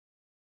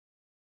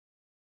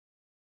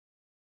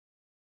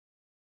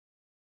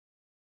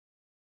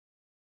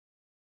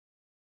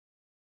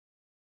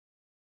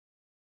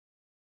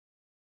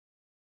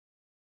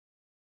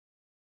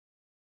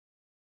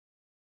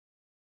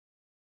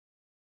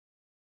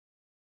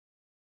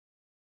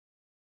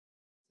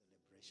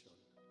celebration.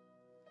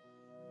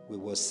 We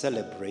will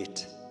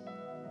celebrate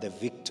the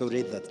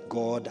victory that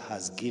God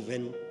has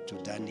given to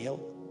Daniel.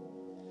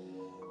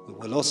 We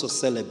will also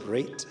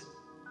celebrate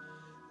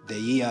the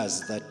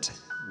years that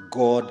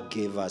God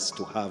gave us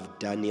to have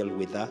Daniel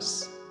with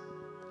us.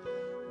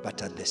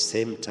 But at the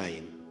same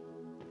time,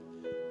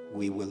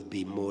 we will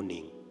be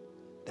mourning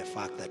the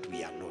fact that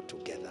we are not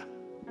together.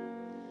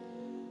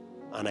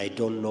 And I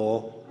don't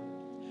know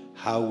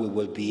how we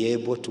will be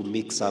able to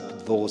mix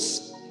up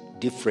those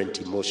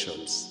different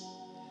emotions.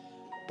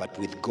 But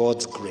with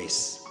God's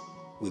grace,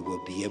 we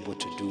will be able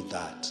to do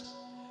that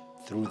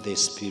through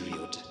this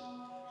period,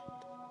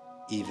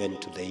 even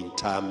to the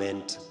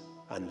interment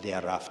and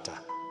thereafter.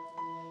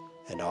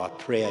 And our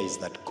prayer is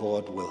that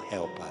God will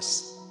help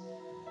us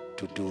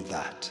to do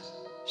that.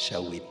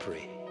 Shall we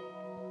pray?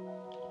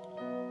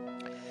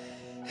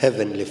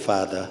 Heavenly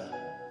Father,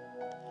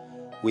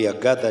 we are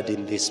gathered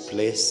in this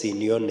place in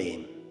your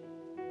name,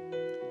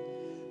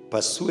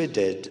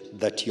 persuaded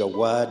that your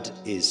word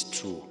is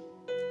true,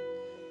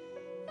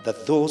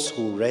 that those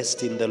who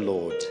rest in the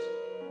Lord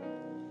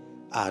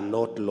are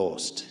not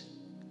lost,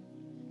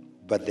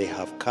 but they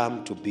have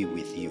come to be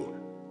with you.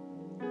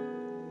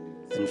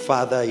 And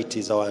Father, it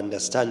is our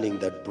understanding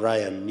that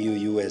Brian knew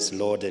you as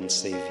Lord and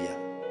Savior,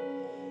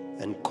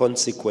 and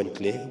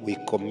consequently we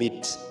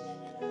commit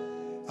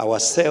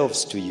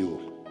ourselves to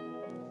you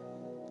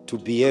to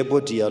be able,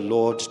 dear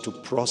Lord, to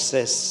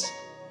process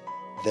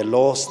the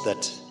loss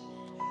that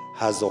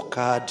has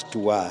occurred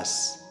to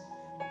us,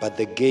 but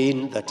the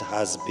gain that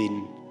has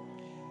been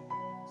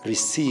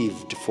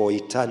received for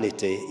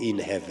eternity in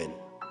heaven.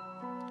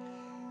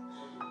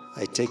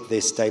 I take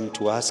this time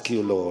to ask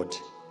you, Lord,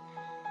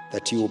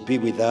 that you will be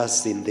with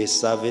us in this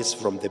service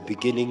from the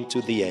beginning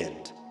to the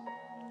end.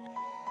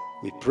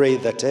 We pray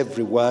that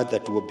every word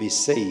that will be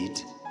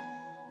said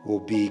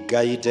will be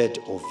guided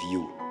of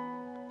you.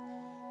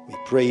 We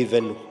pray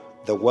even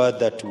the word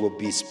that will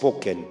be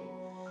spoken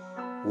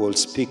will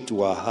speak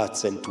to our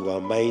hearts and to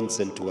our minds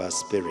and to our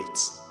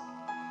spirits.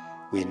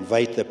 We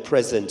invite the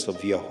presence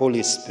of your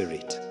Holy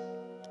Spirit,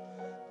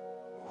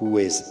 who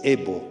is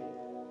able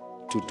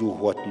to do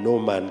what no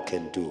man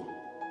can do.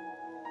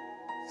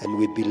 And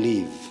we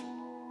believe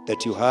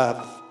that you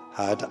have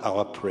heard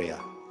our prayer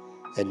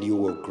and you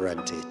will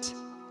grant it.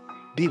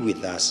 Be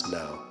with us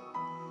now.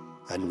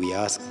 And we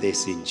ask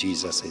this in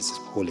Jesus'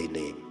 holy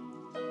name.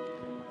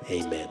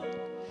 Amen.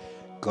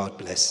 God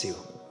bless you.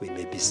 We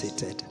may be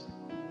seated.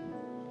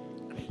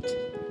 Great.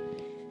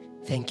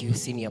 Thank you,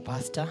 Senior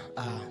Pastor.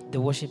 The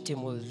worship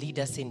team will lead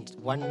us in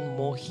one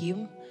more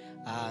hymn,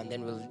 and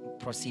then we'll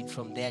proceed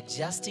from there.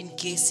 Just in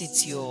case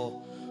it's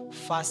your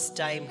first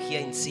time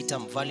here in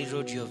Citam Valley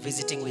Road, you're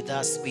visiting with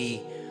us,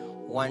 we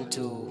want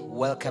to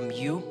welcome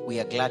you. We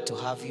are glad to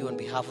have you on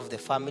behalf of the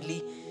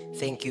family.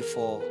 Thank you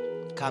for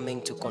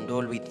coming to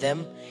condole with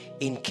them.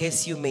 In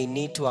case you may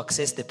need to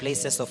access the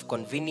places of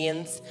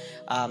convenience,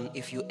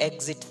 if you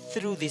exit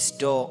through this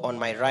door on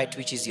my right,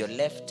 which is your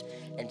left,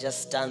 and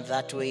just stand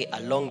that way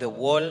along the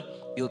wall,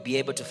 you'll be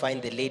able to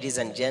find the ladies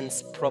and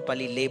gents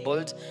properly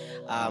labeled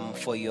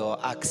for your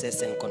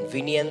access and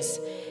convenience.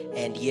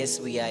 And yes,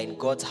 we are in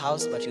God's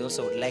house, but we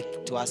also would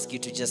like to ask you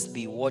to just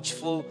be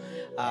watchful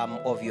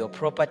of your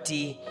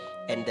property,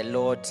 and the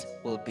Lord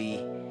will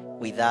be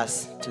with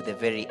us to the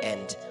very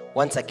end.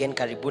 Once again,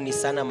 karibuni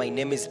sana. My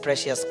name is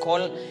Precious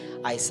Cole.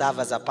 I serve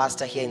as a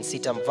pastor here in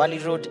Citam Valley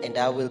Road, and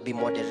I will be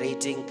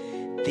moderating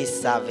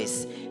this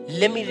service.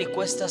 Let me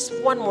request us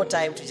one more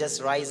time to just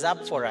rise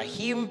up for a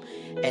hymn,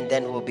 and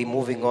then we'll be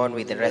moving on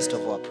with the rest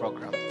of our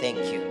program.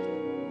 Thank you.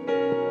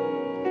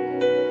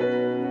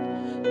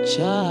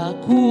 Cha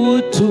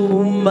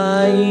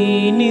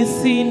kutumaini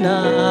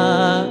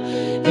sina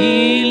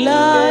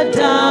ila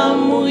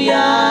damu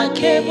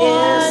yake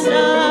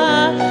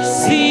Bwana,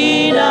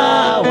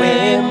 sina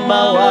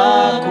wema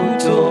wa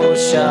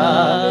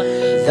kutosha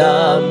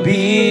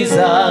dhambi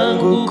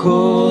zangu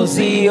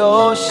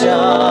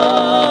kuziosha.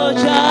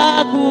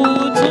 Cha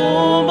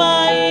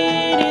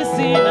kutumaini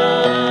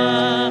sina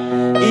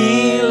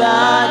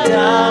ila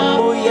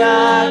damu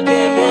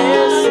yake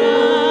Yesu,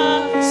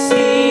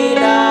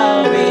 sina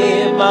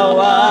wema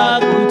wa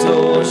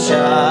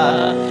kutosha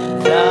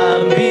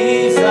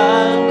dhambi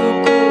zangu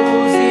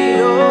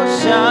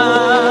kuziosha.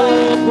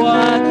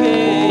 Kwake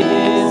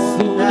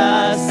Yesu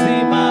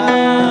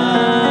nasimama,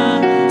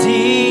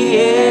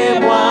 ndiye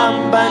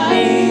mwamba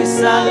ni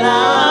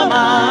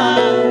salama,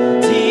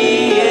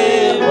 ndiye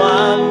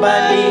mwamba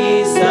ni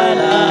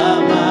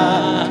salama,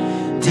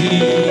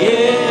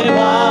 ndiye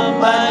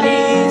mwamba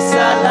ni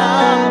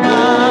salama.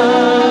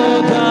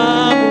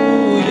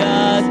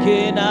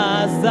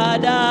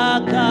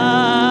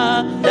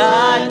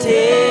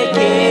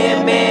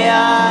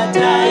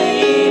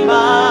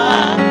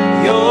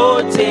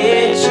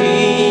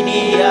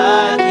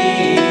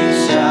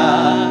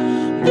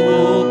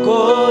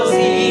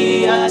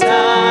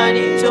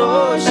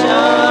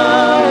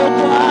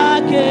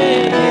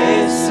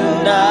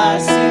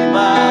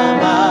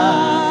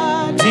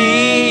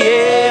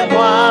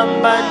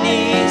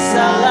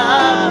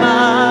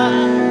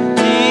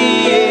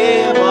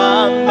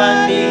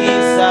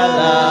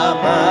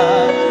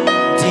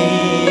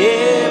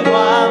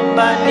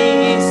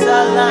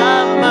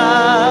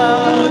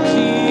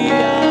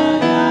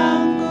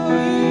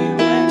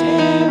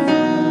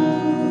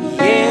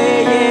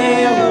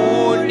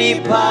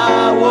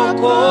 hunipa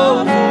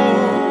wokovu,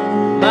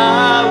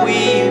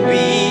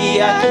 mawimbi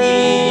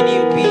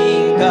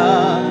yakinipinga,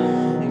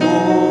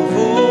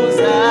 nguvu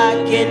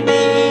zake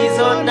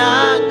ndizo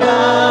nanga.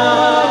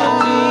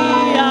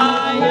 Njia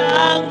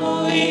yangu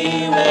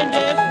iwe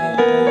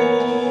ndefu,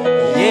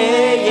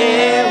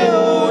 yeye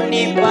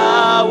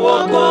hunipa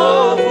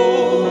wokovu,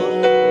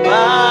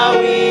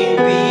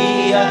 mawimbi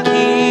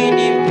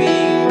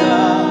yakinipinga,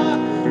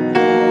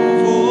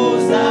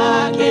 nguvu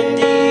zake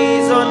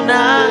ndizo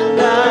nanga.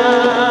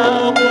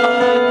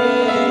 Kwake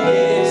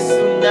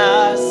Yesu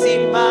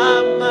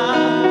nasimama,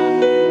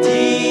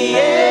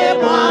 ndiye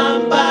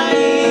mwamba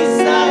ni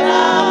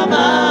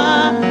salama,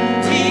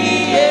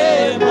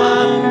 ndiye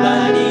mwamba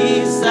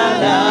ni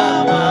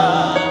salama,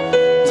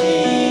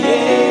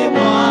 ndiye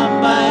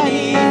mwamba ni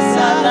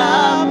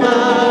salama.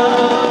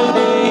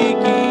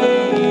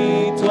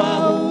 Nikiitwa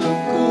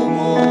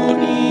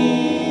hukumuni,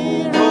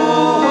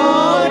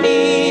 rohoni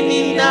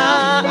nina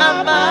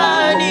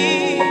amani,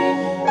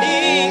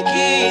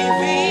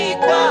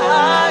 nikivikwa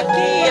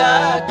haki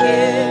yake,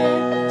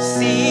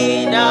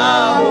 sina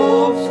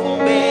hofu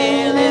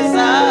mbele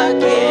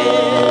zake.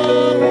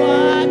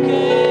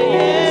 Kwake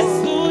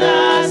Yesu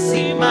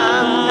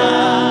nasimama,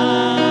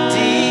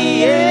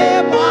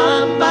 ndiye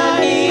mwamba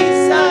ni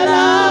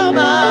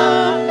salama,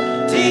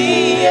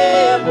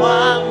 ndiye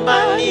mwamba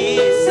ni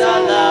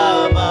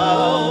salama,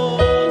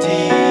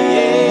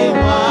 ndiye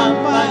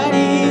mwamba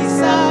ni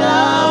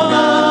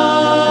salama.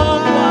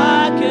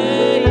 Kwake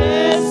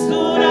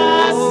Yesu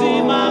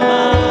nasimama,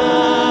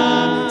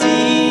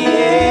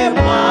 ndiye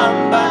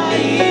mwamba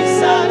ni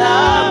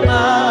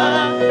salama,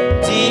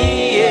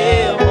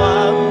 ndiye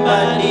mwamba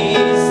ni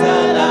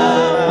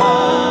salama,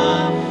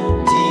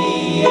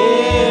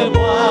 ndiye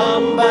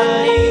mwamba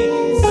ni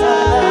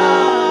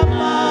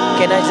salama.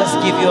 Can I just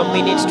give you a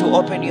minute to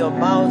open your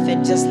mouth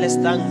and just let's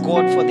thank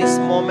God for this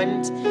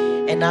moment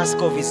and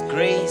ask of His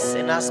grace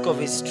and ask of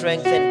His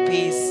strength and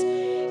peace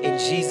in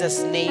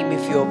Jesus' name.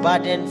 If you're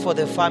burdened for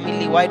the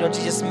family, why don't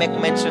you just make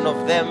mention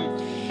of them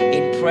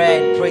in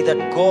prayer and pray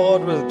that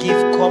God will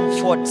give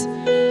comfort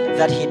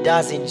that He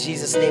does in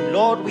Jesus' name.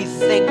 Lord, we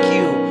thank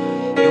you.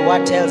 Your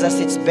word tells us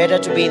it's better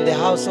to be in the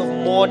house of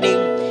mourning.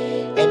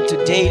 And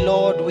today,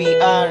 Lord, we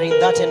are in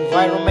that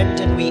environment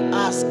and we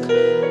ask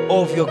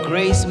of your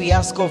grace. We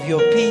ask of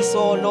your peace,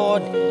 oh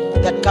Lord,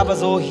 that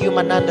covers all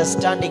human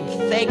understanding.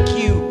 Thank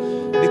you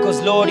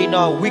because, Lord, in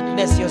our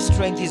weakness, your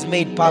strength is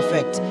made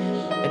perfect.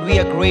 And we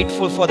are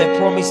grateful for the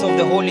promise of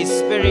the Holy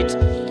Spirit,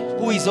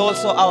 who is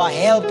also our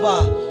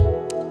helper.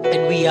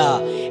 And we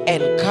are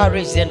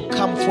encouraged and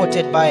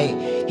comforted by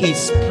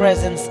His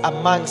presence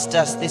amongst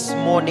us this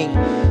morning.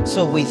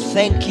 So we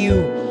thank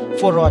you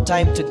for our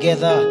time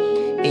together.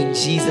 In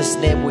Jesus'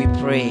 name we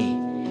pray.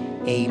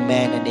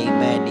 Amen and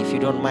amen. If you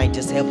don't mind,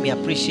 just help me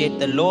appreciate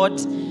the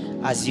Lord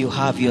as you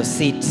have your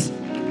seat.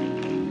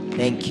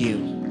 Thank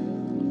you.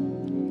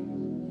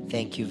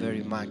 Thank you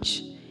very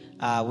much.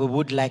 We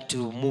would like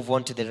to move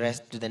on to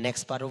the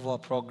next part of our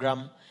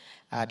program.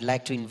 I'd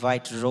like to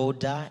invite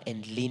Rhoda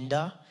and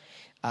Linda,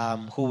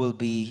 who will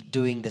be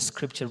doing the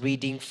scripture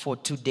reading for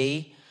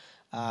today.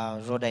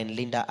 Rhoda and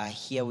Linda are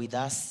here with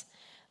us.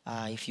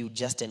 If you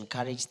just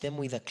encourage them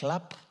with a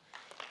clap,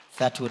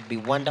 that would be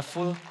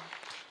wonderful.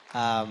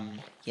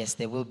 Yes,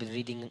 they will be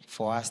reading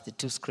for us the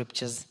two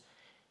scriptures,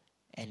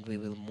 and we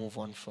will move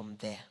on from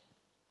there.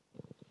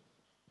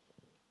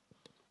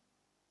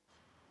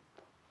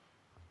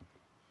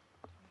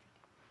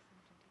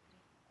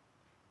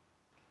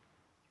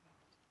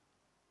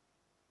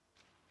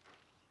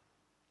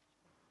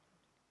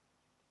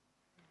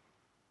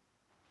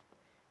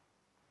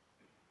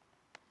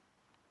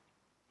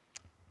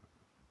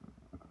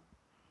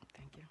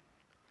 Thank you.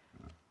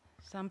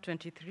 Psalm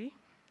 23.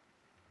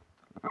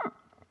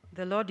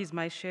 The Lord is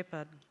my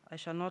shepherd, I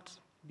shall not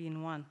be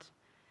in want.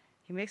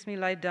 He makes me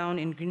lie down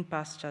in green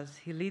pastures.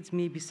 He leads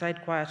me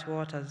beside quiet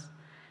waters.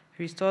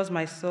 He restores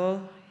my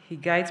soul. He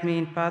guides me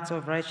in paths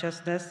of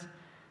righteousness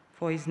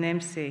for his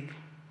name's sake.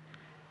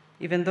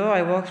 Even though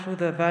I walk through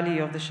the valley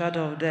of the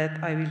shadow of death,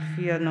 I will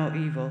fear no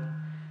evil.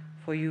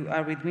 For you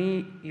are with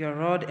me, your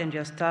rod and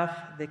your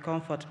staff, they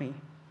comfort me.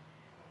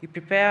 You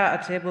prepare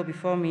a table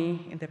before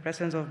me in the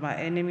presence of my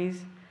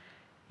enemies.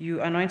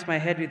 You anoint my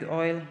head with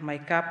oil, my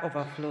cup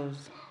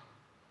overflows.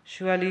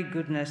 Surely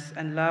goodness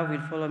and love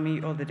will follow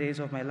me all the days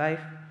of my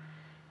life,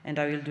 and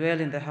I will dwell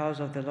in the house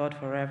of the Lord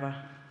forever.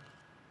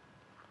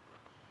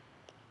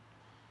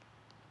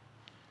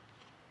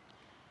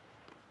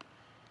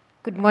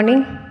 Good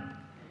morning.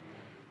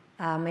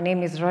 My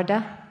name is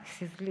Rhoda.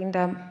 This is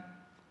Linda,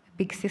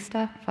 big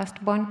sister,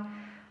 firstborn.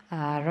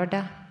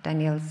 Rhoda,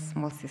 Daniel's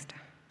small sister.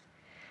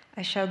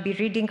 I shall be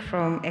reading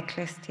from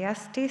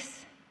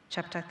Ecclesiastes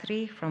chapter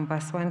 3 from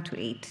verse 1 to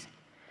 8.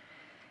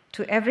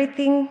 To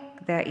everything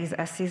there is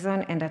a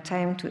season and a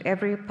time to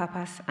every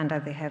purpose under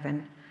the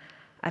heaven,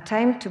 a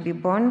time to be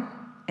born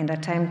and a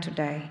time to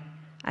die,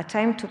 a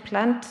time to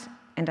plant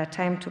and a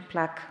time to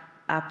pluck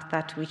up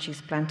that which is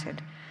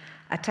planted,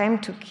 a time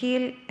to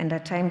kill and a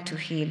time to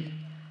heal,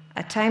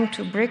 a time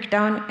to break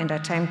down and a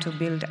time to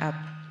build up,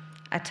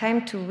 a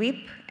time to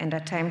weep and a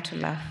time to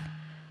laugh,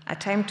 a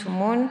time to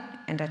mourn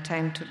and a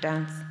time to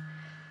dance,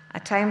 a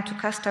time to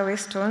cast away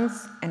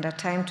stones and a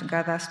time to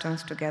gather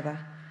stones together,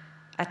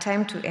 a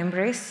time to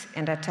embrace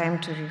and a time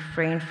to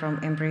refrain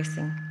from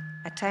embracing,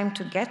 a time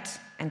to get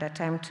and a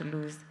time to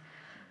lose,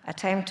 a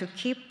time to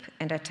keep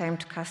and a time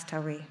to cast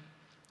away,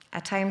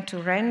 a time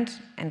to rend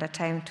and a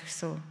time to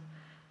sow,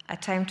 a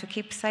time to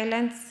keep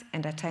silence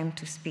and a time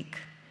to speak,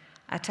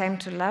 a time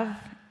to love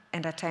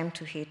and a time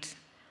to hate,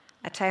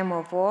 a time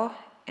of war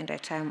and a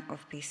time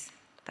of peace.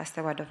 That's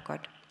the word of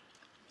God.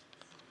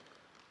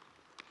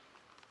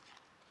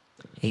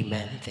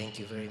 Amen. Thank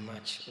you very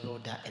much,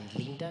 Rhoda and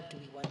Linda. Do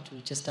we want to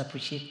just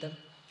appreciate them?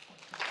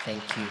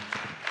 Thank you.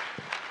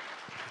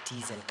 It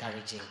is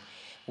encouraging.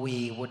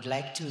 We would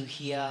like to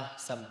hear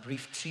some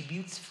brief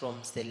tributes from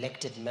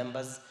selected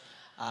members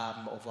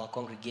of our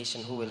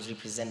congregation who will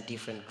represent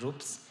different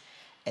groups.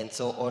 And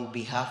so on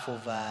behalf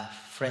of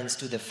Friends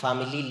to the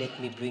Family,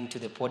 let me bring to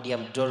the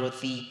podium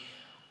Dorothy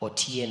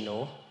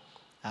Otieno.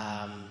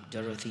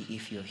 Dorothy,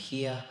 if you're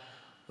here,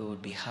 we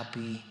would be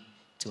happy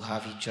to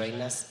have you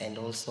join us. And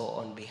also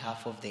on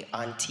behalf of the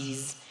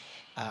aunties,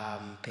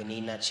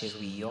 Penina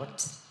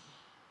Cheruyot,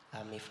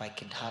 if I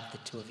could have the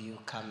two of you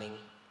coming.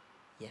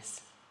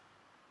 Yes.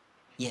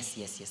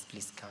 Yes,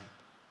 please come.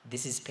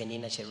 This is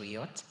Penina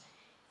Cheruyot.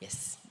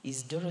 Yes.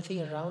 Is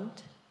Dorothy around?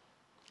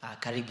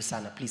 Karibu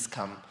sana, please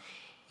come.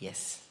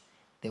 Yes.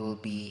 They will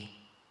be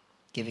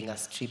giving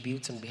us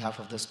tributes on behalf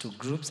of those two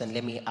groups. And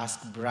let me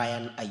ask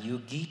Brian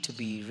Ayugi to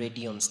be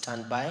ready on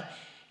standby.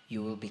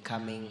 You will be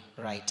coming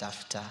right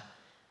after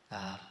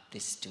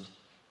these two.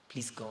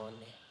 Please go on.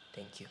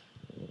 Thank you.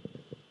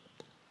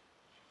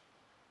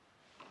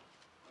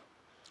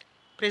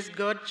 Praise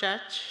God,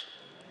 church.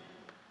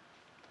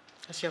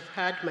 As you have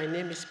heard, my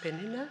name is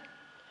Penina,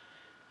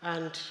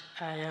 and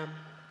I am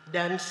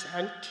Dan's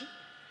auntie.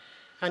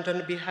 And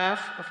on behalf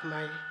of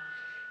my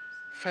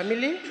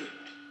family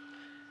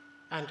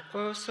and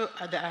also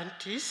other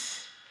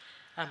aunties,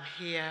 I'm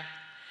here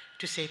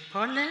to say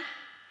pole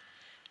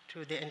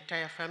to the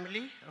entire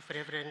family of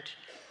Reverend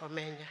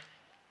Omenya.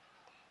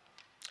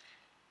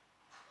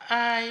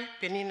 I,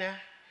 Penina,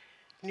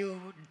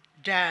 knew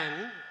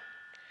Dan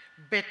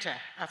better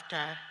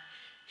after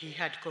he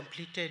had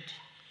completed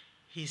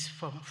his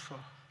Form 4.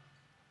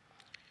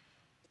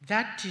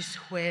 That is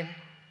when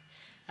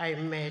I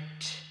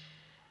met,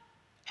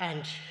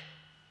 and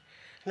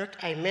not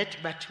I met,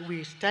 but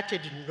we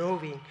started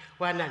knowing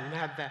one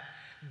another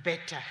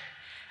better.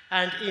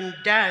 And in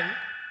Dan,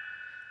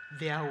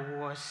 there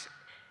was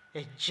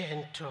a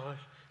gentle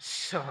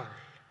soul.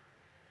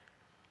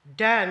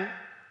 Dan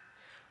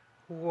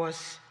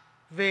was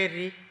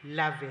very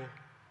loving.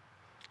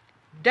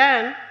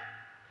 Dan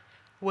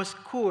was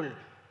cool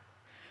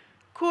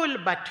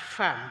but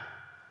firm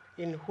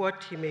in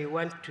what he may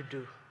want to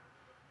do.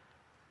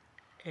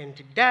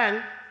 And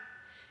Dan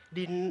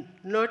did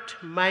not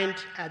mind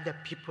other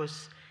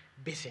people's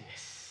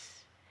business.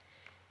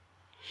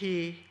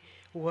 He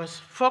was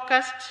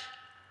focused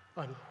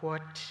on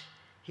what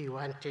he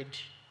wanted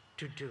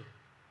to do.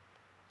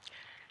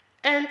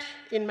 And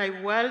in my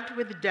world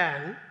with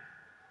Dan,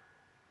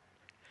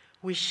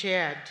 we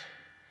shared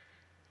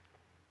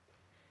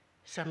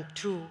some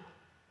two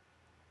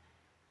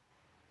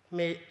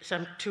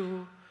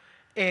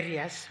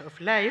areas of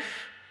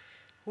life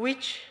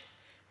which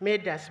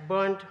made us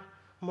bond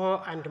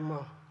more and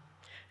more.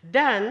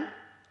 Dan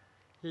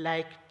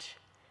liked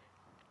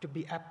to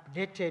be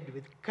updated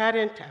with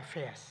current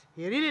affairs.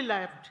 He really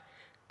loved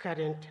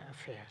current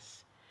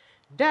affairs.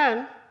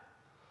 Dan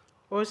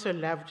also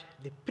loved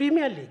the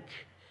Premier League,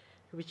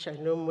 which I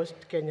know most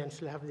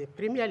Kenyans love the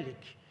Premier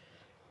League.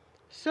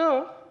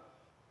 So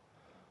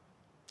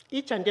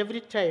each and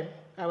every time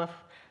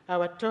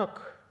our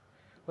talk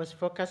was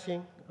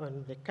focusing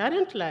on the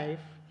current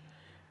life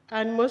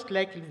and most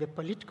likely the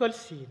political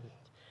scene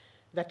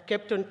that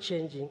kept on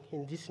changing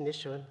in this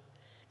nation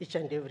each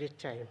and every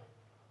time.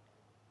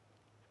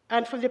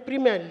 And for the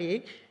Premier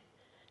League,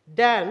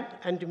 Dan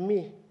and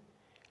me,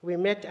 we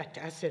met at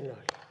Arsenal.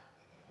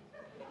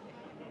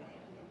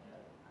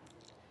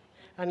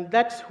 And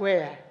that's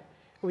where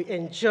we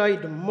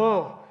enjoyed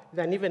more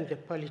than even the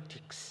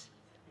politics.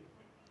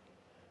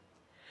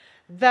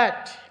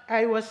 That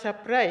I was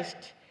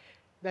surprised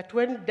that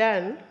when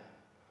Dan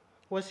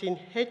was in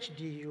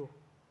HDU,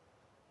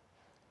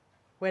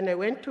 when I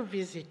went to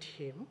visit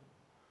him,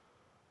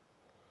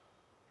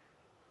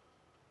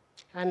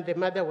 and the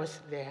mother was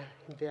there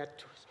in their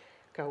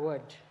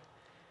ward,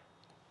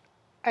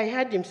 I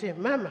heard him say,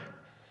 "Mama,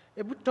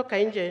 ebu toka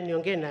nje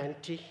niongee na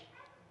auntie."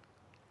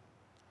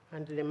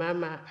 And the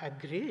mama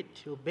agreed,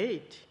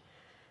 obeyed.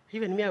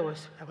 Even me, I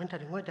was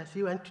wondering, what does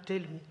he want to tell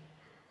me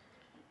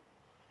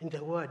in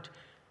the word?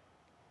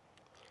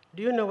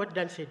 Do you know what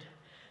Dan said?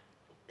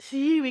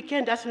 See,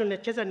 weekend Arsenal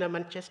nacheza na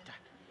Manchester.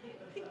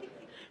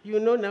 You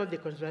know now the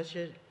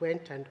conversation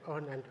went and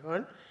on and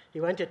on.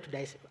 He wanted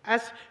to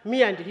ask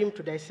me and him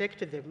to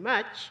dissect the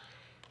match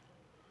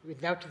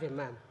without the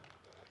mom,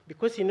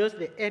 because he knows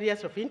the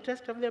areas of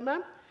interest of the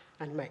mom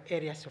and my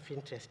areas of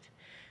interest.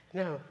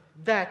 Now,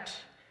 that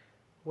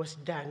was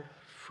done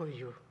for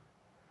you.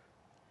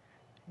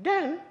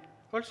 Dan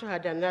also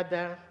had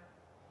another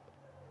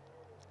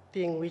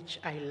thing which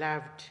I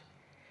loved.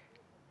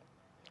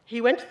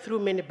 He went through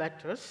many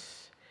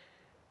battles,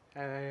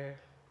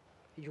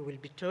 you will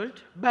be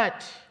told,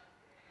 but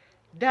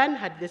Dan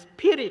had the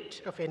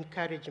spirit of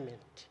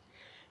encouragement.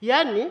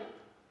 Yani,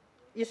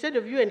 instead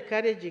of you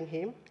encouraging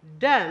him,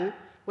 Dan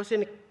was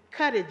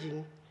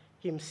encouraging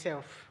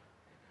himself.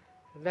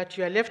 That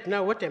you are left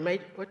now, what am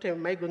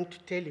I going to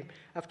tell him?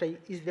 After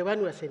he's the one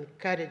who has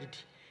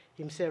encouraged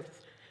himself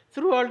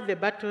through all the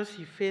battles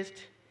he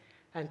faced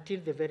until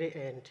the very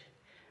end.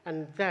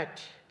 And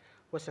that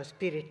was a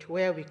spirit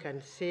where we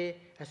can say,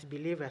 as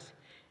believers,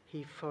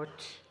 he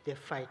fought the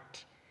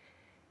fight.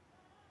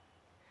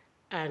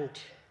 And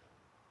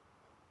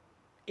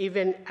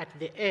even at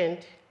the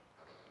end,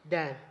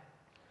 Dan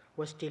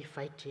was still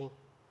fighting.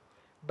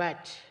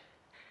 But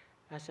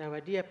as our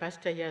dear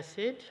pastor here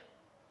said,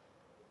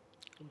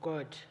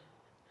 God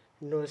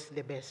knows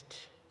the best.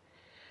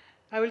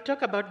 I will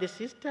talk about the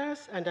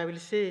sisters, and I will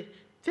say,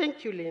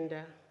 thank you,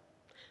 Linda.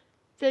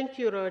 Thank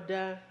you,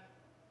 Rhoda.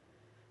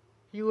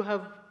 You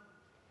have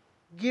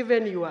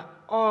given your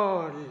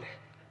all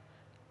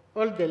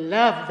the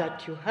love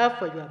that you have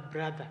for your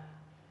brother.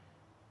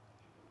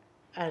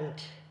 And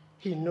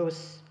he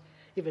knows,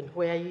 even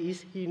where he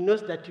is, he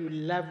knows that you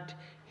loved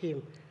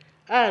him.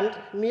 And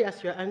me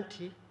as your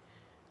auntie,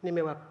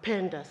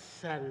 nimewapenda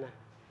sana.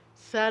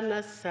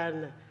 Sana,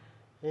 sana.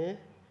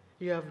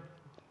 You have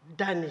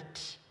done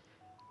it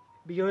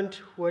beyond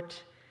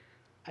what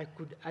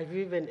I've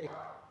even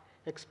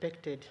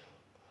expected.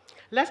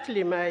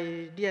 Lastly,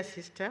 my dear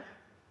sister,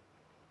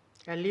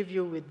 I leave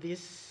you with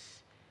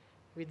this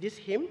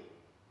hymn.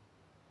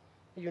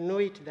 You know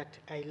it, that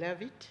I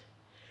love it,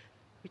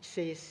 which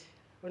says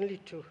only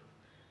two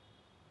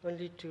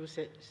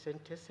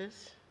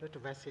sentences, not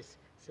verses,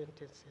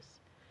 sentences.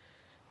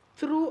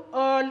 Through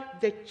all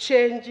the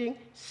changing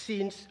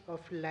scenes of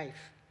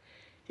life,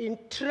 in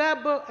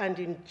trouble and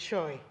in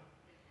joy,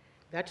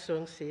 that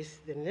song says,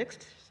 the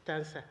next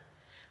stanza,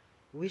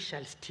 we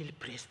shall still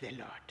praise the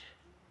Lord.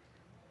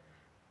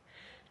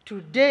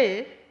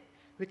 Today,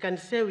 we can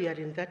say we are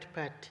in that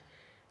part,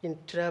 in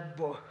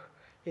trouble,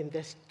 in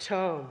the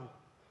storm.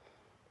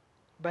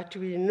 But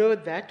we know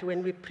that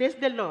when we praise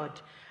the Lord,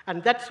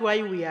 and that's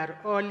why we are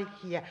all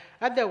here.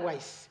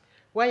 Otherwise,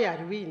 why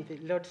are we in the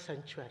Lord's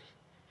sanctuary?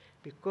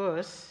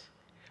 Because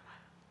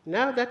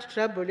now that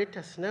trouble, let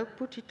us now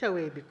put it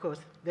away, because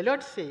the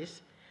Lord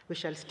says we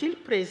shall still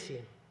praise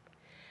him.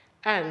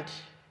 And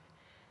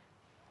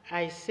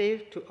I say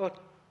to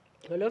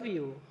all of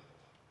you,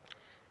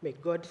 may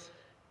God's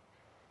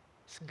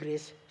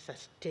grace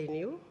sustain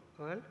you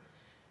all,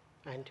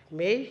 and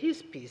may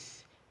his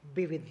peace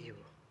be with you.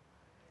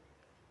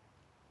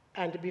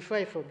 And before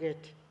I forget,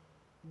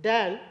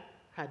 Dan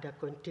had a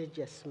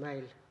contagious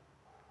smile.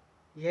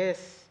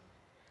 Yes,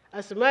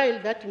 a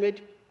smile that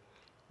made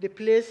the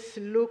place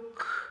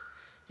look,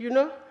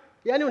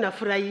 yani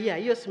unafurahia,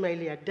 hiyo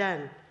smile ya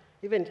Dan.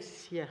 Even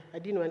here, I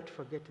didn't want to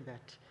forget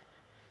that.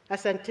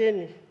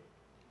 Asanteni.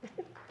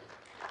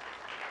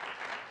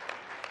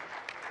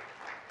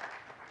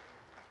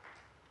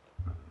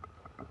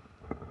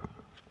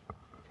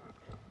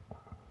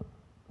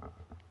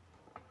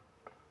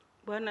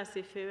 Bwana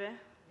sifiwe.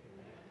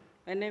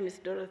 My name is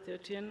Dorothy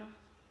Otieno,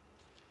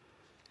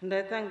 and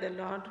I thank the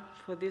Lord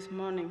for this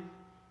morning.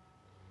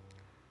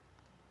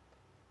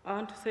 I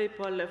want to say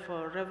Paul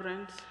for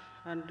Reverend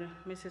and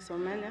Mrs.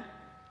 Omenya.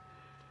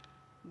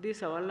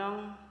 These are our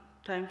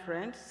long-time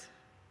friends,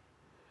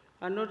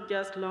 and not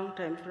just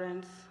long-time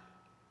friends,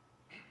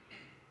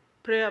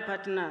 prayer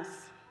partners.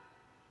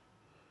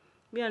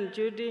 Me and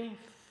Judy,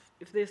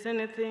 if there's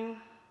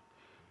anything,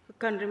 you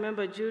can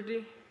remember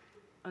Judy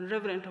and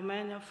Reverend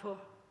Omenya for.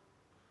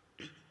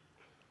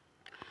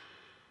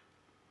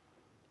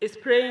 Is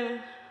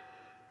praying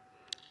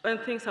when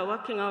things are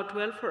working out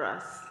well for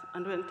us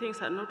and when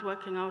things are not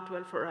working out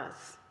well for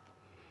us.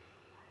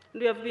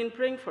 And we have been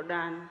praying for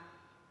Dan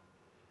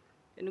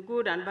in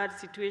good and bad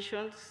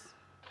situations.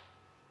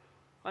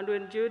 And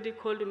when Judy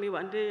called me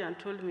one day and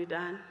told me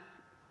Dan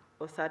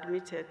was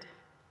admitted,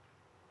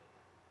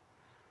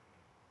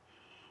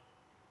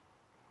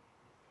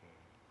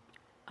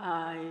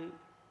 I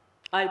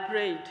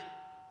prayed.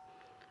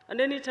 And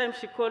anytime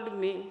she called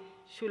me,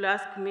 she would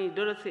ask me,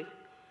 Dorothy,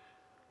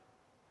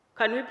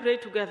 can we pray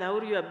together,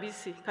 or you are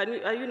busy? Are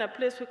you in a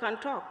place we can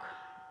talk?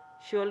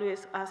 She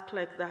always asks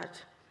like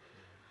that.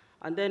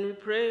 And then we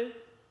pray.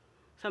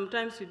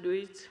 Sometimes we do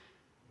it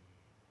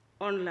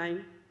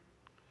online.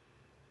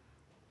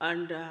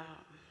 And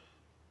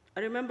I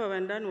remember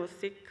when Dan was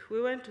sick,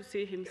 we went to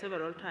see him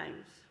several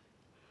times.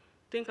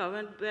 I think I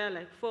went there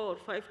like 4 or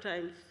 5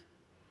 times.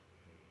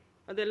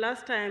 And the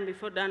last time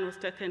before Dan was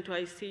taken to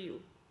ICU,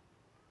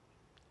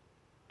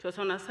 it was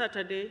on a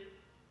Saturday.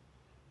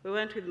 We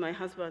went with my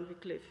husband,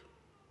 Wycliffe.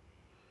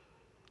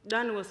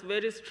 Dan was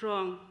very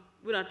strong,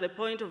 even at the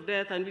point of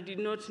death, and we did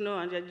not know,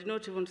 and I did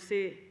not even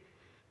see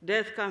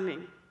death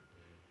coming.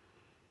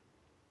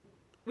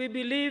 We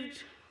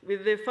believed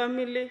with the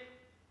family.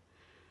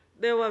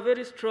 They were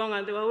very strong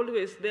and they were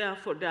always there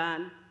for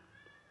Dan.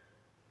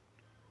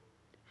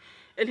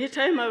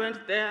 Anytime I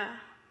went there,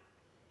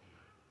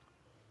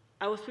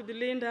 I was with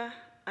Linda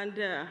and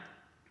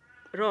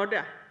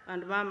Rhoda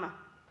and Mama.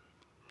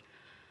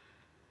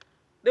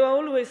 They were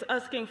always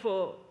asking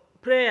for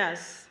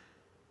prayers,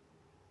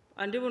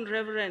 and even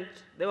Reverend,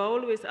 they were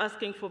always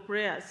asking for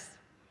prayers.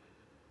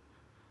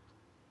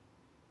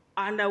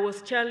 And I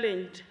was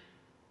challenged,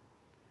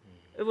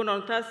 even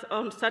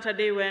on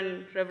Saturday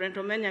when Reverend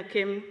Omenya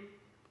came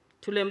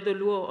to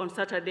Lemdoluo on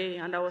Saturday,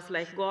 and I was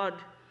like, God,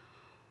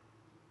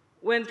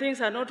 when things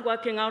are not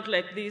working out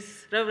like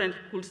this, Reverend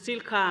could still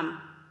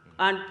come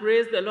and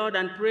praise the Lord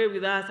and pray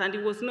with us, and he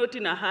was not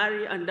in a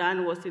hurry, and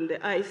Dan was in the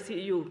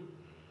ICU.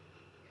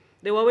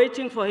 They were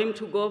waiting for him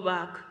to go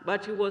back,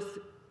 but there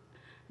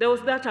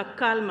was that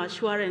calm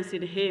assurance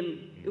in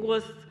him. He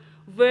was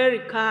very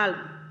calm,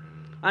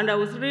 and I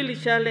was really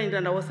challenged,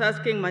 and I was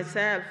asking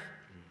myself,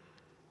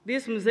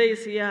 this Mzee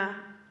is here,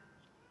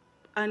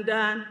 and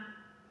Dan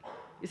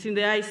is in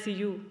the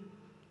ICU.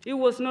 He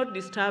was not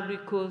disturbed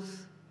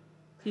because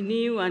he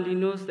knew and he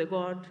knows the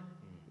God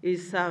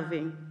is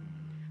serving.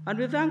 And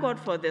we thank God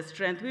for the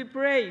strength. We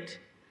prayed,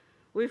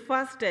 we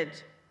fasted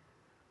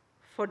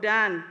for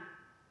Dan,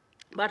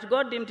 but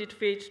God deemed it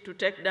fit to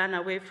take Dan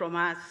away from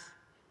us.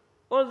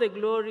 All the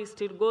glory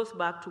still goes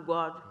back to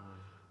God,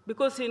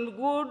 because in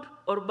good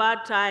or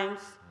bad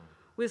times,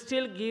 we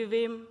still give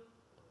him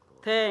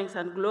thanks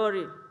and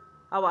glory.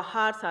 Our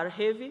hearts are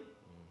heavy.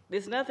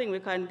 There's nothing we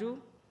can do,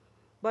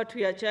 but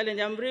we are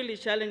challenged. I'm really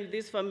challenged with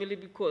this family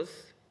because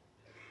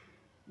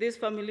this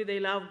family, they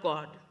love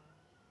God.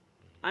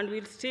 And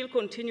we'll still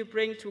continue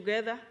praying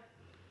together.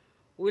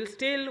 We'll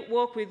still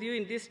walk with you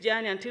in this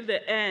journey until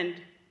the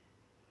end,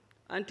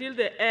 and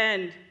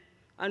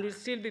we'll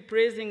still be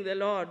praising the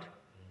Lord,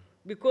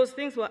 because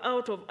things were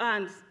out of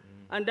hands,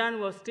 and Dan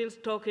was still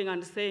talking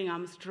and saying,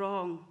 I'm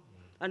strong,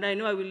 and I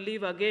know I will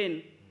live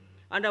again.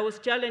 And I was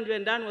challenged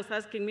when Dan was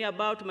asking me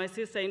about my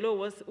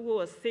sister-in-law who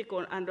was sick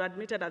and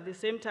admitted at the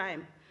same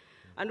time.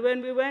 And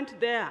when we went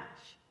there,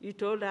 he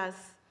told us,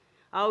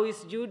 how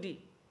is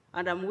Judy?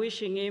 And I'm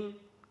wishing him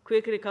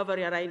quick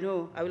recovery, and I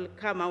know I will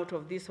come out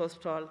of this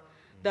hospital.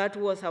 That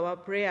was our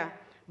prayer.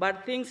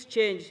 But things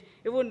change.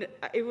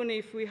 Even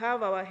if we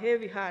have our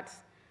heavy hearts,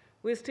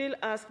 we still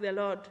ask the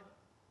Lord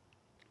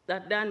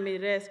that Dan may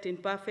rest in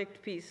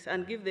perfect peace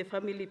and give the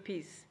family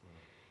peace.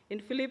 In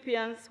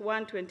Philippians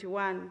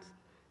 1:21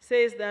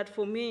 says that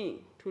for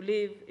me to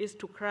live is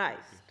to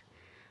Christ,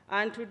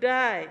 and to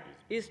die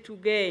is to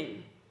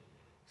gain.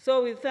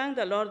 So we thank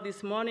the Lord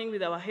this morning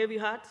with our heavy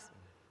hearts.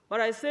 But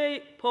I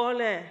say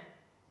Pole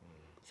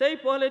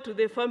to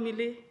the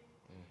family.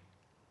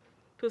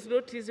 It was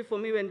not easy for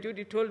me when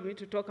Judy told me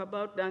to talk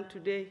about Dan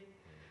today.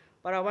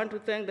 But I want to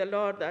thank the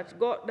Lord that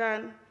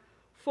Dan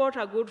fought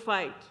a good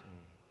fight.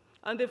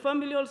 And the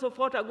family also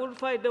fought a good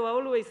fight. They were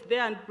always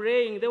there and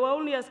praying. They were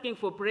only asking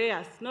for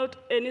prayers, not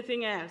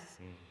anything else.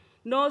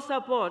 No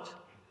support.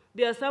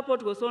 Their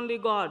support was only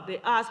God. They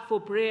asked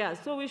for prayers.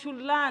 So we should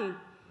learn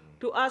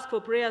to ask for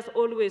prayers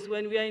always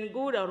when we are in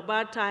good or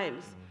bad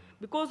times,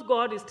 because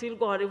God is still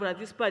God even at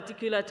this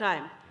particular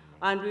time.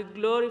 And we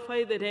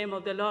glorify the name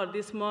of the Lord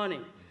this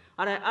morning.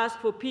 And I ask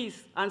for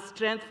peace and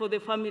strength for the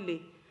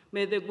family.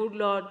 May the good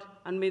Lord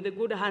and may the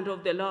good hand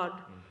of the Lord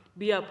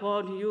be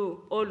upon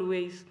you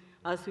always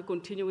as we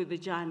continue with the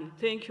journey.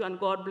 Thank you, and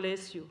God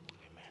bless you.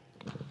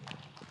 Amen.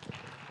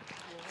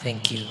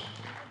 Thank you.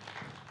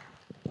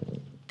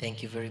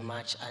 Thank you very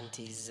much,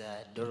 Aunties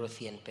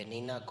Dorothy and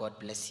Penina. God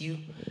bless you.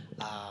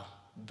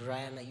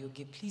 Brian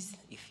Ayugi, please,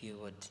 if you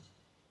would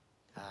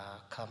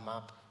come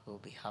up, we'll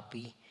be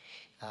happy.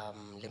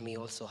 Let me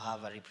also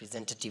have a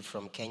representative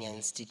from Kenya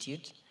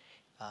Institute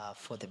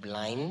for the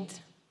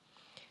Blind.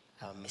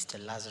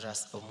 Mr.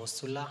 Lazarus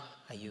Omusula,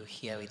 are you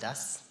here with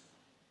us?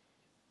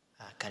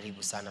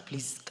 Karibu sana,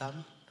 please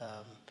come.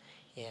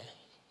 Yeah,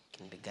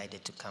 can be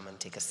guided to come and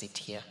take a seat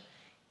here.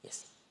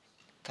 Yes.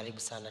 Karibu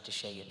sana to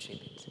share your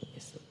tribute.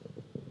 Yes.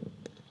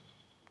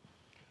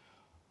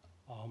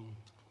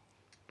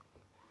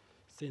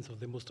 Saints of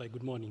the Most High,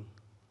 good morning.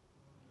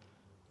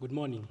 Good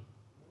morning.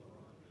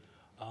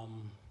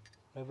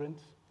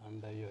 Reverends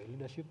and your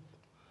leadership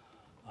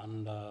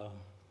and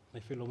my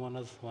fellow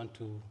mourners, want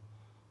to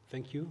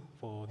thank you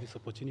for this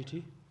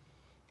opportunity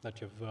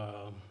that you've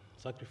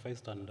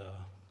sacrificed and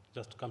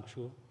just come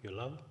show your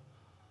love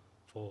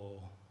for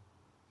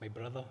my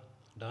brother,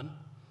 Dan.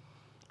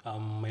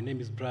 My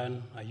name is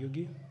Brian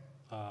Ayugi,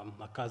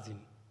 a cousin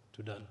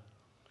to Dan.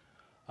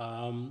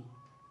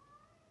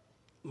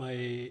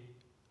 My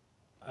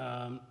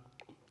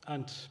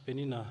Aunt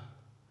Penina,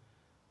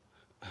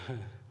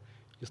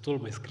 you stole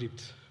my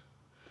script.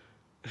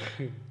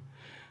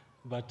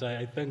 But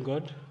I thank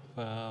God.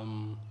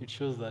 It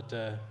shows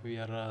that we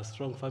are a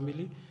strong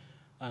family,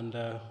 and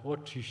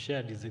what you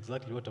shared is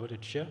exactly what I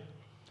wanted to share.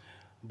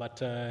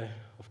 But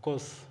of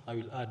course, I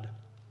will add.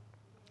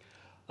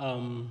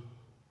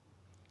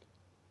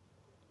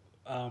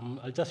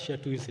 I'll just share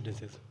two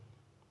incidences.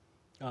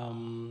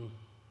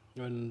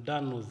 when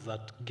Dan was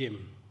at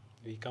Game,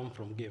 we come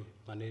from Game,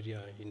 an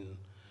area in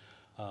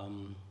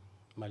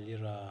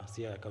Malira,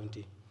 Siaya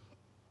County.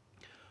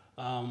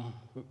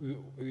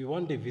 We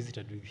one day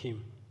visited with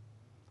him,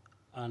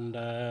 and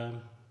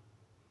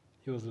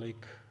he was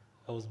like,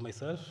 I was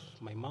myself,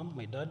 my mom,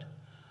 my dad,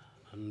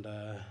 and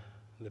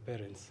the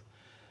parents.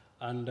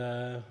 And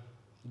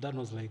Dan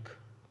was like,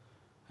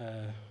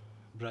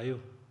 Brayo,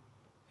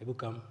 Ebu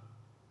come.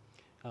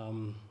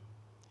 You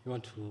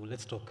want to,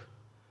 let's talk.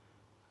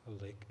 I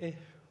was like,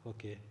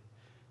 okay.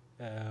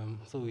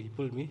 So he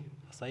pulled me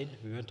aside,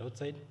 we went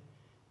outside,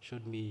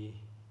 showed me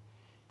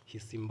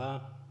his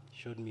Simba,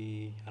 showed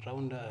me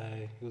around.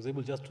 He was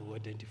able just to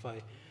identify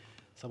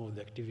some of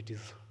the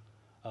activities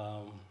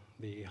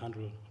they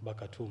handle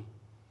back at home.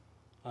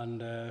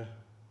 And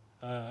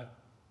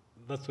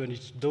that's when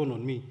it dawned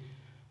on me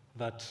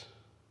that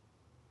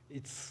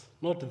it's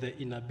not the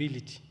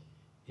inability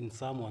in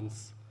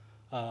someone's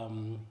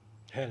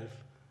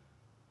health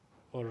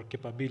or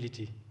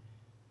capability,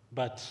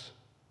 but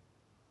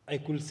I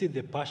could see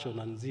the passion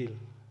and zeal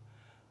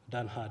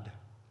Dan had.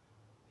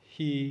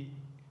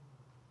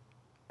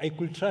 I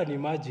could try and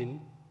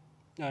imagine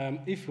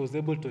if he was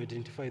able to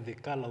identify the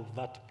color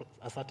of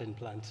a certain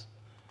plant,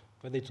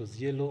 whether it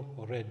was yellow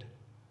or red.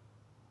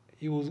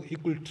 He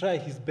could try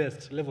his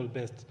best, level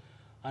best,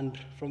 and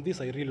from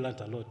this I really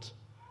learned a lot.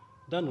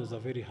 Dan was a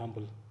very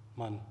humble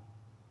man,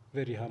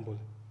 very humble.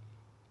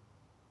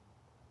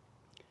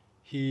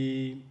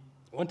 He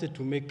wanted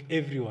to make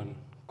everyone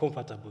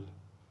comfortable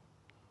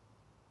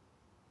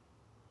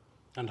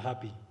and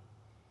happy,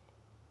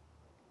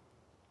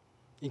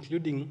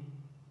 including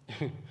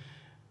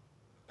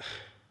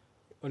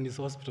on his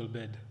hospital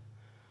bed.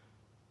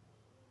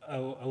 I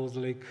was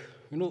like,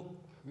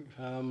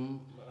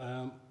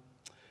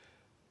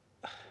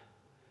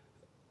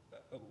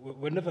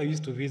 whenever I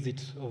used to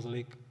visit, I was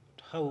like,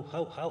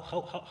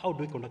 how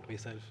do I conduct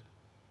myself?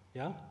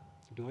 Yeah?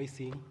 Do I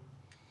sing?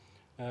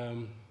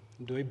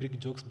 Do I break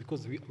jokes?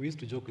 Because we used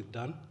to joke with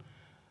Dan.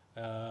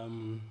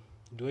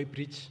 Do I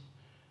preach?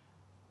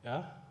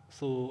 Yeah?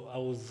 So I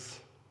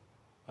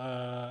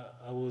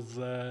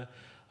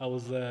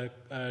was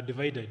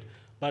divided.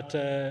 But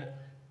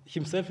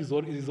himself is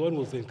one who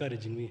was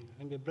encouraging me.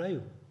 I'm like,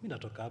 Brayo, mi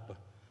natoka hapa.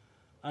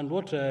 And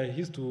what he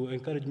used to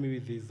encourage me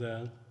with is,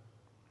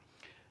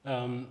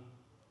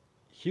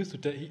 he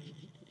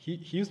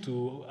used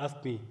to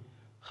ask me,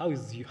 how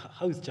is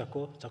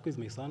Chako? Chako is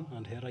my son,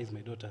 and Hera is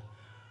my daughter.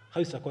 How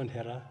is Chako and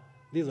Hera?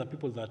 These are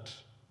people that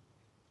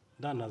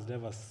Dan has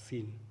never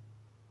seen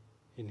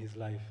in his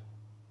life.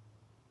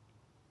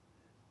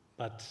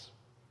 But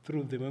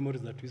through the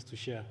memories that we used to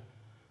share,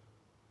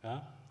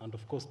 and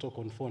of course talk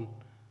on phone,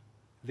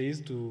 they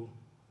used to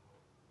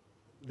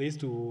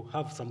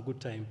have some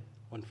good time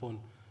on phone.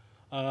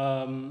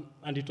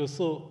 And it was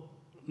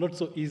not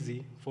so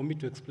easy for me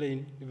to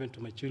explain even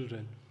to my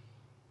children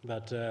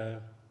that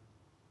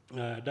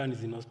Dan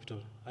is in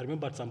hospital. I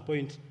remember at some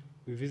point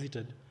we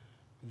visited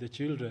the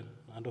children,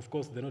 and of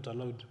course they're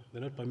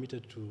not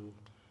permitted to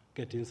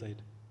get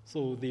inside.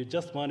 So they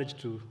just managed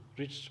to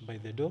reach by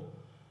the door,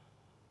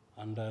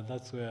 and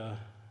that's where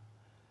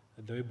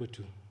they were able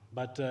to.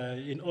 But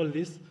in all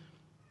this,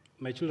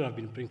 my children have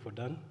been praying for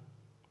Dan.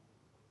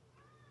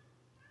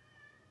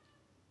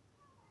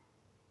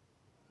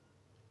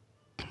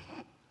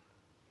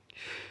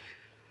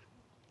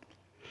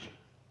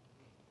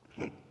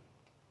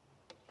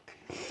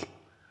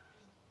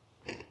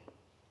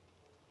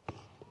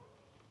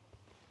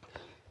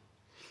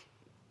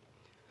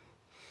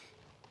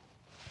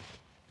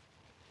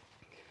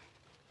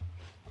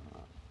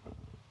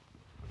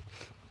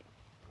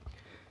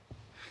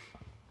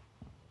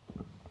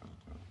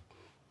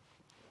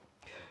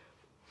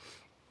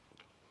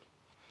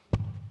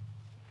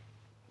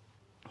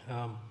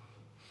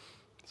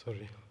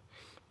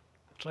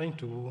 Trying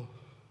to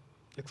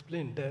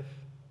explain death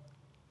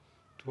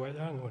to a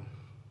young one,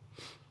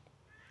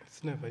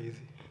 it's never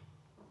easy.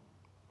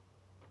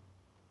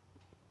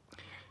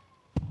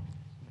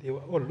 They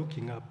were all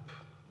looking up.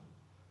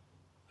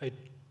 I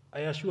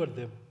assured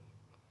them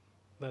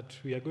that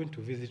we are going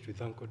to visit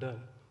with Uncle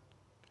Dan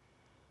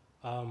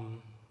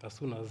as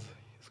soon as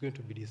he's going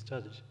to be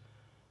discharged.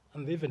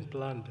 And they even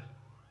planned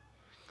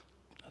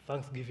a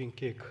Thanksgiving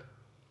cake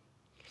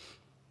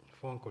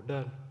for Uncle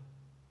Dan.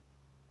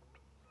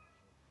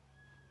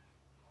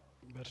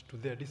 But to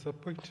their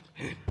disappointment,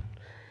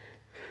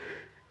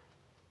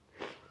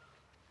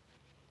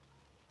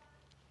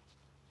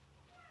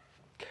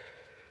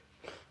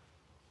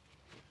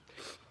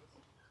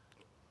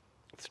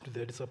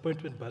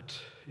 but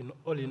in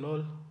all,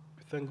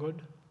 we thank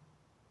God.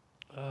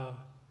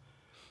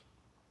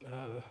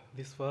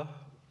 This far,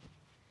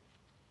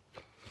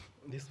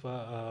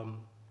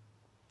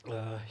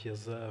 he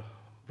has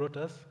brought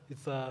us.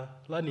 It's a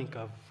learning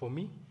curve for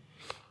me.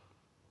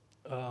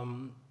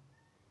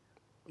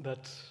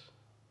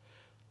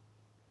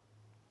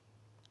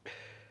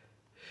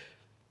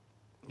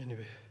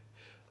 Anyway,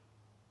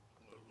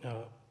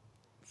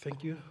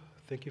 thank you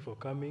for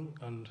coming,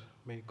 and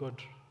may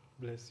God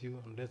bless you,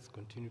 and let's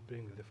continue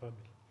praying with the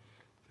family.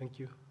 Thank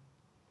you.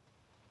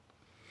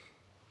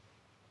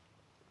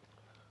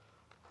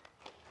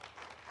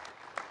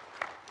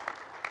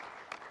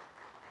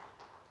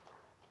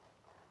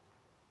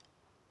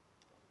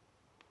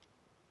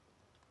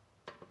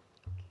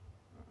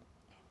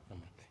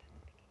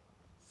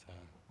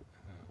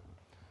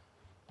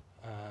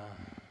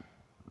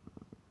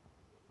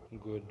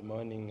 Good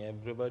morning,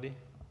 everybody.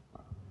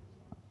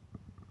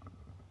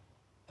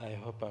 I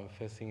hope I'm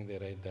facing the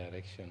right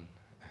direction.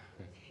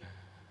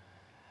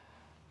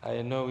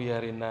 I know we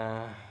are in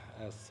a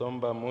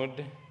somber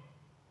mood,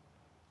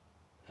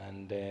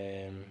 and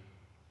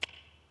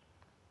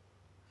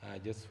I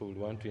just would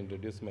want to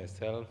introduce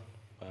myself.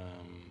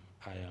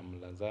 I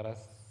am Lazarus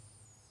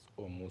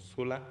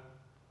Omusula.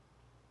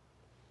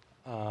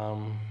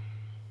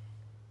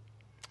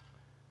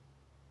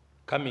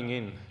 Coming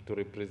in to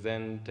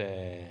represent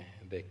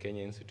the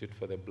Kenya Institute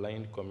for the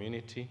Blind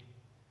Community.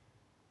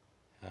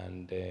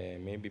 And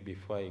maybe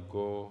before I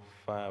go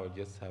far, I would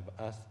just have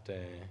asked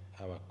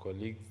our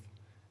colleagues,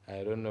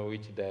 I don't know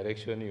which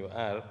direction you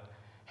are,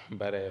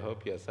 but I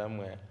hope you're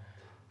somewhere.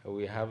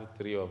 We have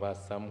three of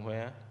us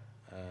somewhere.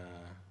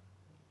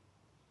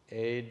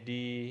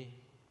 Eddie,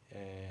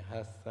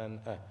 Hassan,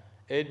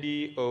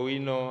 Eddie,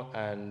 Owino,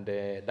 and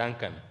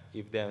Duncan,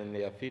 if they're on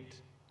their feet.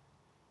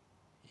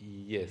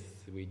 Yes,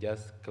 we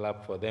just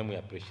clap for them. We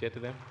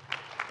appreciate them.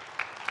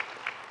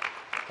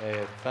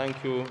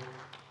 Thank you.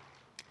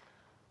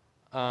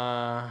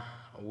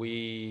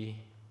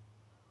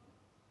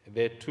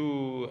 The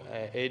two,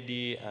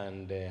 Eddie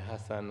and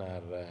Hassan,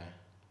 are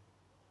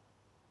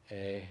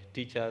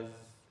teachers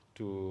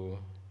to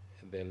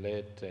the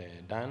late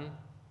Dan,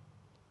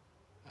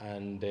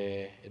 and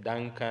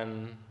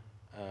Duncan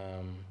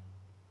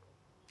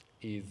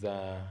is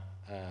a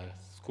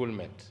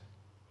schoolmate.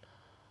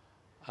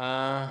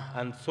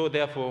 And so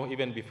therefore,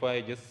 even before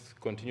I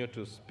just continue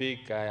to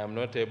speak, I am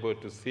not able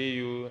to see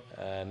you,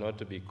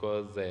 not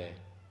because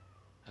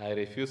I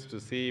refuse to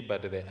see,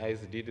 but the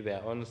eyes did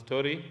their own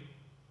story.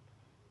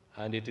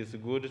 And it is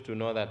good to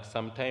know that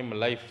sometime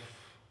life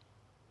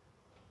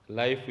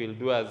will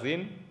do us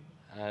in.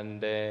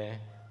 And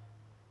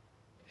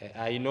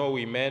I know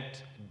we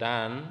met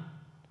Dan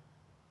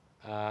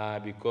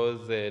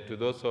because to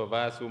those of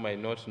us who might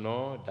not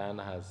know, Dan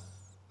has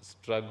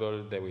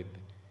struggled with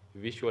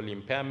visual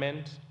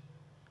impairment,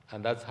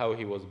 and that's how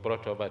he was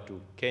brought over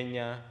to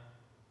Kenya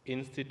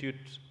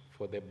Institute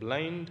for the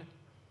Blind.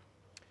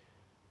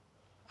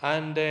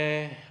 And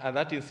at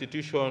that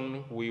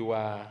institution, we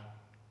were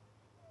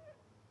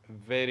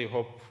very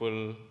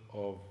hopeful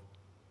of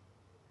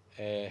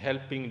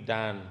helping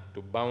Dan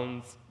to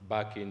bounce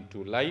back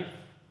into life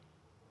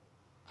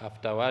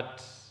after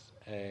what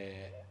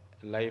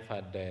life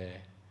had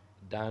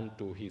done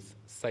to his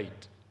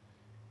sight.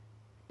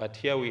 But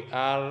here we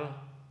are.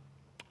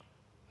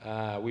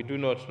 We do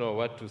not know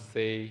what to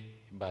say,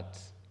 but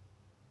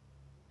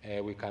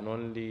we can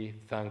only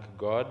thank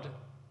God,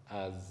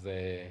 as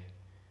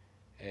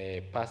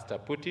Pastor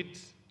put it,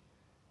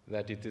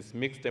 that it is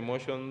mixed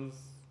emotions.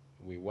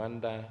 We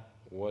wonder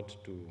what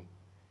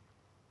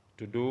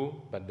to do,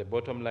 but the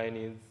bottom line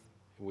is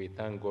we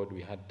thank God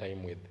we had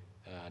time with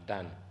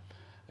Dan.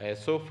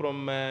 So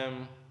from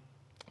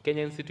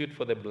Kenya Institute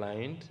for the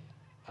Blind,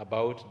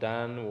 about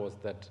Dan was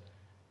that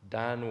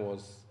Dan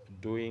was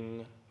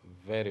doing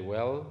very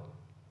well.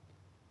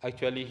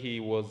 Actually, he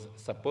was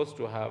supposed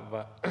to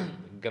have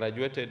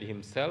graduated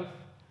himself,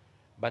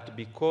 but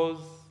because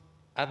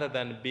other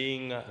than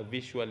being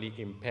visually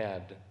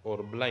impaired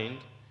or blind,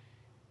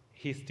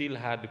 he still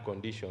had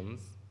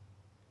conditions.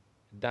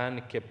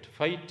 Dan kept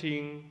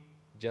fighting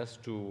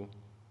just to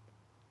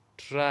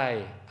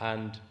try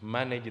and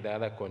manage the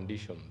other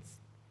conditions.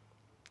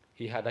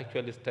 He had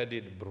actually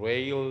studied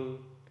Braille.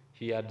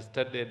 He had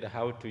studied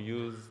how to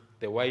use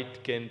the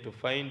white cane to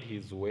find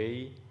his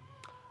way.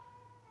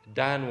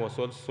 Dan was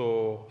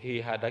also,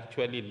 he had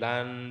actually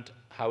learned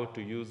how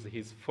to use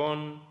his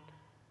phone.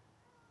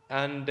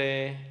 And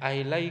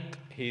I like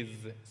his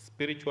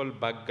spiritual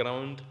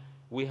background.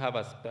 We have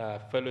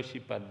a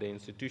fellowship at the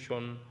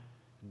institution.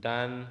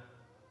 Dan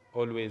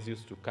always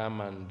used to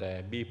come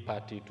and be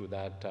party to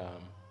that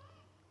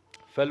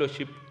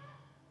fellowship.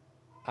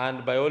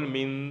 And by all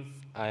means,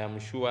 I am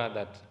sure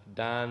that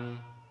Dan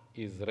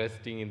is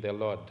resting in the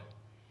Lord.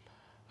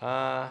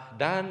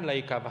 Dan,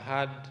 like I've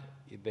heard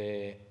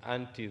the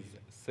aunties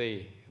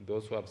say,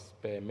 those who have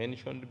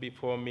mentioned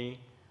before me,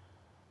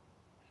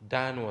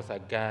 Dan was a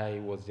guy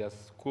who was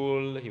just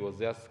cool, he was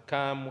just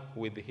calm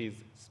with his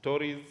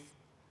stories.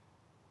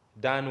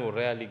 Dan will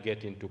rarely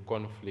get into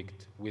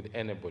conflict with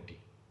anybody.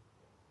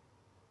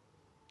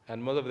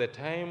 And most of the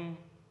time,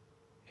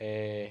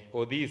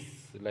 or this,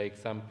 like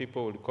some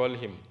people would call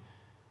him,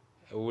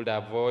 would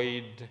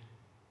avoid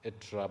a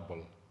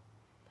trouble.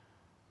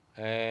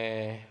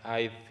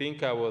 I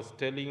think I was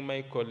telling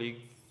my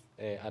colleagues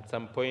at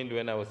some point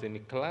when I was in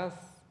class,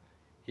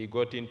 he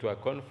got into a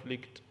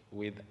conflict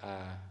with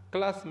a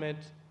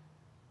classmate,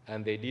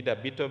 and they did a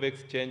bit of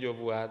exchange of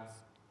words,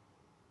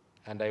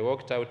 and I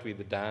walked out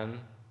with Dan,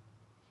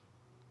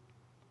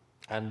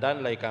 And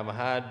then, like I've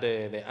heard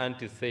the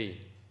auntie say,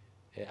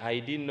 I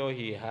didn't know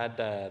he had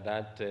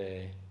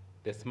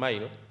the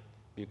smile,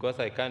 because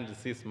I can't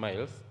see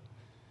smiles.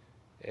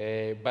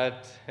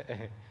 But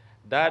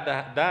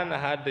Dan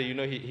had,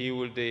 he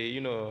would,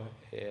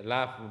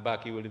 laugh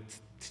back.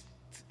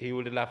 He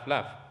would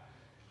laugh.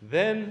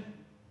 Then,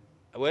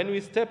 when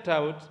we stepped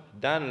out,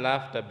 Dan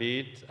laughed a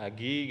bit, a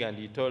gig, and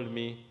he told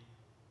me,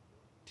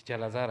 Teacher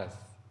Lazarus,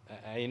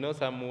 I know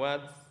some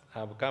words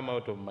have come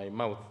out of my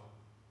mouth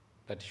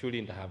that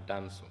shouldn't have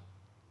done so.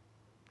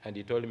 And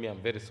he told me,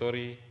 I'm very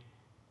sorry,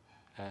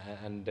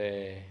 and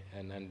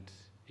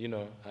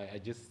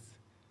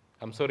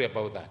I'm sorry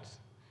about that.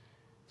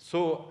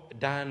 So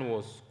Dan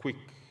was quick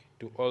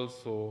to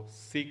also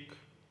seek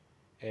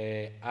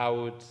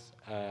out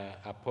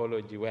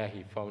apology where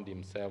he found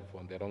himself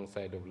on the wrong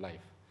side of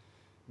life.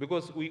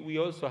 Because we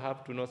also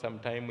have to know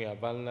sometimes we are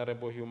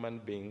vulnerable human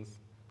beings,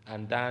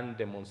 and Dan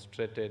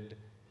demonstrated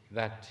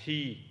that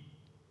he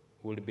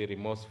would be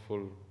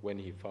remorseful when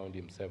he found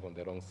himself on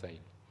the wrong side.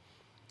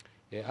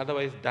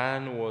 Otherwise,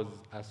 Dan was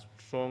a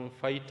strong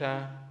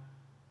fighter,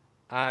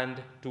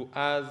 and to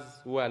us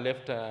who are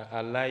left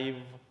alive,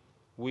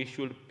 we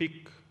should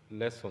pick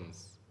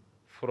lessons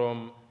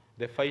from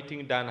the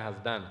fighting Dan has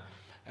done.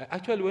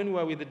 Actually, when we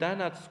were with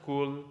Dan at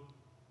school,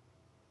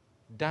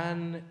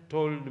 Dan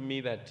told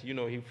me that,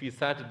 if he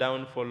sat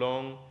down for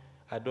long,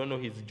 I don't know,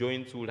 his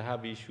joints would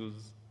have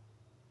issues.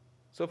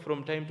 So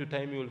from time to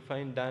time, you will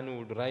find Dan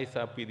would rise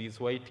up with his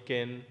white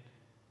cane,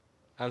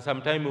 and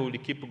sometimes he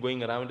would keep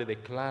going around the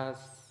class,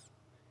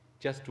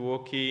 just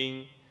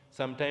walking,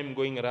 sometimes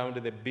going around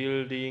the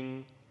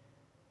building.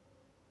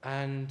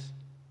 And,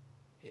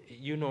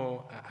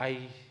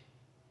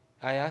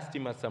 I asked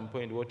him at some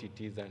point what it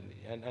is,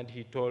 and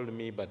he told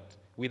me, but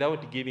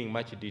without giving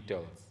much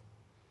details.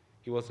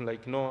 He was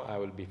like, no, I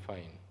will be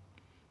fine.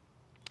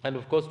 And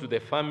of course, to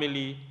the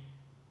family,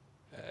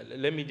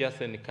 let me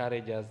just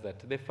encourage us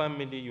that the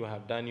family, you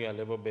have done your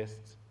level best.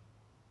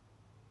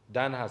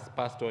 Dan has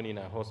passed on in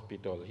a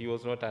hospital. He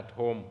was not at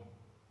home.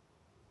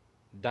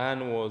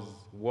 Dan was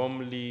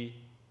warmly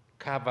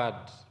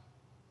covered.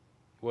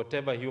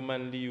 Whatever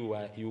humanly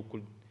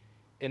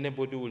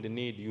anybody would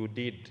need, you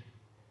did.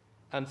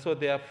 And so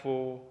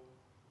therefore,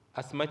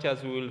 as much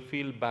as we will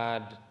feel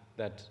bad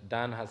that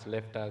Dan has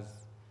left us,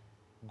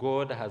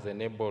 God has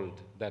enabled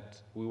that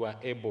we were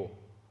able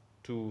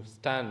to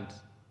stand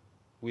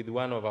with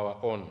one of our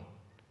own.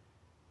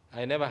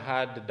 I never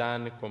heard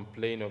Dan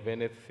complain of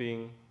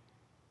anything.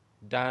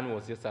 Dan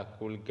was just a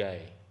cool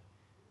guy.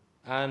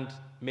 And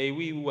may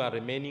we who are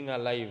remaining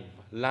alive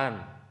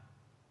learn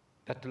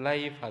that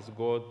life has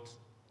got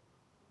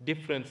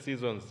different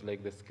seasons,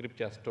 like the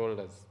scriptures told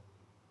us.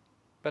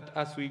 But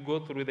as we go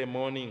through the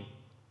morning,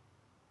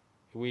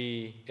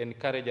 we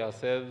encourage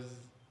ourselves,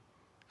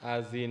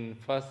 as in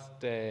 1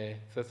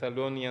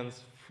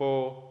 Thessalonians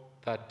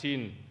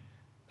 4:13,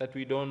 that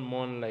we don't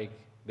mourn like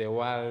the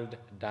world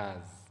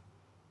does.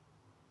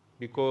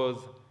 Because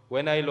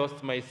when I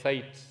lost my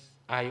sight,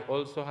 I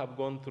also have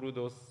gone through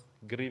those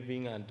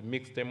grieving and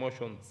mixed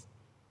emotions.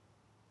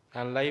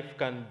 And life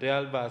can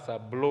deal us a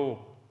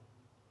blow,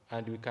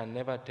 and we can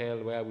never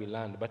tell where we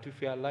land. But if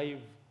we are alive,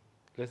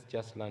 let's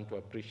just learn to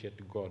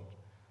appreciate God.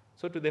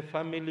 So to the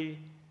family,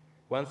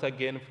 once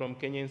again from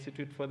Kenya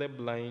Institute for the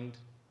Blind,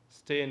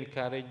 stay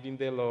encouraged in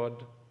the Lord.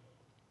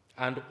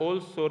 And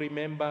also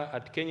remember,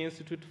 at Kenya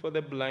Institute for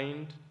the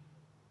Blind,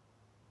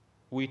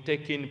 we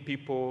take in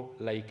people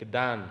like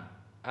Dan.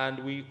 And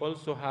we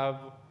also have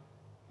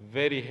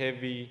very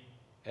heavy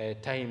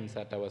times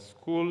at our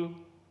school,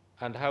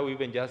 and how we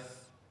even just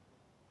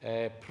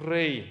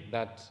pray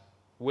that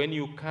when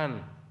you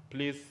can,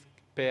 please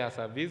pay us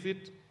a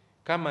visit.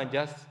 Come and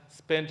just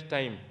spend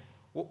time.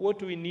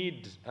 What we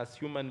need as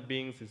human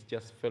beings is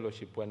just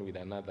fellowship one with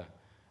another.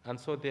 And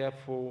so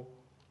therefore,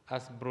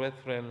 as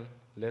brethren,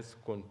 let's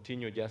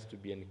continue just to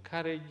be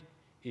encouraged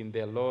in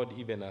the Lord,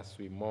 even as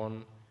we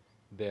mourn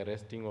the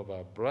resting of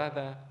our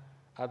brother.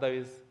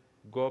 Otherwise,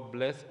 God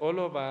bless all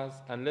of us,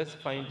 and let's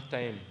find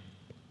time,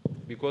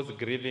 because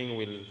grieving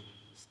will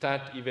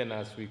start even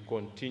as we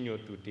continue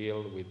to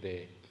deal with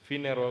the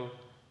funeral.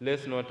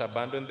 Let's not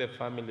abandon the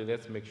family.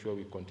 Let's make sure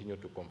we continue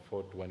to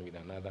comfort one with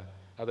another.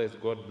 Otherwise,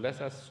 God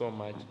bless us so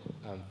much,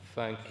 and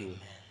thank you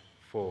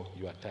for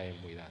your time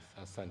with us.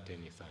 Asante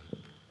Nisan.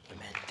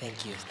 Amen.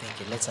 Thank you. Thank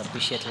you. Let's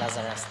appreciate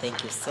Lazarus.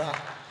 Thank you, sir.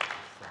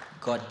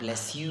 God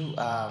bless you.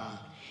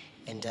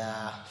 And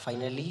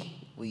finally,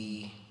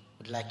 we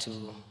would like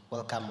to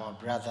welcome our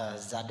brother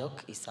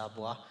Zadok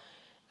Isabwa,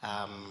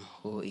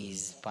 who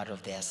is part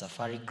of their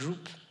Safari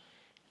group.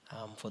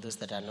 For those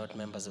that are not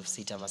members of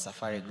Citam, a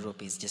Safari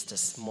group is just a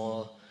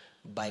small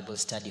Bible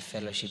study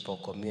fellowship or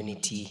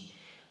community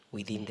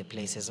within the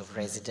places of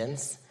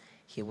residence.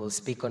 He will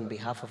speak on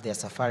behalf of their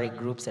Safari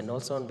groups and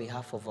also on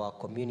behalf of our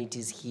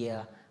communities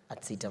here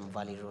at Citam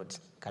Valley Road.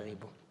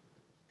 Karibu.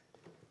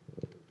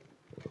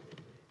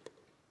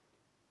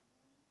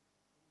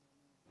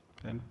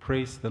 And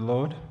praise the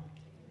Lord.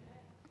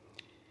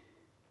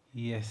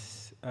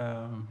 Yes.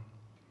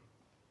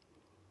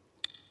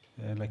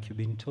 Like you've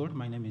been told,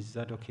 my name is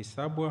Zadok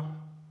Isabwa.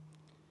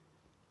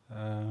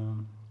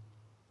 I'm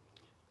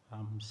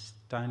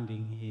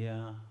standing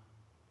here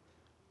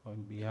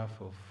on behalf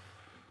of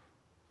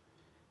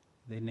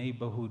the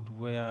neighborhood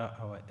where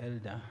our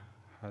elder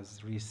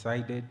has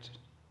resided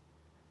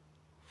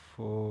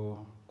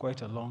for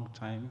quite a long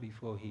time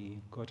before he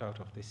got out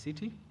of the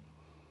city,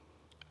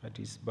 at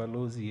his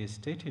Balozi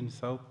estate in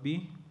South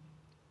B,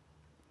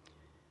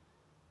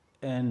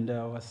 and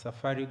our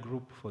safari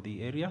group for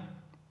the area,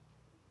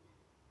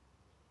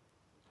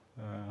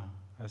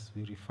 as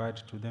we referred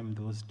to them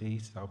those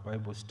days, our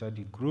Bible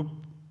study group,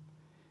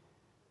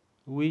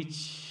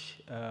 which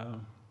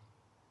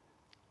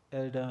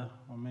Elder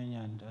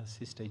Omenya and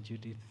Sister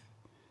Judith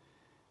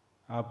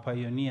are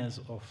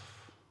pioneers of.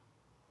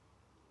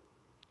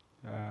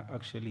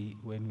 Actually,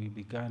 when we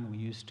began, we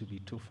used to be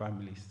two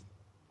families.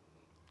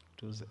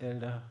 It was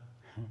Elder,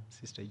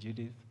 Sister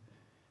Judith,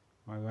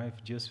 my wife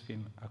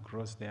Josephine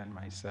across there, and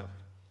myself.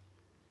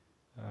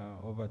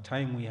 Over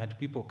time, we had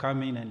people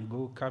come in and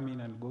go,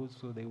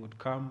 so they would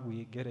come,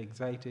 we get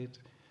excited,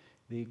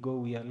 they go,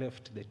 we are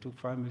left, the two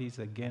families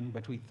again,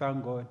 but we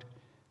thank God.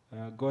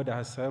 God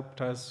has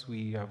helped us,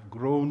 we have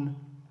grown,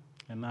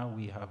 and now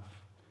we have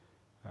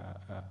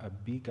a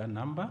bigger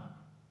number,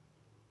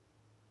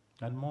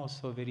 and more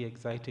so very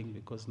exciting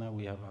because now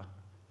we have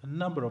a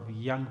number of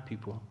young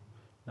people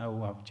now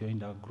who have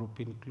joined our group,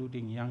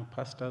 including young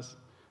pastors.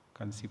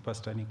 You can see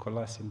Pastor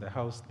Nicholas in the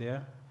house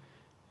there,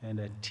 and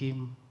a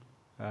team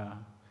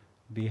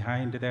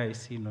behind there. I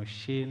see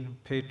Noshin,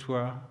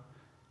 Petua,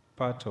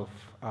 part of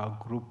our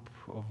group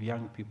of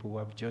young people who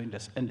have joined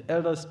us. And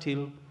Elder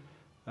still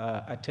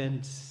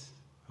attends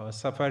our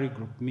safari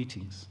group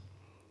meetings,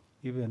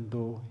 even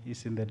though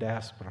he's in the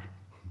diaspora.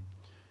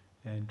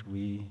 And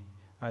we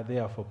are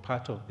there for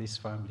part of this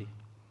family.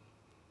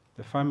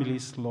 The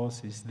family's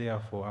loss is there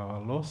for our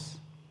loss.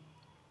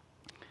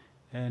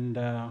 And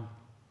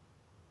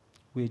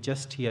we're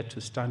just here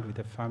to stand with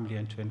the family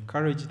and to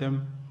encourage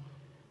them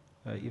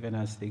even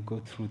as they go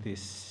through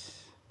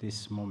this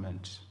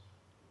moment.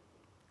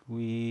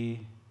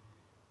 We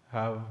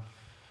have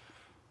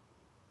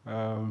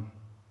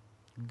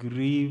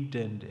grieved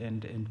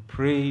and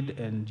prayed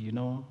and,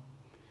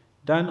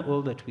 done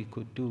all that we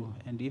could do.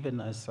 And even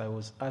as I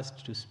was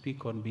asked to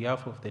speak on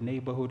behalf of the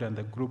neighborhood and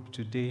the group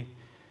today,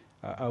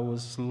 I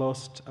was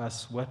lost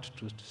as what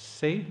to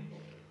say.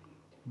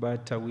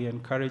 But we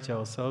encourage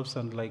ourselves,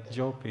 and like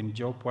Job, in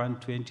Job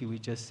 1:20, we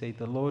just say,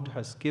 the Lord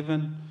has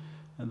given,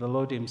 and the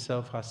Lord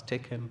himself has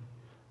taken,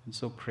 and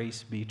so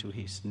praise be to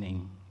his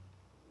name.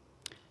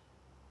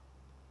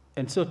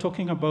 And so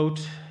talking about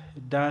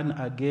Dan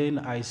again,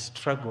 I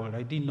struggled.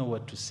 I didn't know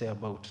what to say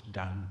about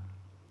Dan.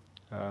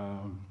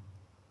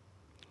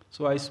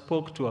 So I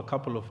spoke to a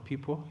couple of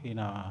people in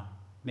our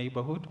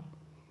neighborhood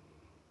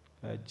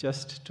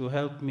just to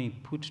help me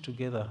put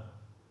together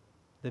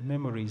the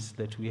memories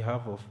that we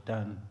have of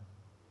Dan.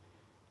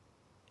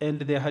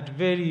 And they had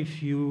very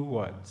few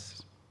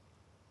words.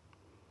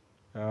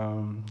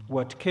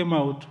 What came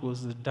out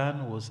was that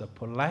Dan was a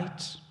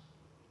polite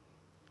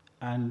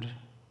and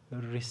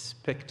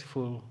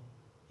respectful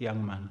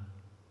young man.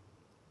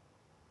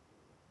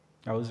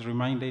 I was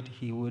reminded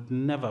he would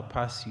never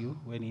pass you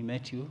when he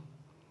met you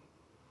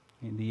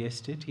in the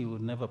estate. He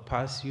would never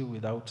pass you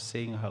without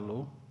saying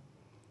hello.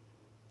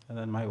 And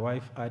then my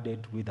wife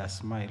added, with a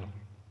smile.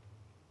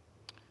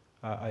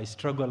 I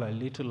struggled a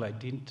little. I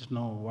didn't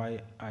know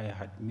why I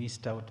had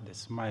missed out the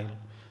smile.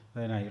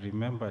 Then I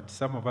remembered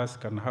some of us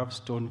can have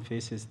stone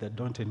faces that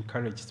don't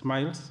encourage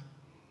smiles.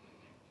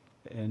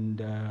 And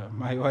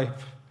my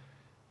wife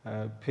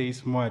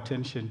pays more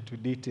attention to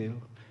detail.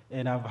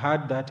 And I've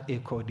had that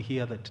echoed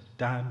here that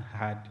Dan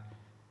had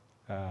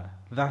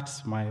that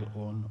smile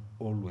on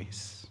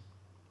always.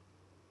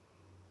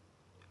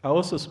 I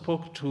also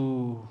spoke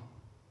to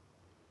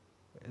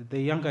the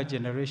younger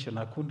generation.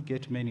 I couldn't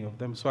get many of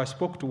them. So I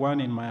spoke to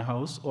one in my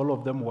house. All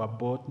of them were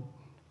born.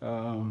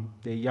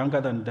 They're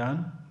younger than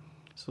Dan.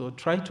 So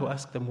try to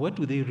ask them, what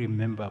do they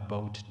remember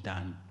about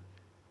Dan?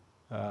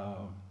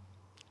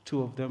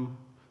 Two of them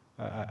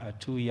are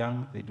too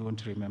young. They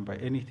don't remember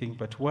anything.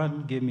 But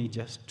one gave me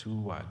just 2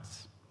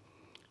 words.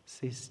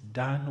 Says,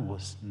 Dan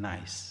was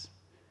nice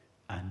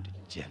and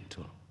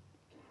gentle.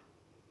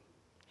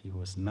 He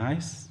was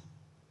nice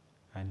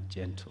and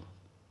gentle.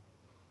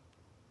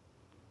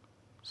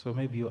 So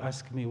maybe you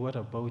ask me, what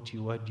about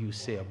you? What do you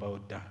say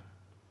about Dan?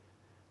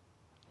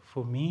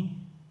 For me,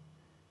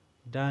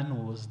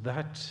 Dan was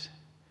that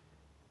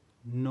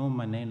no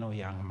maneno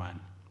young man.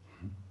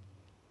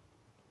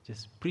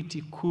 Just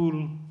pretty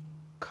cool,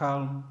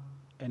 calm,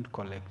 and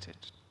collected.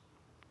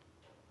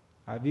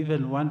 I've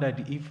even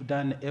wondered if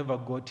Dan ever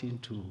got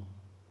into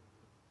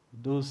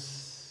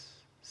those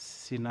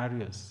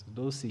scenarios,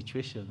 those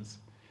situations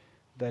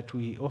that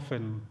we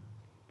often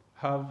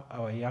have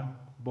our young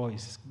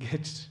boys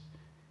get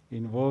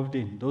involved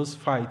in, those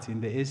fights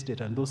in the estate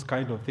and those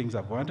kind of things.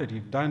 I've wondered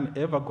if Dan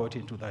ever got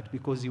into that,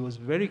 because he was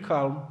very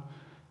calm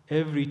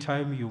every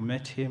time you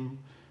met him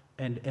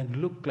and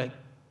looked like,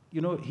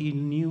 he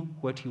knew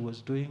what he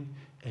was doing,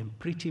 and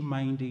pretty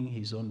minding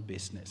his own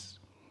business.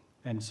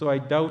 And so I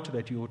doubt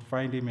that you would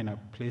find him in a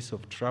place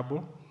of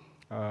trouble.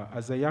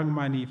 As a young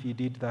man, if he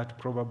did that,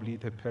 probably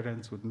the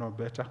parents would know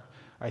better.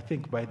 I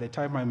think by the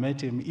time I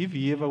met him, if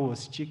he ever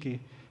was cheeky,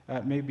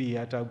 maybe he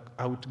had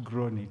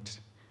outgrown it.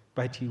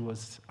 But he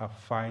was a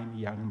fine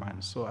young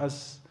man. So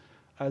as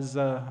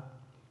an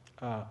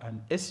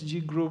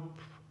SG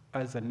group,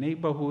 as a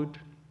neighborhood,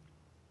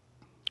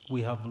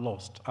 we have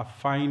lost a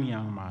fine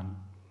young man.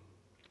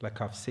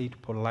 Like I've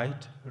said,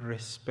 polite,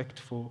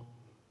 respectful,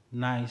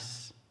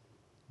 nice,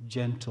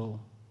 gentle,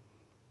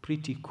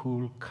 pretty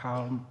cool,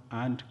 calm,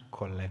 and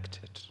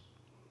collected.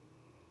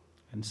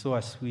 And so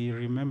as we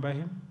remember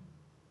him,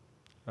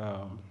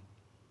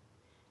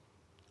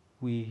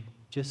 we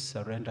just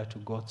surrender to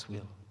God's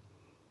will.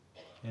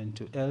 And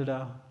to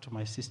Elder, to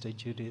my sister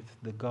Judith,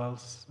 the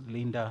girls,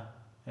 Linda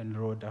and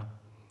Rhoda,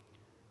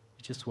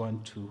 I just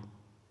want to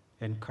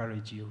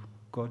encourage you.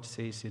 God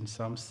says in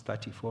Psalms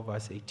 34,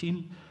 verse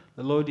 18,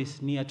 the Lord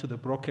is near to the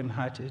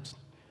brokenhearted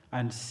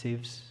and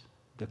saves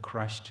the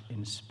crushed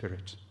in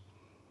spirit.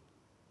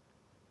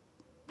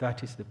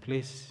 That is the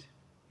place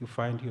you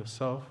find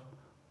yourself.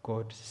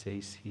 God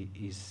says he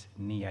is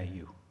near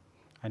you.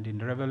 And in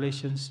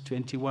Revelations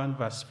 21,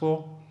 verse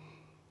 4,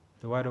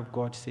 the word of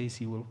God says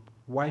he will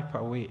wipe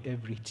away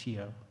every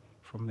tear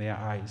from their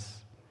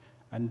eyes,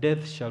 and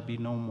death shall be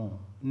no more.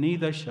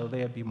 Neither shall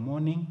there be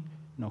mourning,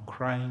 nor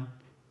crying,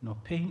 nor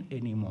pain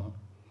anymore,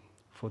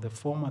 for the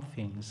former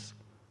things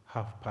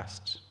have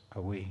passed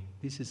away.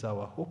 This is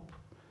our hope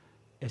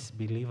as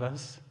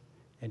believers,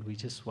 and we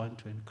just want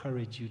to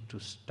encourage you to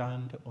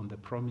stand on the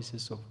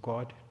promises of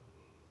God,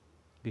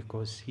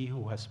 because he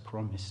who has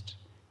promised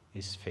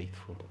is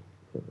faithful.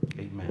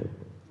 Amen.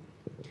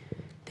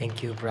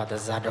 Thank you, Brother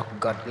Zadok.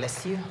 God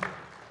bless you.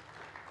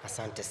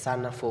 Asante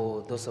sana.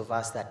 For those of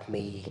us that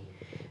may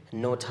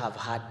not have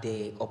had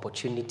the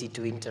opportunity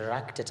to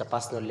interact at a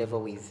personal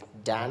level with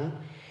Dan,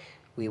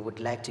 we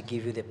would like to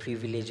give you the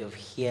privilege of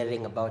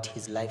hearing about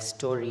his life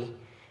story,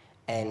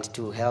 and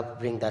to help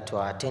bring that to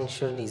our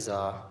attention is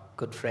our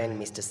good friend,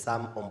 Mr.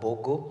 Sam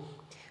Ombogo,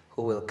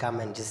 who will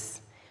come and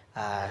just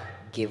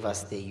give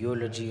us the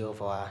eulogy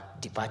of our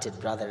departed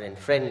brother and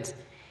friend,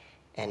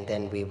 and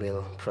then we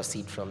will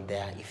proceed from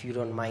there. If you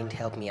don't mind,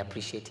 help me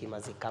appreciate him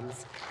as he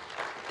comes.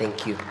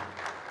 Thank you.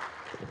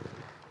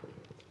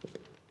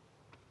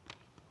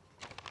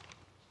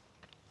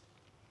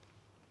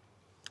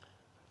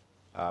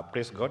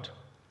 Praise God.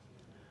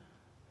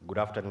 Good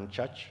afternoon,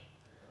 church.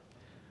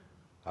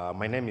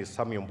 My name is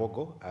Sami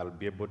Ombogo. I'll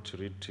be able to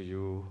read to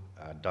you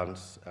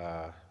Dan's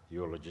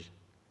eulogy.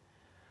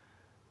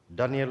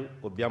 Daniel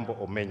Odhiambo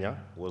Omenya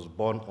was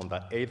born on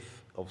the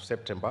 8th of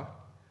September,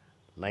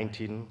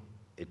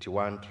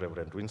 1981 to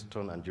Reverend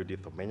Winston and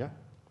Judith Omenya.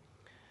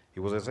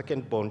 He was the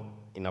second born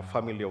in a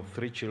family of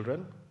 3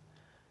 children.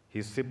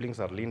 His siblings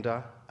are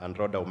Linda and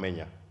Rhoda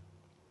Omenya.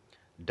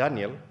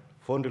 Daniel,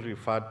 fondly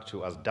referred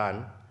to as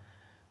Dan,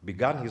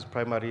 began his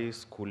primary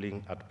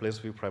schooling at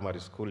Placeview Primary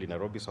School in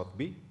Nairobi, South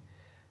B.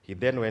 He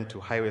then went to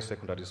Highway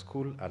Secondary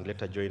School and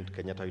later joined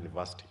Kenyatta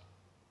University.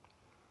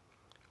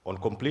 On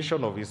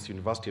completion of his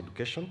university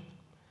education,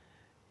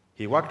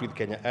 he worked with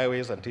Kenya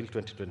Airways until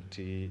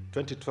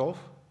 2012,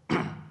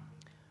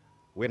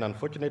 when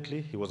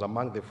unfortunately he was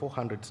among the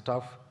 400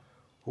 staff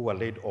who were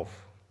laid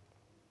off.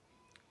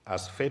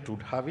 As fate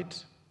would have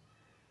it,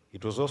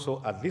 it was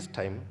also at this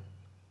time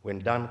when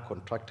Dan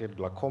contracted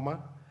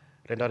glaucoma,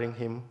 rendering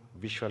him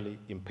visually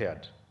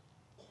impaired.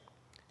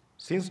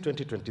 Since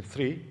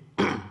 2023,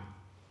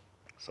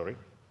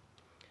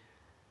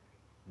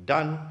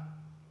 Dan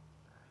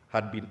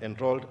had been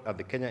enrolled at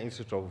the Kenya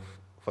Institute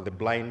for the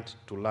Blind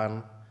to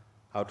learn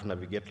how to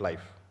navigate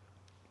life.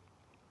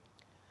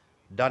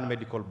 Dan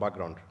medical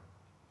background.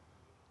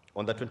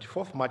 On the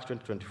 24th March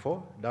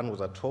 2024, Dan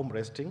was at home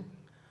resting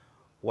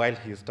while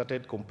he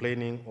started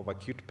complaining of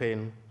acute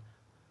pain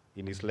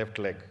in his left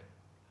leg,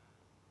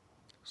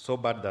 so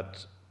bad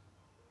that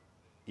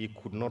he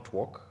could not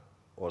walk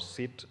or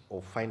sit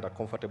or find a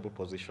comfortable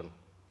position.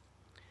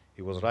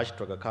 He was rushed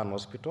to Aga Khan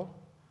Hospital,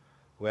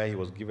 where he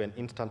was given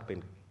instant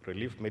pain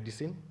relief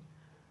medicine,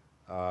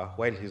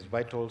 while his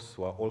vitals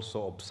were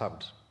also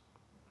observed.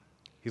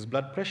 His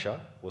blood pressure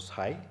was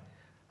high,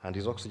 and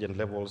his oxygen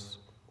levels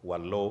were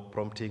low,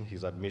 prompting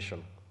his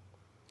admission.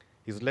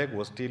 His leg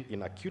was still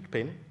in acute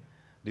pain,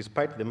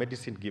 despite the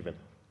medicine given.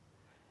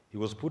 He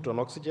was put on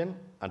oxygen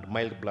and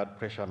mild blood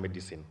pressure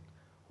medicine,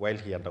 while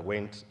he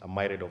underwent a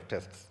myriad of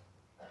tests.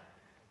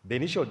 The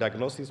initial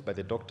diagnosis by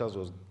the doctors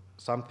was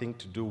something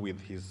to do with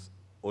his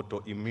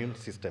autoimmune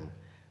system,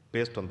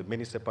 based on the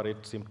many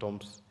separate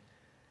symptoms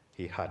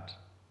he had.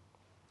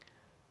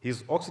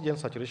 His oxygen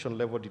saturation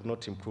level did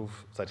not improve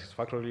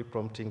satisfactorily,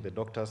 prompting the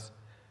doctors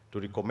to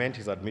recommend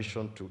his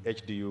admission to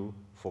HDU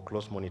for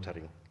close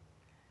monitoring.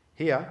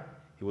 Here,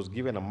 he was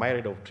given a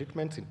myriad of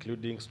treatments,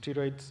 including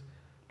steroids,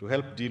 to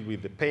help deal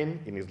with the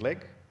pain in his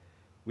leg,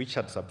 which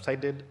had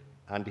subsided,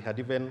 and he had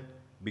even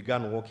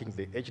begun walking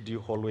the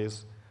HDU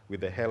hallways with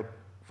the help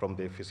from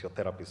the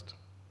physiotherapist.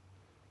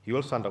 He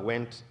also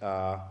underwent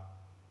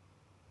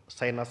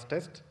sinus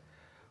test,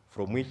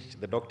 from which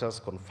the doctors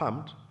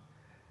confirmed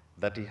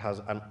that he has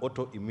an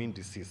autoimmune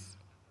disease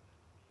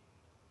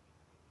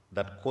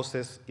that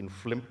causes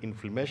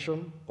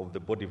inflammation of the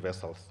body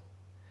vessels.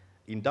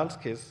 In Dan's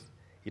case,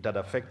 it had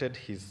affected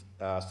his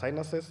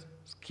sinuses,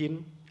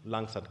 skin,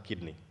 lungs, and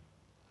kidney.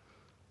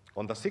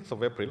 On the 6th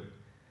of April,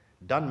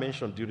 Dan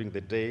mentioned during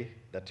the day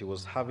that he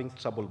was having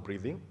trouble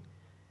breathing.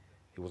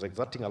 He was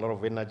exerting a lot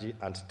of energy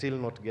and still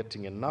not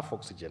getting enough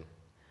oxygen.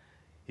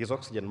 His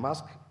oxygen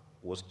mask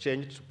was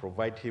changed to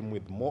provide him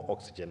with more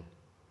oxygen,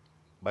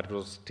 but it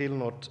was still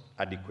not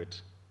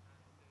adequate.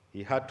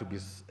 He had to be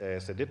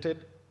sedated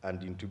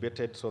and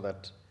intubated so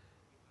that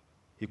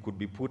he could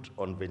be put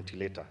on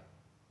ventilator.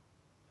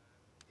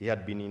 He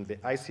had been in the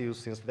ICU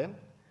since then.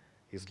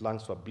 His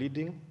lungs were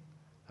bleeding,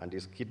 and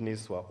his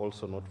kidneys were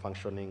also not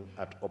functioning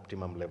at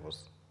optimum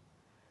levels.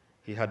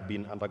 He had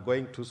been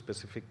undergoing 2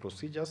 specific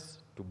procedures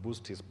to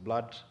boost his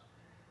blood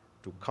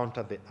to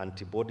counter the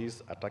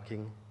antibodies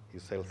attacking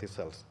his healthy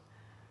cells.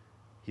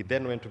 He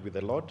then went to be with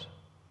the Lord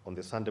on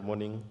the Sunday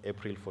morning,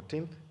 April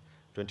 14th,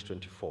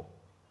 2024.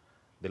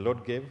 The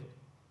Lord gave,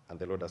 and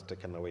the Lord has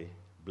taken away.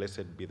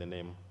 Blessed be the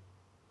name.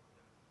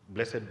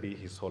 Blessed be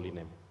his holy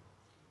name.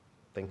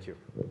 Thank you.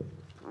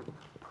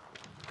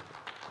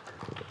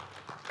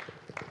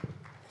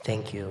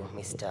 Thank you,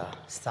 Mr.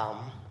 Sam.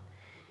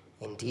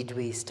 Indeed,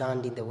 we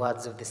stand in the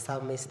words of the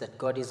psalmist that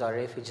God is our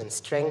refuge and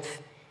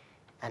strength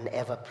and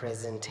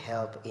ever-present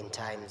help in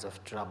times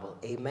of trouble.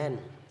 Amen.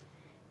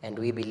 And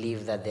we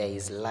believe that there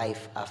is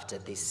life after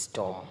this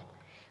storm.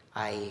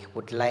 I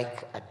would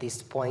like at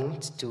this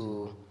point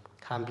to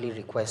humbly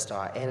request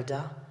our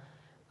elder,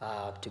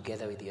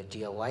 together with your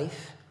dear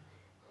wife,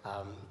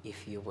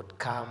 if you would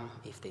come,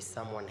 if there's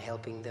someone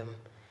helping them,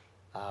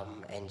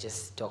 and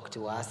just talk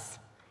to us.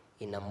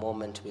 In a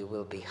moment, we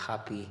will be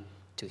happy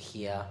to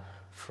hear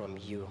from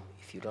you.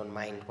 If you don't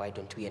mind, why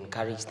don't we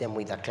encourage them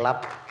with a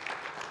clap?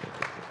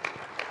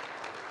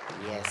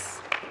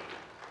 Yes.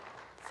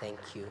 Thank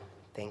you.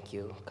 Thank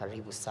you.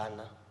 Karibu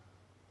sana.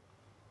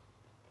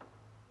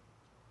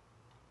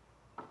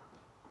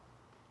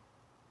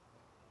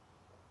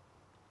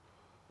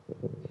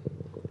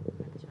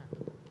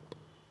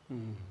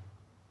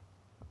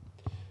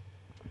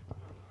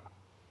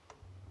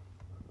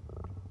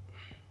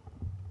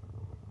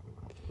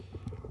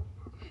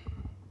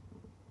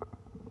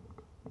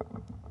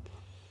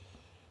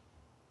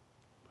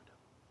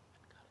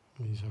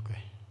 It's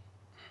okay.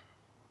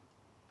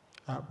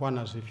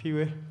 Bwana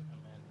asifiwe.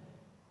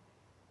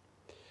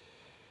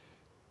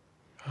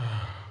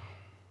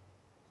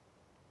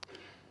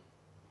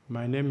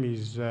 My name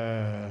is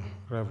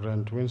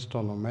Reverend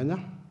Winston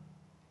Omenya,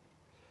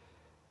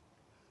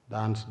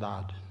 Dan's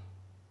dad.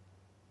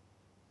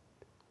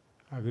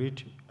 I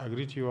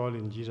greet you all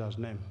in Jesus'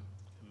 name.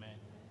 Amen.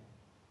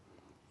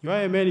 Your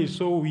amen is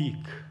so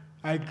weak.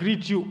 I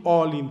greet you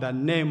all in the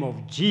name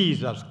of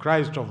Jesus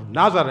Christ of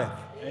Nazareth.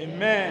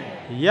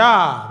 Amen.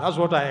 Yeah, that's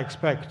what I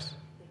expect.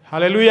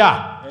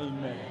 Hallelujah.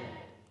 Amen.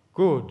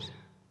 Good.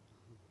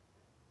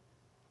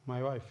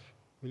 My wife,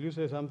 will you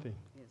say something?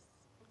 Yes.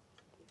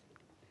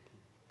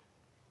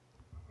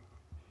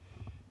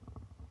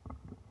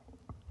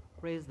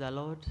 Praise the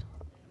Lord.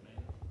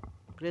 Amen.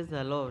 Praise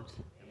the Lord.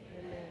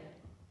 Amen.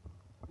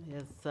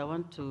 Yes, I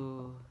want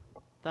to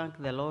thank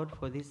the Lord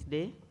for this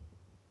day.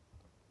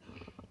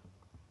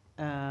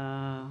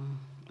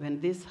 When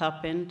this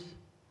happened,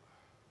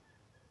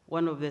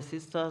 one of the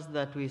sisters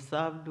that we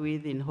served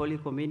with in Holy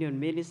Communion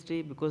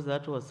ministry, because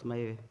that was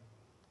my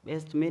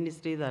best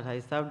ministry that I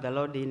served the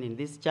Lord in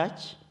this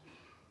church,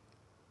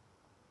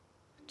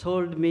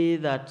 told me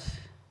that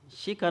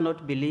she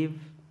cannot believe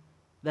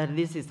that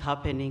this is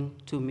happening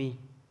to me.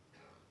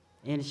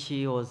 And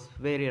she was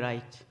very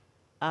right.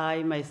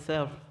 I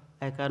myself,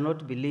 I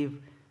cannot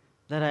believe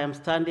that I am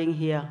standing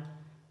here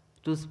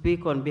to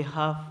speak on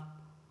behalf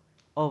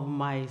of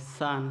my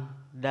son,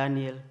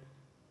 Daniel,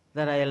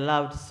 that I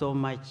loved so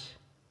much.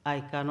 I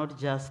cannot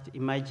just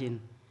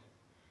imagine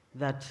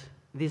that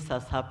this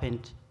has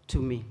happened to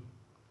me.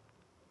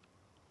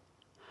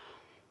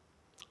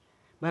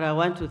 But I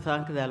want to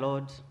thank the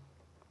Lord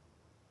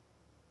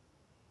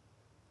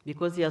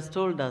because he has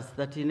told us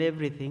that in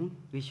everything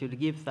we should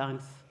give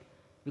thanks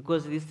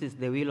because this is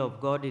the will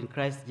of God in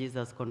Christ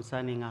Jesus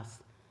concerning us.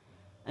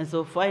 And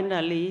so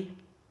finally,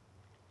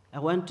 I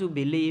want to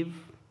believe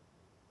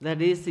that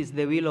this is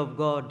the will of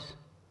God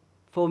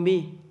for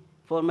me,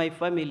 for my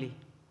family,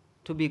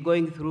 to be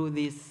going through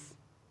this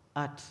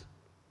at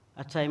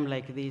a time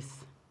like this.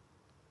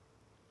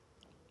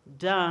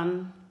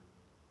 Dan,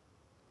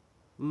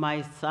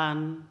 my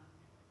son,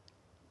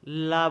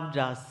 loved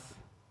us,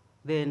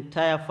 the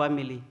entire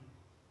family,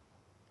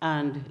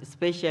 and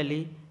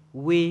especially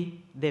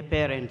we, the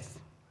parents.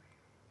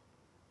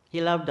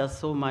 He loved us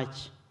so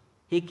much.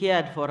 He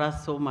cared for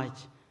us so much,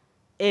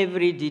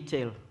 every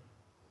detail.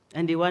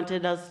 And he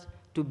wanted us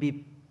to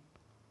be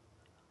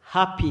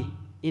happy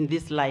in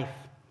this life.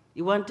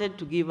 He wanted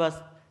to give us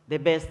the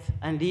best,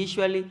 and he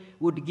usually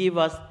would give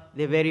us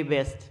the very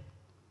best.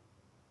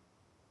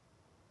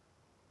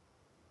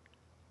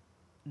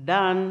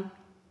 Dan,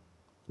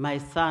 my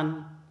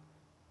son,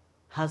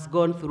 has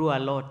gone through a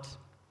lot.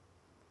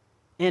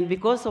 And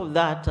because of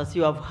that, as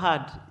you have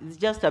heard, it's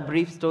just a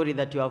brief story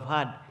that you have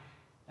heard.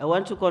 I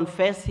want to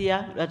confess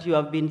here that you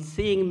have been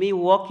seeing me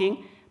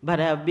walking, but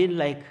I have been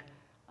like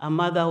a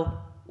mother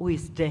who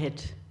is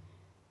dead.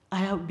 I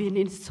have been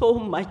in so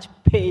much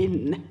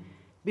pain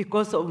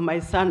because of my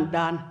son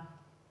Dan.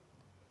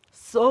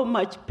 So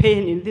much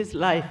pain in this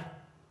life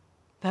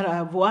that I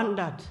have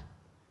wondered,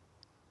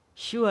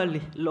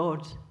 surely,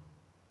 Lord,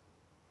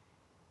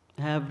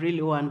 I have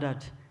really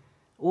wondered,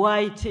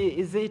 why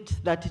is it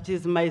that it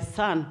is my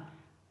son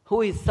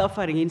who is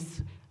suffering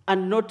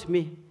and not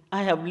me?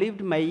 I have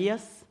lived my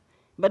years,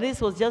 but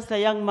this was just a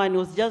young man who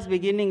was just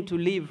beginning to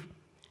live.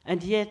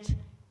 And yet,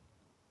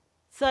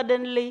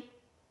 suddenly,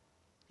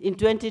 in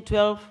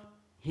 2012,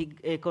 he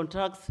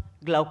contracts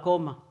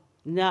glaucoma.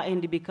 Now,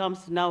 and he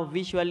becomes now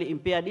visually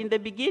impaired. In the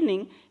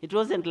beginning, it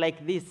wasn't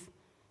like this.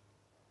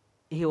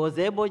 He was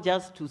able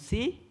just to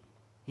see.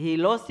 He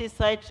lost his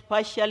sight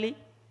partially,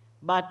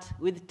 but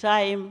with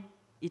time,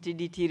 it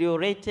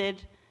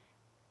deteriorated,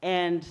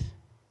 and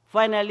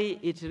finally,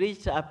 it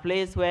reached a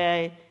place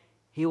where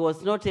he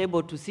was not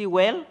able to see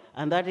well,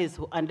 and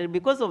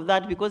because of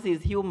that, because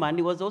he's human,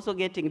 he was also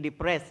getting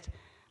depressed,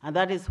 and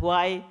that is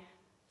why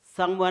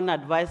someone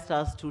advised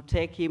us to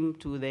take him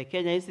to the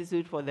Kenya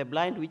Institute for the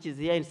Blind, which is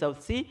here in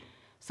South Sea,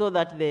 so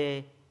that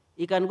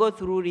he can go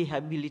through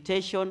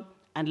rehabilitation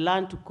and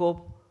learn to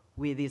cope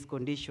with his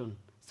condition.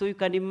 So you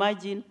can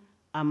imagine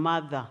a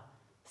mother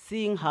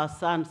seeing her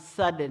son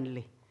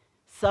suddenly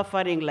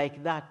suffering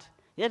like that.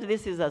 Yet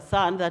this is a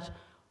son that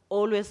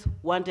always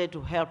wanted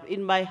to help.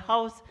 In my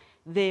house,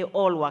 they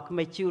all work,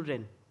 my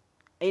children.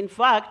 In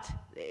fact,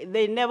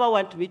 they never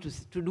want me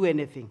to do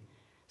anything.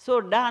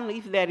 So Dan,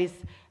 if there is,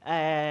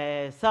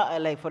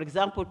 like for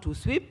example, to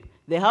sweep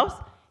the house,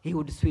 he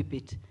would sweep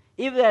it.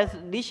 If there's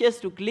dishes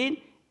to clean,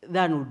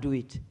 Dan would do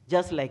it,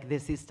 just like the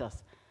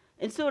sisters.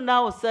 And so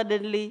now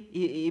suddenly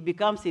he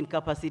becomes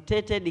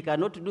incapacitated, he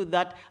cannot do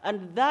that,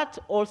 and that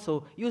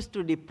also used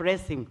to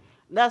depress him.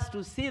 That's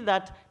to see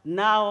that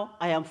now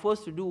I am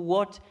forced to do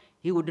what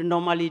he would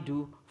normally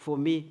do for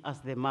me as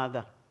the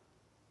mother.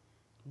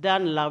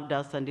 Dan loved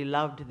us and he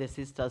loved the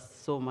sisters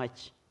so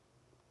much.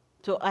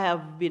 So I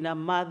have been a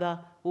mother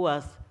who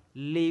has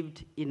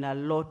lived in a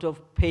lot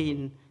of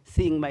pain,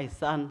 seeing my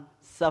son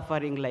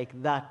suffering like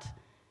that.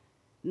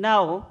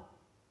 Now,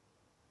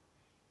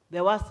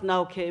 the worst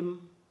now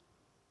came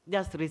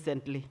just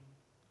recently.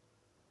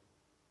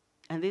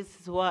 And this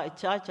is why,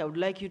 church, I would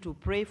like you to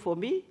pray for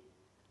me.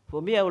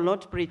 For me, I will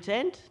not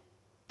pretend.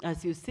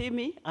 As you see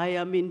me, I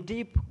am in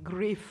deep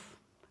grief.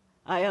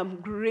 I am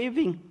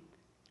grieving.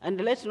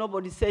 And let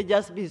nobody say,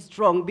 just be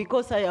strong,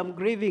 because I am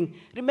grieving.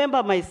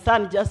 Remember, my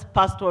son just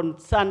passed on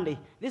Sunday.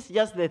 This is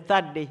just the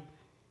third day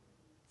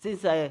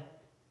since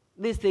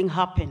this thing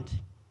happened.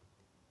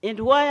 And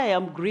why I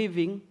am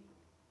grieving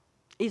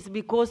is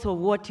because of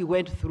what he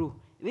went through.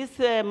 This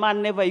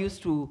man never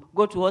used to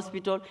go to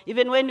hospital.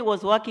 Even when he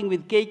was working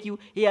with KQ,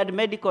 he had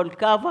medical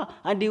cover,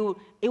 and he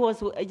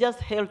was just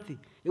healthy.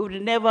 He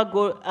would never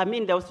go,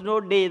 there was no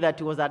day that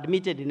he was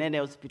admitted in any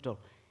hospital.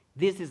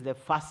 This is the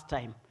first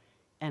time.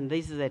 And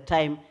this is the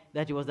time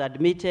that he was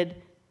admitted,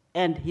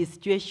 and his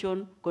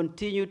situation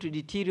continued to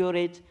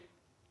deteriorate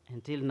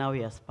until now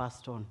he has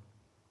passed on.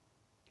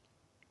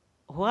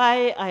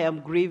 Why I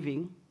am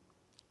grieving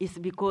is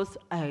because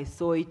I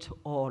saw it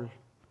all.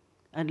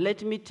 And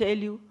let me tell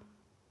you,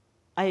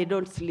 I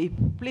don't sleep.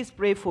 Please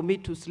pray for me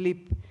to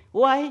sleep.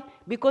 Why?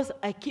 Because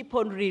I keep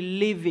on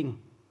reliving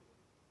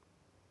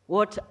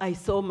what I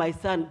saw my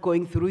son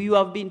going through. You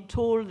have been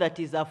told that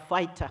he's a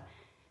fighter.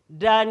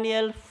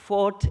 Daniel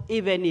fought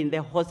even in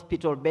the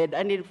hospital bed.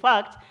 And in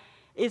fact,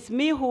 it's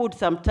me who would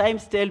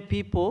sometimes tell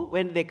people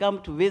when they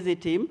come to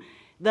visit him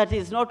that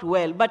he's not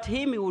well. But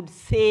he would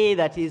say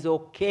that he's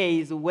okay,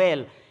 he's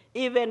well.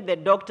 Even the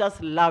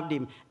doctors loved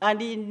him. And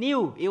he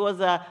knew, he was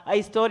a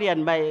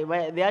historian.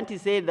 The auntie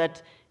said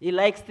that he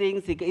likes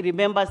things, he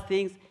remembers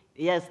things.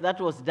 Yes,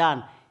 that was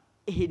done.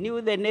 He knew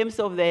the names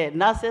of the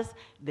nurses,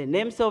 the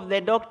names of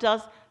the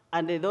doctors,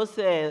 and those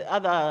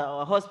other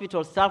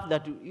hospital staff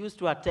that used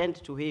to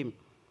attend to him.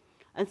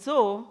 And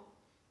so,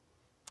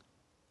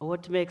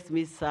 what makes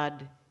me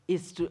sad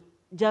is to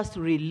just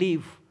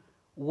relive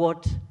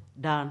what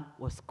Dan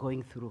was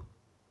going through.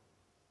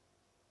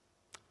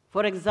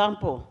 For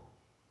example,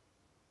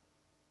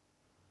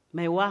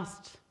 my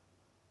worst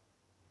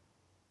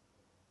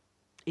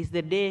is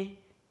the day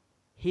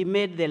he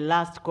made the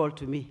last call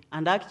to me.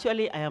 And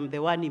actually, I am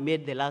the one he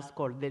made the last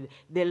call.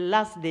 The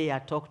last day I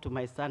talked to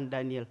my son,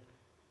 Daniel.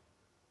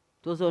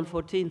 It was on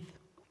 14th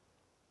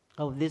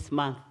of this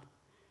month.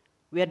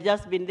 We had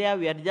just been there.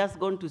 We had just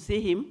gone to see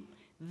him.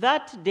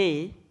 That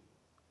day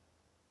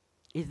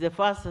is the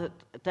first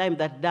time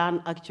that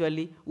Dan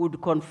actually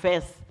would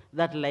confess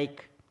that,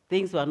 like,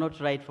 things were not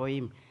right for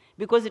him.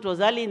 Because it was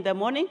early in the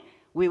morning.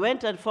 We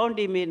went and found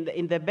him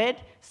in the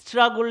bed,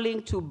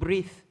 struggling to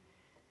breathe.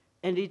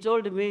 And he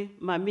told me,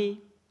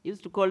 Mommy, he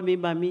used to call me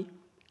Mommy.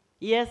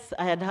 Yes,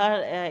 I had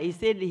heard, he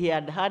said he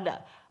had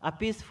had a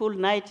peaceful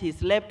night. He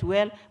slept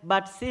well.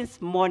 But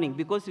since morning,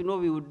 because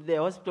the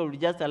hospital would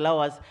just allow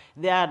us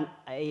there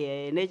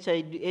in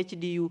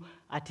HDU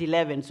at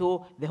 11.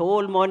 So the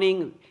whole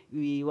morning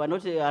we were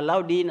not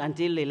allowed in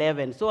until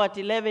 11. So at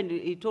 11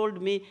 he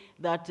told me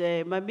that,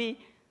 Mami,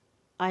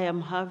 I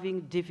am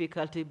having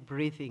difficulty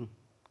breathing.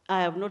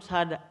 I have not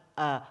had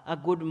a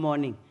good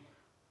morning.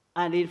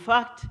 And in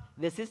fact,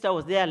 the sister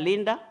was there,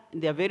 Linda,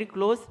 and they are very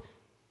close.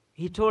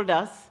 He told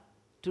us,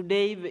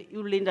 today,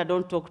 you, Linda,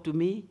 don't talk to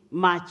me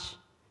much.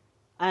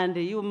 And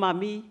you,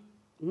 Mommy,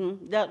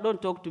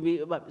 don't talk to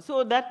me.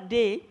 So that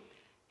day,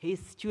 his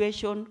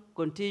situation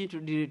continued to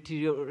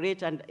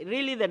deteriorate, and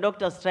really the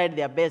doctors tried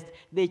their best.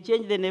 They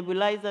changed the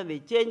nebulizer, they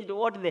changed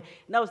what they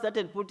now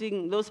started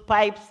putting those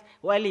pipes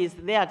while he's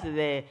there at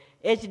the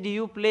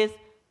HDU place,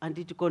 and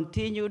it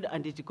continued,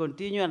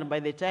 and by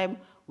the time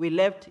we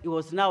left, he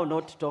was now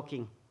not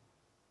talking.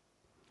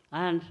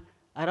 And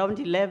around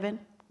 11,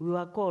 we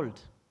were called.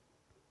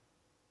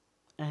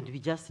 And we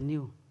just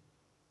knew.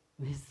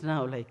 It's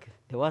now like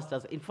the worst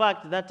has, in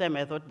fact, that time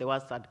I thought the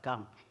worst had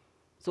come.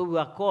 So we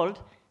were called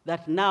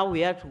that now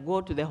we had to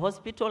go to the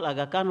hospital,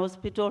 Aga Khan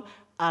Hospital,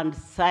 and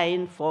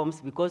sign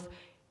forms because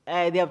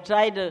they have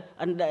tried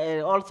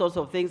all sorts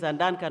of things, and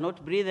Dan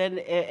cannot breathe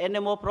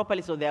anymore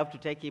properly, so they have to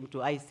take him to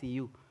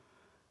ICU.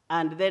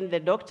 And then the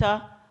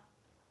doctor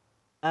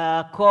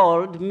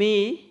called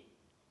me.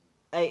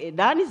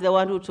 Dan is the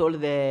one who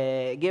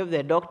gave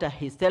the doctor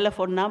his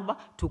telephone number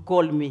to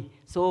call me.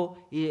 So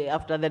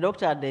after the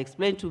doctor had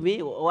explained to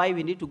me why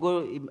we need to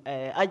go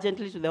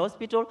urgently to the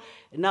hospital,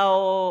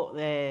 now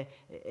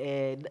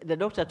the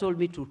doctor told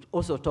me to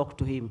also talk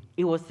to him.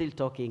 He was still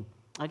talking.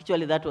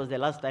 Actually, that was the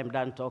last time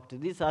Dan talked.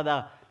 This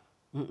other,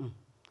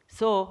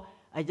 So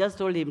I just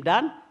told him,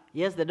 Dan,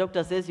 yes, the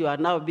doctor says you are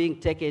now being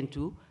taken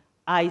to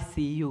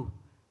ICU,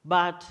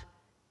 but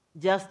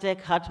just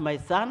take heart, my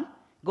son.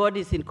 God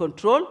is in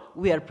control.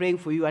 We are praying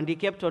for you. And he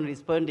kept on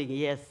responding,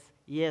 yes,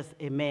 yes,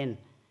 amen.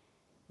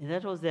 And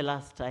that was the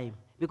last time.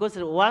 Because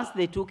once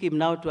they took him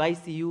now to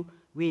ICU,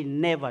 we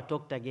never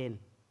talked again.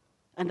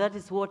 And that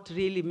is what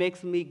really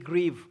makes me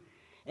grieve.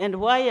 And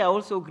why I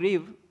also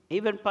grieve,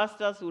 even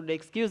pastors would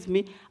excuse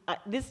me,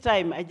 this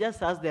time I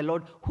just asked the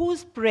Lord,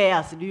 whose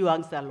prayers do you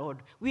answer, Lord?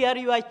 We are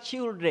your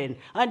children.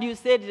 And you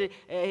said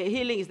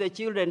healing is the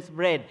children's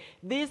bread.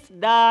 This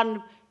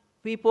Dan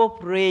people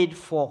prayed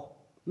for.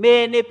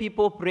 Many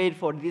people prayed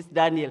for this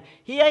Daniel,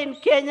 here in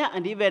Kenya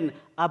and even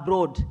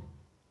abroad.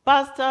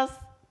 Pastors,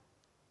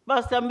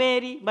 Pastor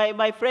Mary,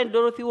 my friend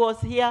Dorothy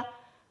was here.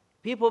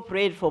 People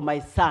prayed for my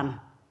son.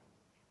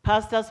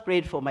 Pastors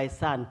prayed for my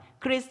son.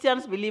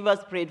 Christians, believers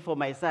prayed for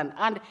my son.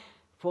 And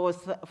for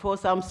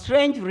some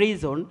strange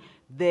reason,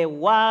 the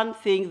one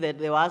thing that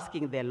they were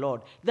asking the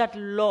Lord, that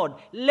Lord,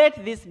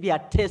 let this be a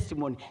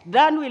testimony.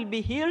 Dan will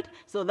be healed,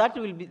 so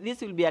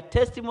this will be a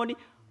testimony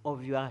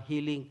of your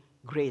healing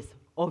grace,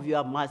 of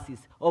your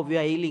mercies, of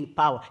your healing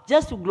power,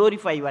 just to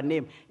glorify your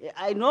name.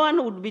 No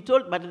one would be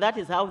told, but that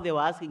is how they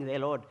were asking the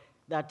Lord,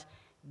 that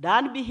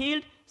Dan be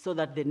healed so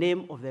that the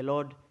name of the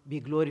Lord be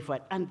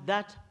glorified. And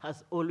that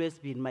has always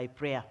been my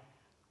prayer,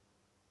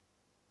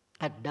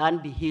 that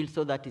Dan be healed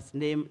so that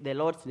the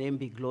Lord's name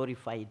be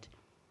glorified.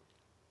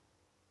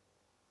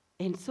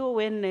 And so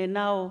when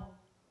now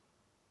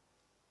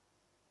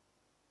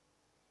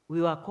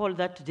we were called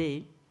that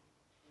day,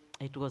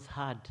 it was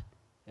hard.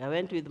 I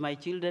went with my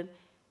children.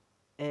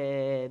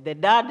 The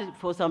dad,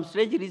 for some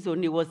strange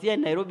reason, he was here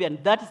in Nairobi,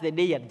 and that is the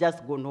day he had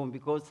just gone home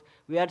because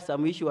we had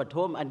some issue at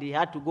home, and he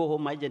had to go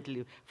home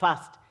urgently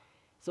fast.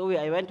 So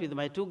I went with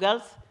my two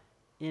girls,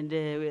 and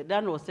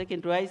Dan was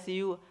taken to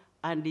ICU,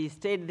 and he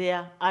stayed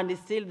there, and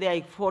still there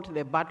he fought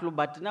the battle,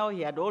 but now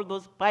he had all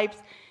those pipes.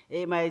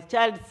 My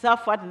child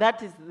suffered.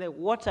 That is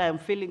what I am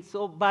feeling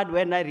so bad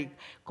when I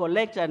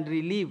collect and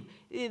relieve.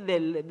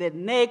 The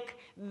neck,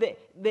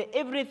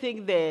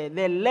 everything,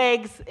 the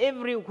legs,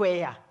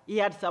 everywhere. He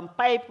had some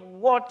pipe,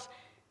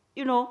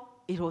 it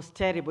was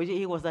terrible.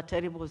 It was a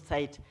terrible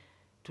sight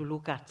to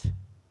look at.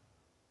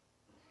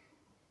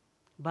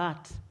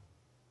 But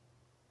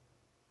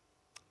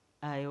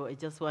I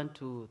just want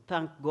to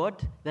thank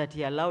God that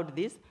he allowed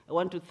this. I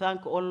want to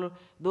thank all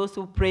those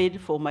who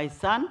prayed for my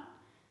son.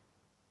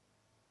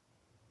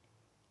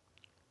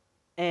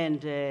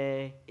 And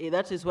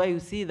that is why you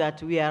see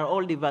that we are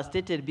all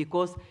devastated,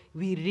 because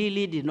we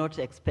really did not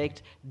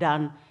expect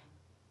Dan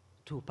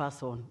to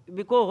pass on.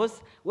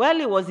 Because while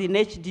he was in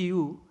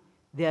HDU,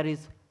 there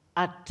is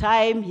a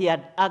time he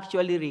had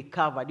actually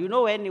recovered.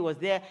 When he was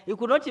there, he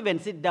could not even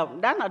sit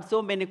down. Dan had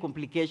so many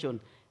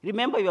complications.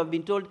 Remember, you have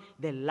been told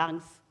the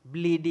lungs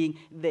bleeding,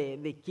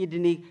 the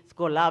kidney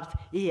collapsed,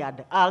 he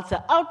had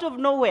ulcer, out of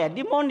nowhere,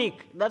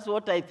 demonic, that's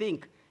what I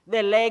think.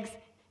 The legs,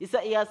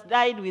 he has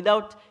died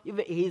without,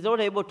 he's not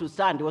able to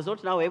stand. He was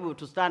not now able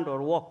to stand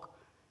or walk.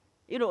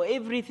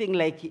 Everything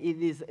like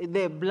it is,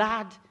 the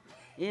blood,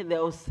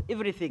 there was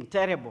everything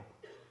terrible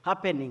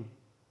happening.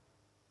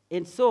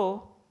 And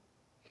so,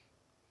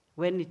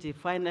 when it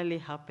finally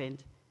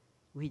happened,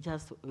 we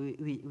just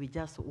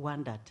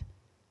wondered,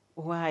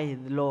 why,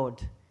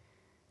 Lord?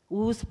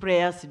 Whose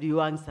prayers do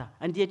you answer?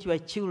 And yet your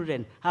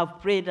children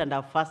have prayed and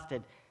have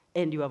fasted,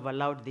 and you have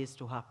allowed this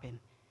to happen.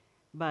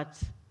 But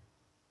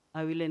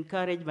I will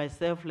encourage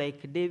myself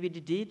like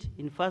David did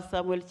in 1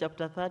 Samuel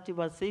chapter 30,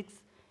 verse 6,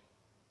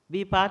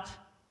 be part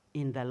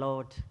in the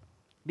Lord,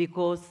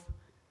 because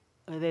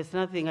there's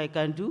nothing I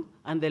can do,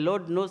 and the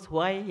Lord knows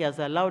why he has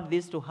allowed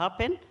this to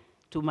happen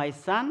to my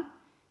son.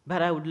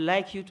 But I would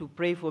like you to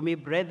pray for me,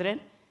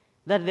 brethren,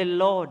 that the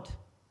Lord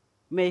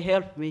may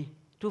help me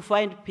to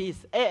find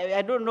peace.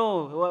 I don't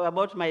know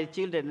about my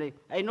children.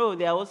 I know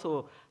they are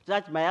also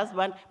attached to my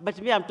husband, but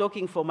me, I'm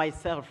talking for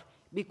myself,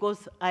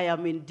 because I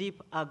am in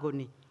deep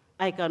agony.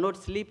 I cannot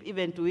sleep,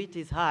 even to eat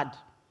is hard,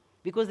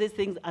 because these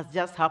things have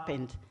just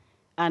happened.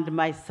 And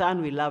my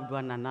son, we loved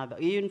one another.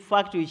 In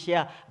fact, we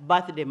share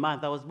birthday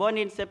month. I was born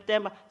in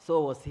September,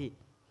 so was he.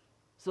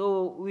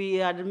 So we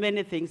had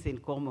many things in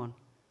common.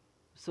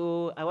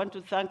 So I want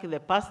to thank the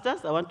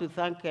pastors. I want to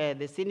thank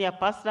the senior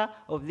pastor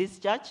of this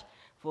church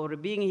for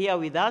being here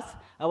with us.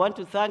 I want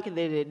to thank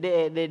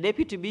the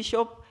deputy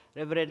bishop,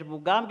 Reverend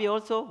Mugambi,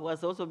 also, who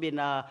has also been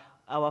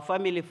our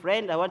family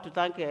friend. I want to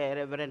thank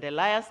Reverend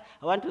Elias.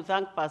 I want to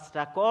thank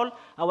Pastor Cole.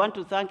 I want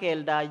to thank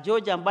Elder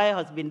George Ambaye, who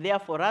has been there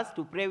for us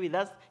to pray with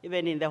us,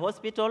 even in the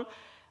hospital.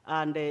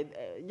 And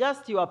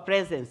just your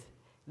presence,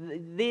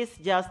 this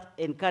just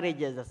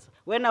encourages us.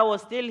 When I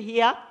was still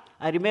here,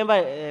 I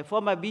remember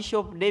former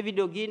Bishop David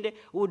Oginde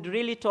would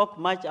really talk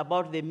much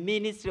about the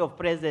ministry of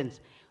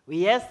presence.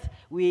 Yes,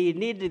 we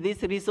need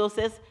these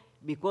resources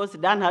because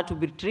Dan had to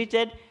be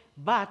treated,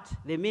 but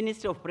the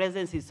ministry of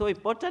presence is so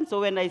important.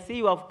 So when I see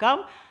you have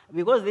come,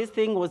 because this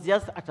thing was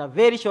just at a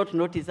very short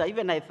notice, I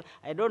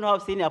don't know how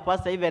senior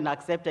pastor even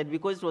accepted,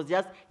 because it was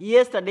just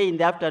yesterday in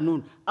the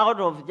afternoon, out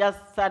of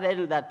just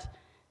sudden that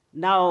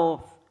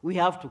now we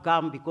have to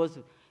come because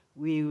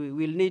we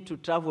will need to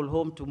travel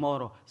home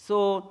tomorrow.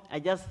 So I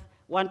just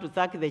want to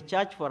thank the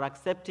church for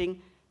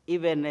accepting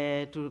even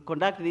to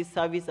conduct this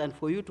service, and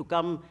for you to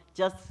come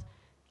just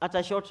at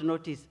a short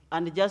notice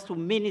and just to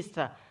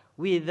minister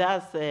with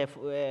us,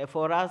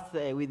 for us,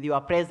 with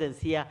your presence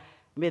here.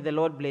 May the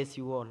Lord bless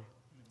you all.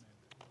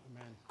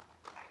 Amen.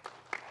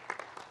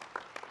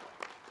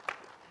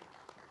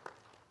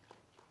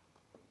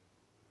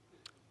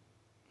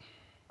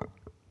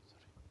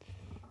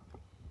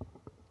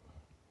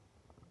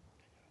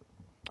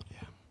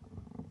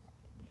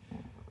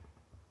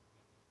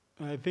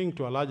 I think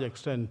to a large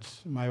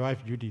extent, my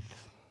wife Judith,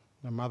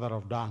 the mother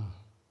of Dan,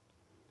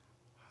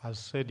 has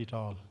said it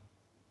all.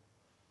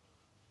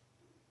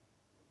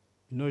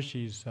 You know,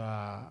 she's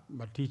a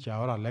teacher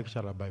or a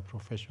lecturer by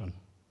profession.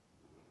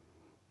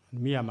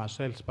 And me, I'm a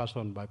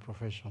salesperson by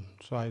profession.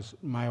 So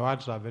my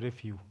words are very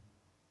few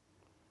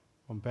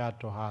compared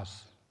to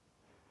hers.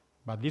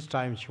 But this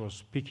time she was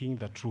speaking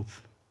the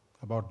truth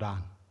about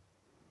Dan.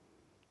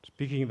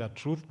 Speaking the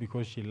truth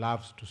because she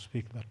loves to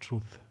speak the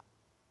truth.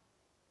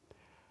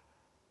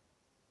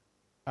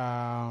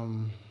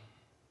 I've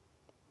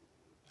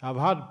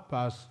heard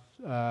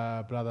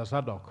Brother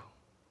Zadok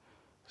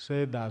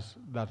say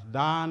that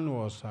Dan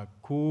was a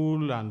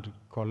cool and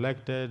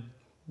collected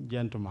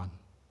gentleman.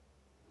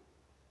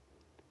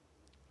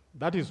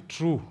 That is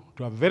true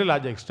to a very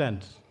large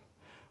extent.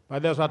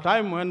 But there was a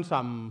time when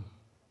some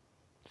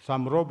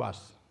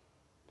robbers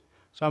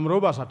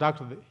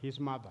attacked his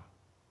mother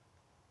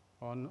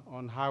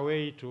on her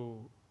way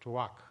to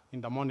work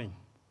in the morning.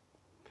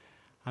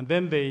 And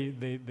then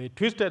they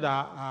twisted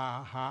her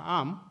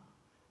arm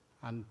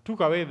and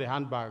took away the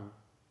handbag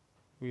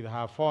with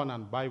her phone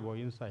and Bible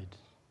inside.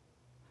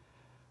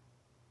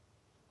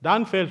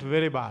 Dan felt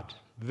very bad,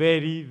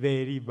 very,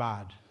 very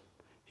bad.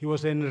 He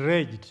was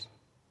enraged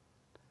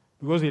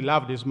because he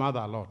loved his mother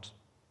a lot.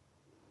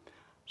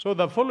 So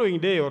the following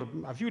day, or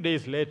a few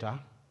days later,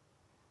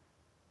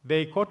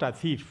 they caught a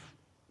thief.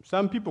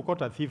 Some people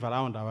caught a thief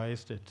around our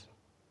estate.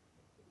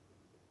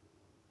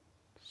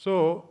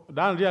 So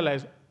Dan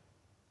realized,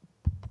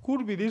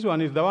 could be this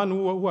one is the one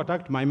who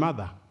attacked my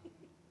mother.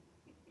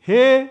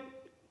 Hey,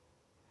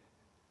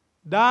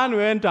 Dan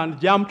went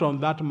and jumped on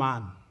that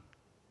man.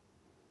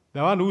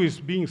 The one who is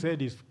being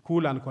said is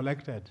cool and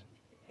collected.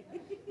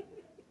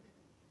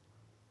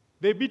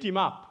 They beat him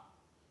up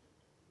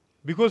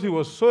because he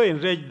was so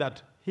enraged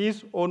that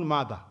his own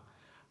mother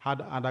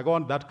had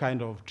undergone that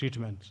kind of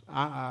treatment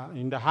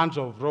in the hands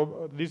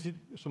of these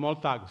small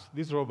thugs,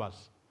 these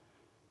robbers.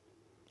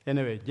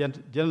 Anyway,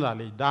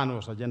 generally, Dan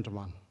was a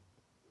gentleman,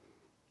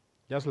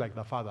 just like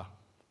the father.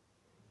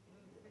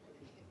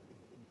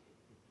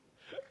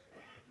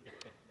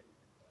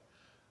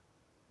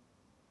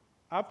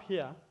 Up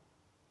here,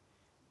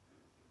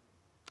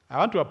 I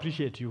want to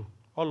appreciate you,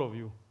 all of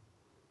you.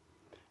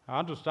 I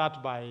want to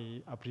start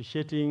by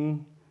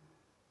appreciating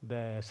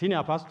the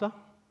senior pastor,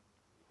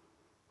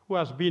 who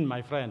has been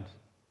my friend.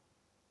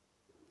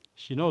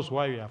 She knows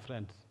why we are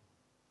friends.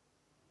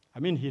 I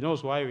mean, he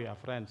knows why we are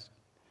friends.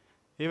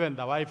 Even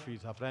the wife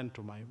is a friend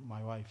to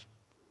my wife.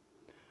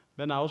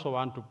 Then I also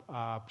want to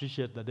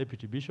appreciate the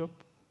deputy bishop,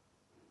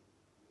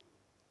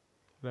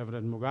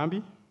 Reverend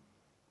Mugambi,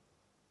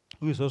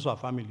 who is also a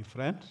family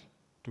friend,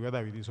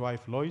 together with his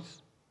wife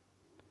Lois.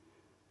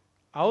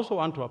 I also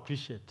want to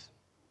appreciate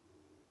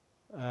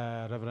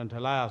Reverend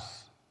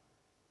Elias,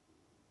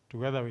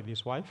 together with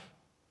his wife.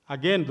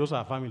 Again, those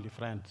are family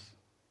friends.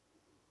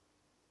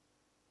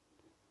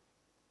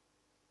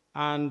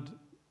 And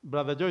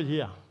Brother George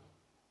here,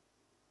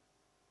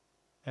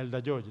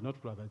 Elder George,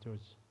 not Brother George.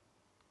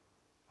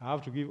 I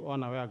have to give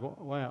honor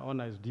where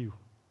honor is due.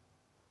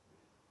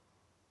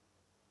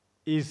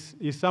 Is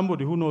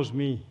somebody who knows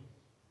me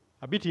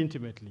a bit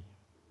intimately.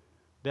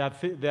 There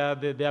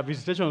are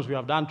visitations we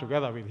have done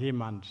together with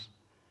him, and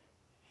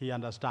he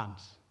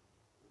understands.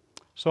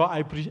 So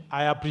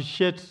I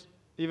appreciate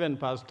even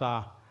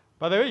Pastor.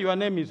 By the way, your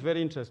name is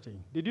very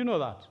interesting. Did you know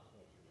that?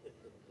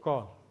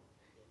 Call.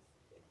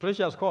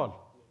 Precious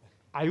Call.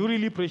 Are you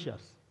really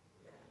precious?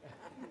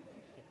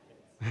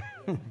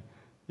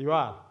 You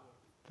are.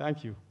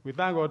 Thank you. We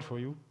thank God for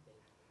you.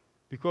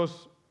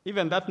 Because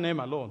even that name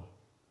alone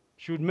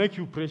should make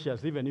you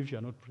precious, even if you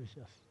are not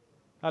precious.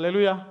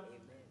 Hallelujah. Amen.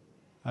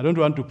 I don't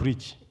want to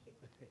preach.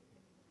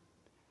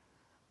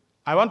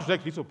 I want to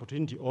take this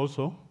opportunity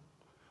also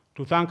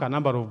to thank a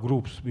number of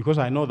groups, because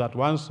I know that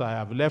once I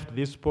have left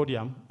this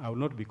podium, I will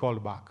not be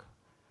called back.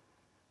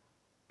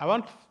 I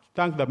want to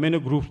thank the many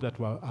groups that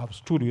have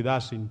stood with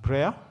us in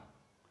prayer.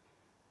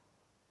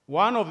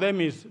 One of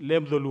them is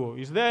Lemdoluo.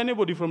 Is there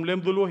anybody from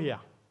Lemdoluo here?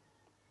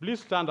 Please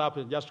stand up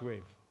and just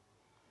wave.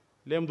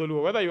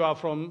 Lemdoluo, whether you are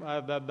from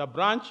the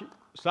branch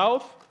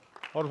south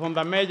or from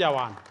the major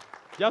one,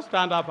 just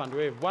stand up and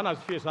wave. Bwana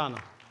asifiwe sana.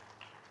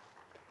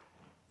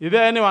 Is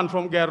there anyone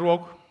from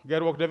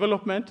Gerwok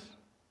Development?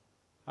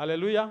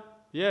 Hallelujah.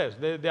 Yes,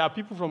 there are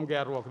people from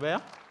Gerwok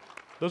there.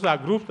 Those are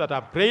groups that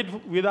have prayed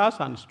with us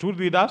and stood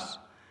with us.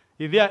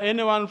 Is there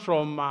anyone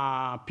from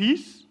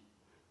Peace?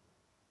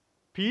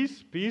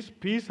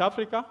 Peace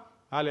Africa?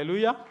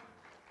 Hallelujah.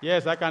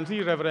 Yes, I can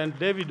see Reverend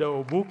David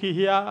Obuki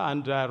here,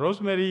 and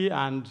Rosemary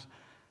and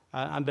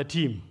the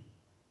team.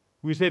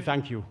 We say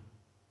thank you.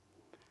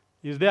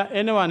 Is there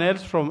anyone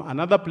else from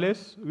another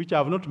place which I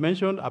have not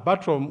mentioned,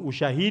 apart from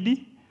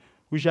Ushahidi?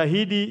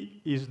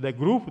 Ushahidi is the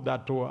group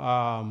that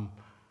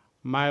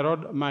my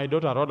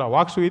daughter Rhoda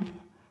works with,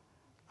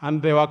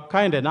 and they were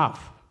kind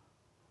enough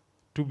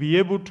to be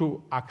able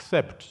to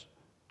accept,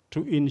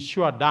 to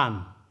ensure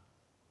done.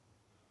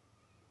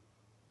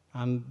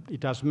 And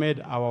it has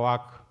made our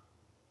work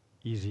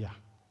easier.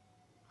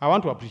 I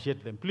want to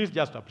appreciate them. Please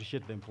just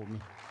appreciate them for me.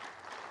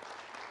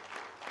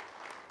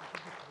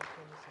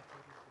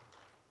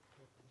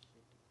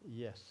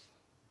 Yes.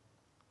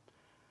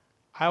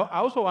 I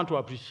also want to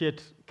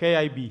appreciate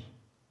KIB.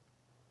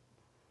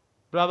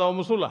 Brother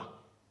Omusula,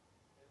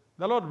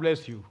 the Lord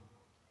bless you.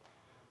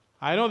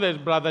 I know there's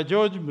Brother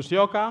George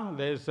Musioka,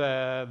 there's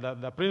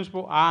the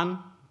principal, Anne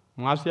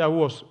Marcia, who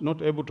was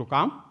not able to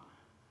come.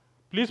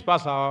 Please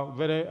pass our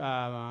very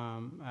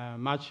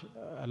much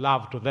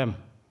love to them,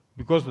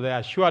 because they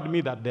assured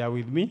me that they are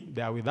with me,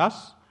 they are with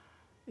us,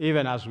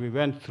 even as we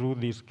went through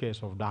this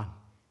case of Dan.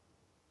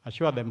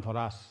 Assure them for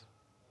us.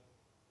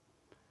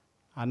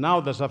 And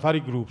now the safari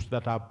groups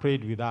that have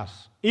prayed with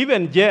us.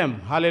 Even Jem,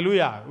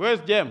 hallelujah.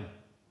 Where's Jem?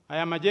 I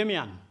am a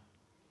Jemian.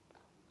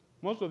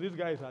 Most of these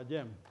guys are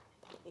Jem.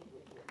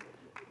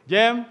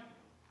 Jem,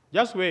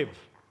 just wave.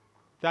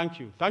 Thank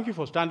you. Thank you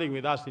for standing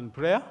with us in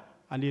prayer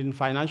and in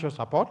financial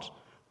support.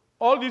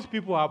 All these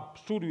people have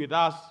stood with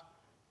us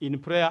in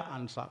prayer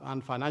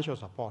and financial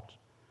support.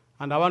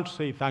 And I want to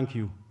say thank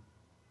you.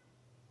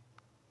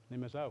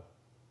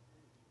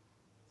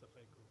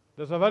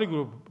 The safari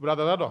group,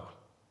 Brother Zadok.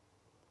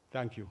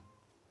 Thank you.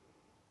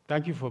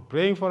 Thank you for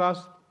praying for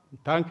us.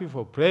 Thank you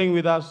for praying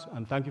with us.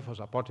 And thank you for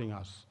supporting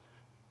us,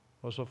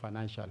 also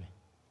financially.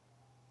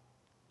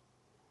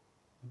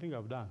 I think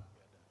I've done.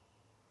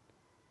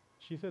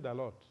 She said a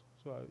lot.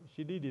 So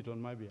she did it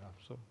on my behalf.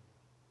 So,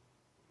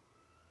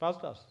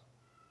 pastors,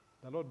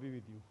 the Lord be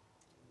with you.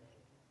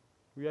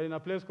 We are in a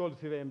place called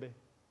Sirembe.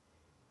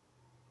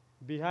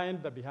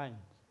 Behind the behind.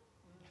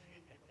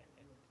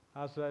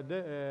 As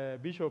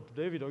Bishop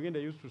David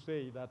Oginde used to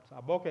say, that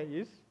Aboke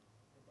is.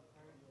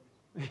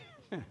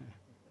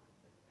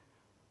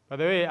 By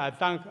the way, I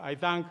thank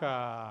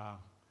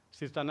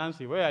Sister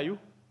Nancy. Where are you?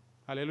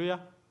 Hallelujah.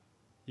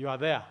 You are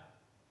there.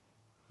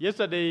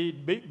 Yesterday,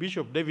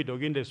 Bishop David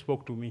Oginde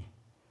spoke to me.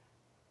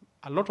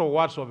 A lot of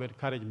words of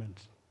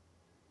encouragement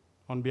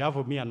on behalf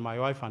of me and my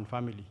wife and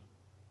family.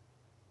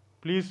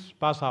 Please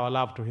pass our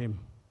love to him.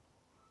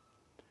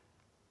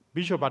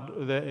 Bishop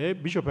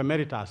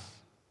Emeritus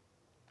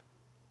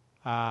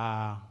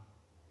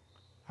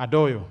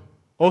Adoyo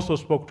also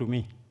spoke to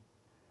me.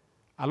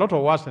 A lot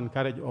of words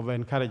of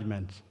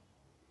encouragement.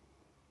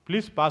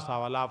 Please pass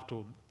our love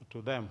to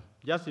them,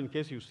 just in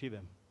case you see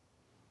them.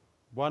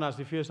 Bwana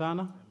asifiwe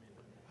sana.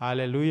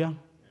 Hallelujah.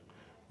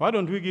 Why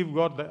don't we give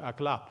God a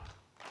clap?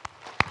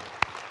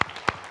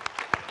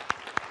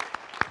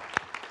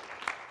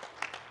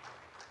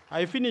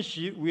 I finish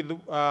with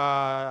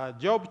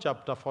Job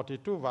chapter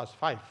 42, verse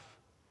 5,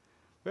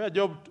 where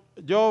Job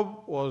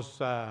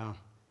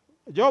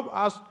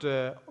asked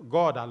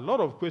God a lot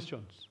of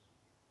questions.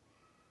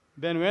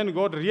 Then when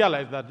God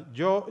realized that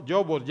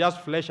Job was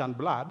just flesh and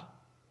blood,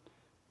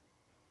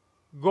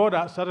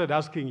 God started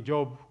asking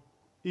Job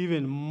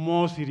even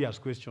more serious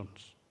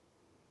questions.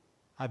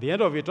 At the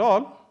end of it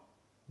all,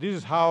 this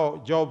is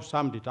how Job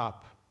summed it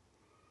up.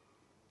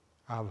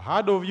 I've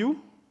heard of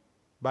you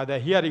by the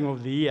hearing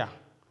of the ear,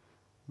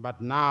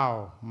 but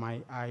now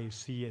my eye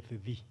seeth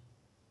thee.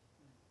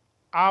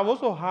 I've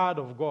also heard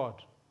of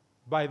God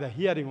by the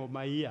hearing of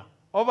my ear.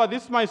 Over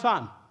this my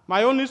son,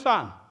 my only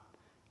son,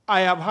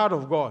 I have heard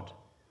of God.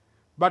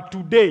 But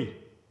today,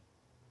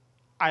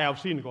 I have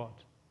seen God.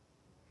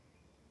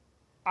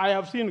 I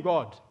have seen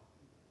God.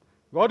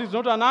 God is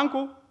not an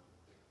uncle.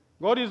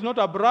 God is not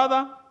a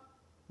brother.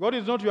 God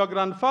is not your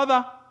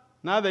grandfather.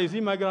 Neither is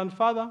he my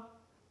grandfather.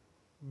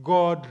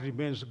 God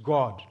remains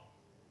God.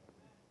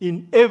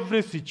 In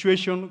every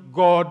situation,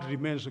 God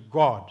remains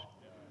God.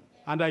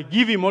 And I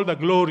give him all the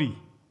glory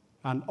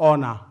and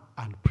honor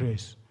and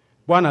praise.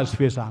 Bwana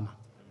asifiwe sana.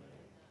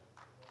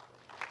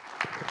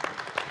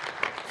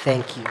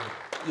 Thank you.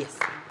 Yes.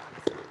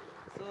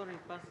 Sorry,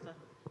 Pastor.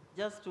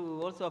 Just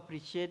to also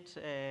appreciate,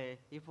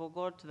 he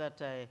forgot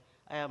that I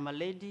am a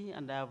lady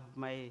and I have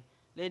my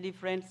lady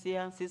friends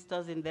here,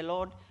 sisters in the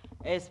Lord,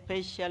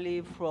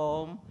 especially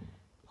from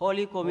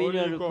Holy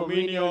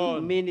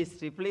Communion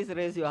Ministry. Please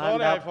raise your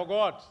hand up. Sorry, I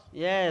forgot.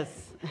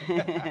 Yes.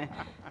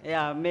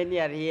 Yeah,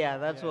 many are here.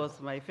 That was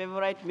my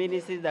favorite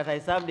ministry that I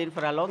served in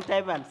for a long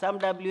time, and some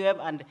WM.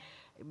 And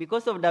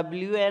because of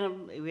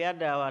WM, we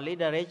had our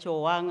leader,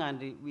 Rachel Wang,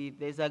 and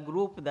there's a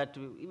group that,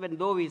 even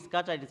though we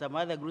scattered in some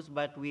other groups,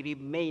 but we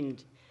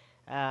remained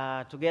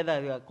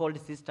together. We are called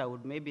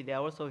Sisterhood. Maybe they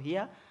are also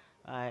here.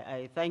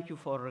 I thank you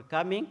for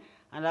coming.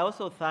 And I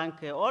also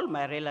thank all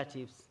my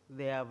relatives.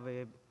 They have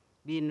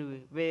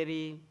been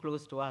very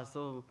close to us.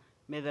 So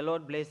may the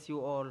Lord bless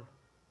you all.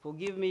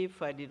 Forgive me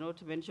if I did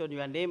not mention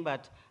your name,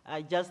 but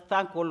I just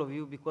thank all of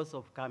you because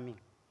of coming.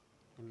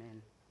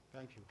 Amen.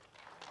 Thank you.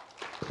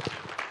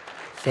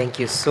 Thank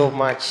you so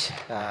much.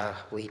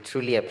 We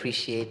truly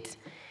appreciate.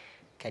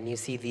 Can you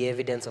see the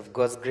evidence of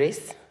God's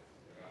grace?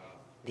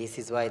 This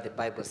is why the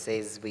Bible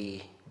says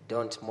we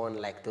don't mourn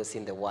like those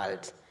in the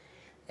world.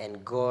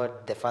 And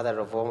God, the Father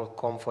of all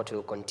comfort,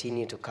 will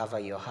continue to cover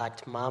your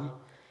heart, Mom.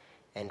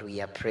 And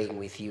we are praying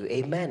with you.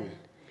 Amen.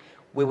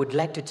 We would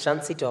like to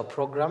transit our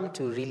program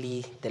to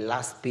really the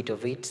last bit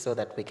of it so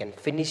that we can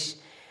finish.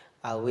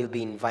 We'll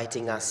be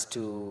inviting us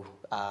to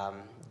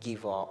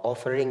give our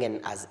offering,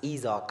 and as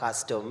is our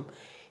custom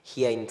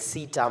here in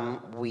Citam,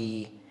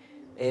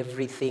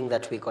 everything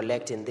that we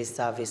collect in this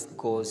service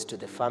goes to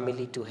the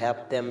family to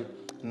help them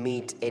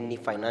meet any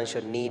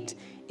financial need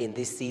in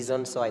this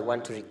season. So I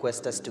want to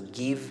request us to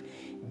give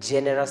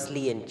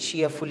generously and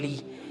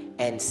cheerfully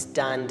and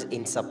stand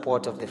in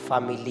support of the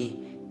family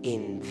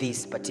in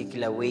this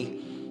particular way.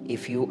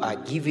 If you are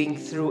giving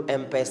through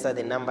M-Pesa,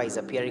 the number is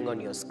appearing on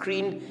your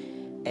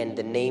screen, and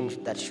the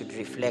name that should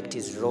reflect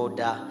is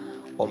Rhoda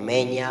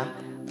Omenya.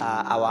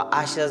 Our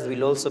ushers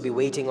will also be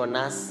waiting on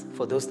us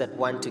for those that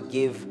want to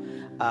give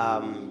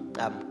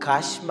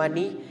cash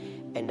money,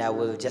 and I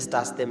will just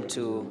ask them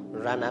to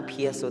run up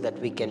here so that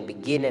we can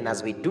begin. And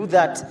as we do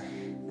that,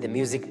 the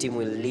music team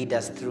will lead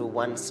us through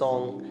one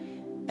song,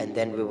 and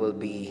then we will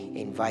be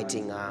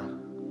inviting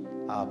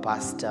our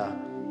pastor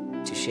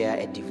to share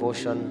a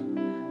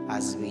devotion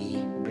as we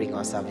bring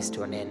our service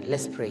to an end.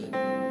 Let's pray.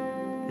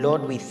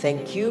 Lord, we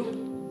thank you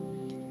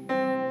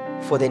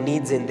for the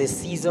needs in this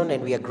season,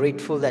 and we are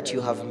grateful that you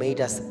have made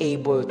us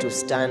able to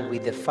stand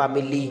with the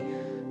family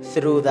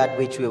through that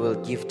which we will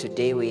give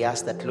today. We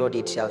ask that, Lord,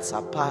 it shall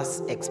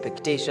surpass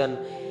expectation,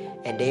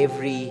 and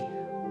every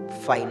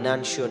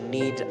financial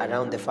need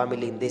around the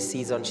family in this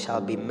season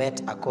shall be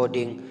met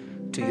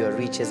according to your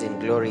riches in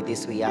glory.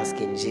 This we ask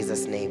in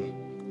Jesus'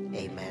 name.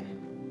 Amen.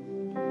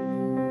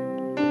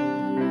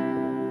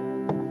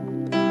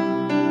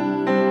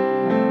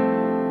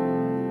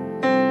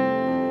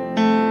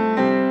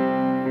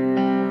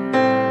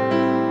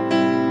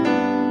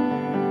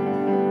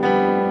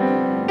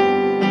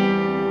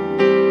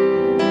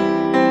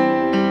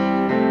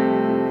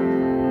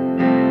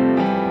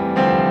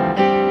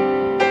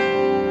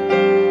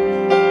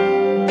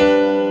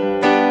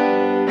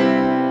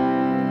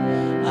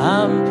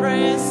 I'm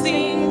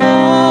pressing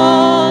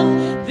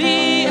on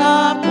the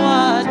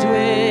upward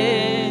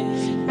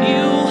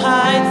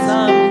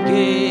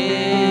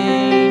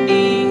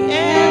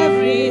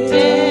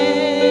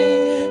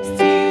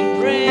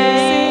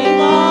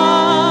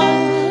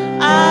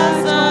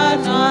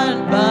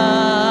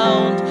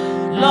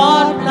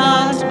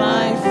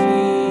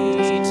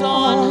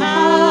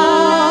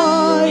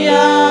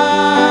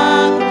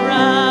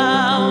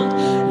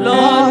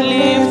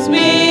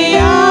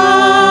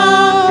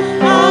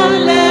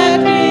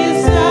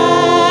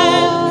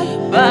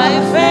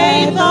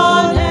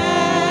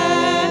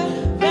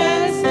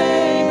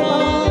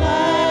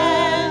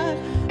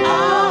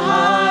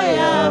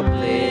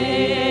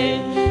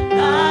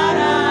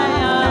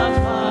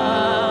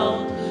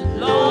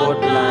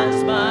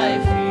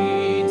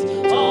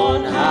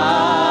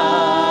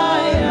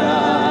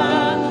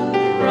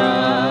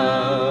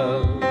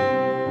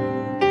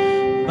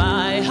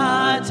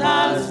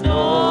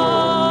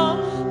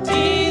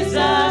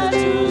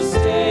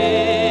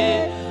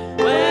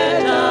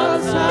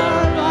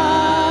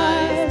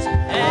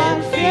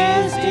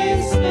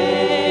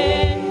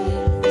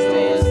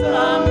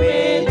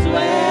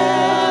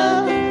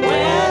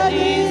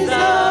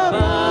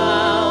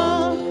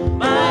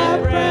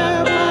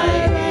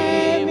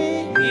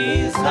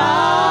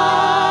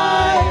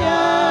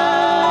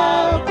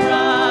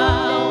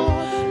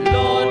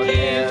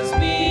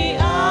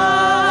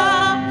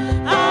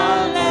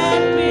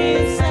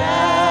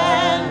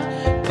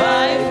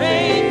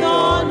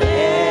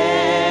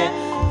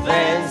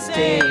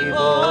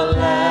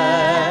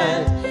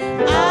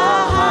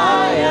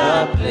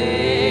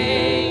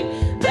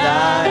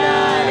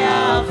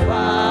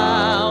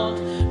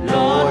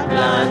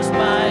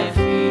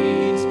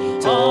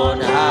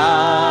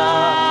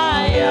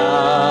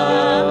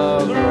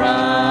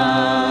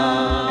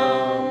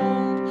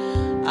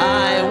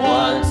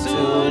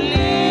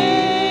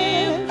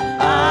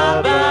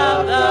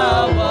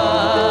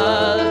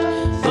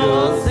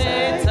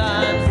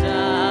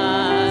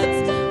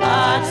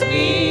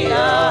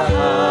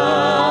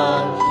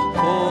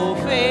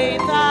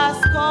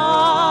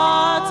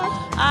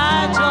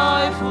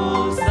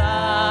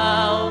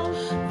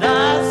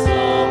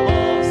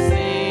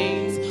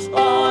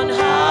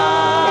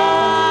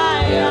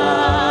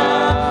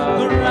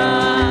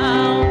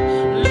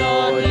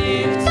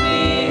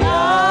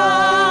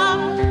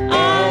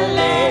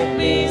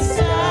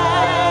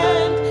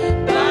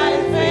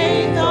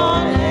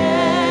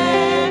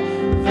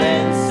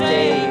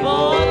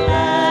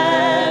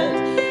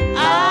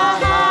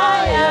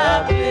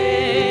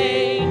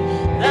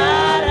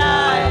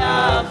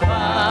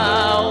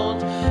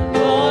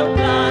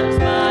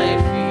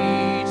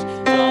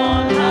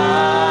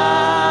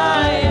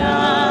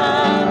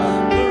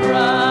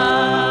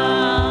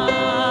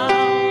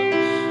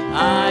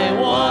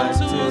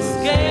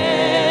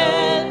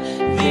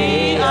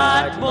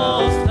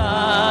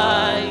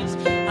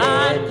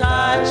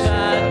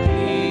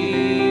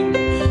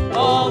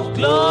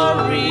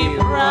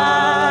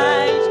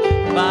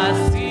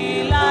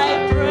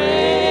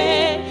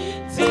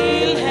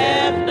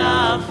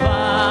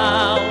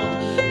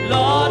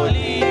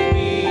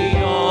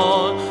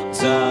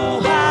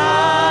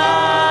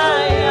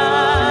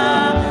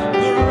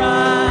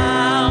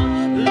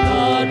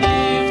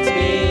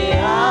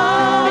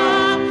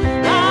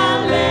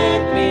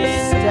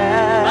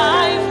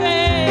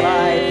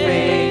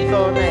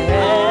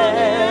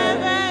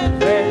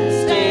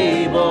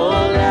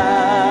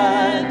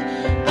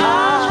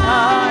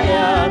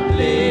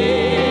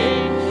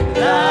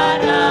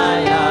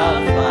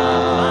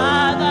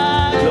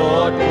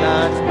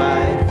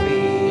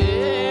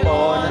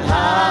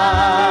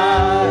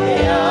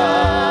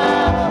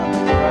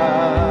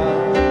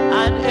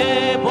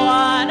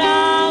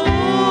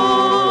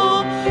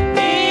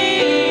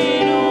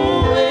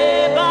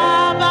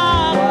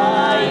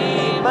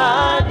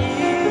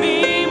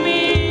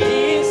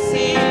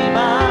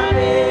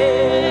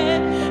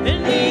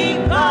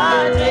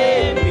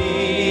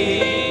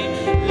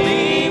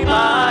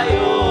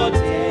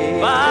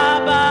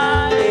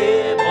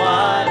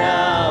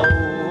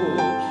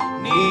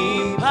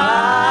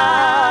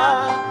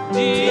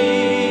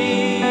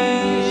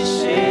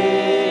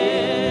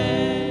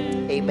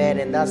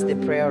And that's the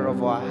prayer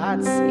of our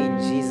hearts in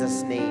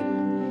Jesus'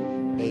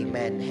 name.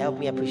 Amen. Help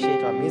me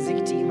appreciate our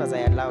music team as I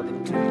allow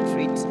them to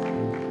retreat.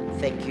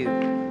 Thank you.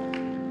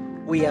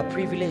 We are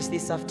privileged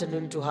this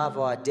afternoon to have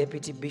our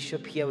Deputy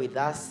Bishop here with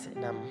us,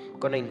 and I'm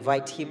going to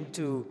invite him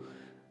to,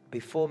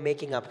 before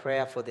making a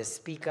prayer for the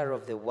speaker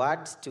of the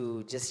word,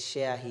 to just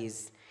share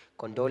his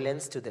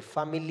condolence to the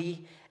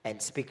family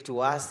and speak to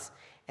us,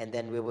 and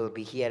then we will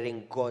be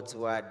hearing God's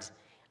word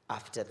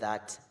after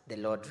that. The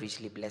Lord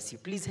richly bless you.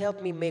 Please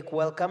help me make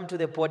welcome to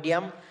the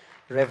podium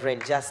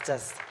Reverend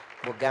Justus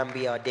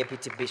Mugambi, our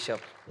Deputy Bishop.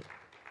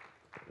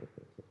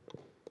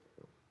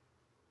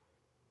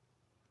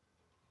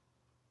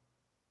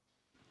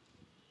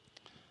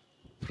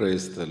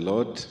 Praise the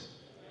Lord.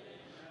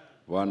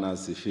 Bwana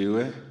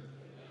asifiwe.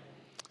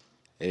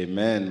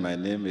 Amen. My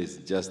name is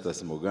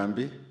Justus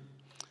Mugambi,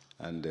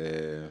 and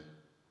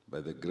by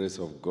the grace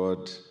of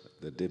God,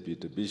 the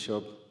Deputy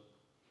Bishop.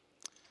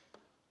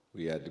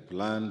 We had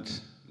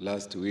planned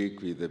last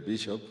week with the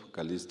Bishop,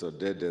 Callisto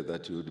Dede,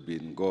 that he would be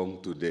in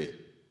Ngong today,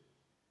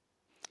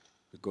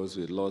 because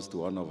we lost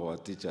one of our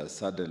teachers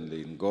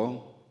suddenly in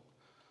Ngong,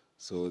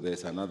 so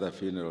there's another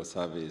funeral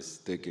service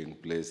taking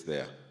place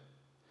there.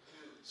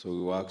 So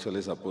we were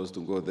actually supposed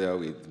to go there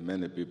with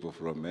many people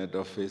from head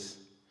office.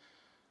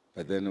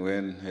 But then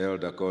when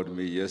Elder called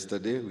me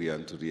yesterday, we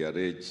had to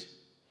rearrange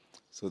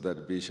so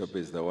that Bishop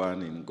is the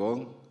one in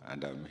Ngong,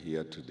 and I'm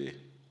here today.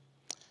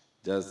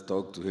 Just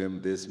talked to him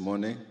this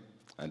morning,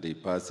 and he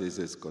passes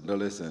his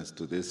condolences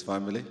to this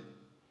family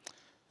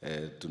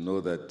to know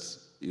that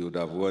he would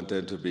have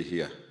wanted to be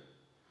here,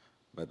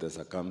 but the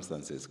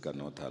circumstances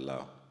cannot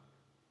allow.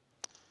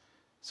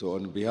 So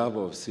on behalf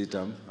of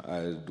Citam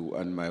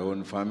and my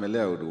own family,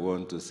 I would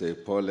want to say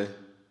pole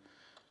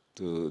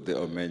to the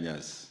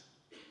Omenyas.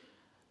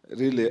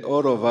 Really,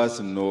 all of us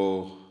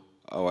know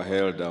our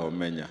elder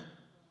Omenya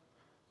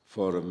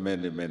for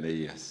many, many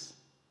years.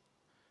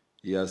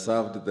 He has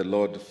served the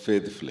Lord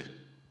faithfully,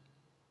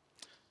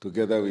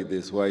 together with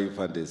his wife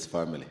and his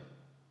family.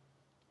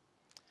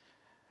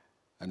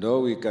 And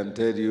all we can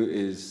tell you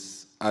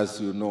is,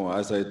 as you know,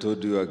 as I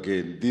told you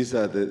again, this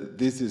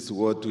is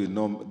what we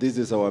know, this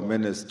is our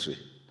ministry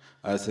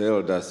as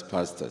elders,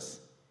 pastors.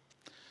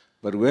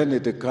 But when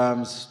it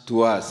comes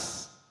to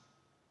us,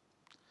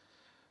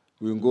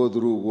 we go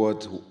through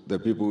what the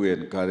people we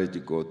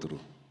encourage go through.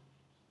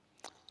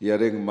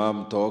 Hearing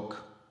mom talk,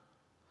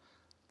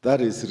 that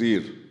is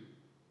real.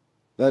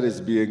 That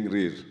is being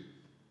real.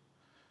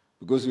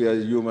 Because we are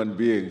human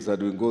beings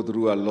and we go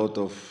through a lot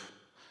of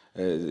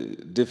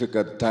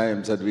difficult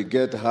times, and we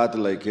get hurt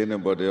like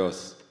anybody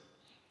else.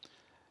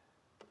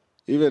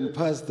 Even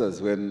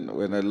pastors,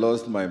 when I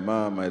lost my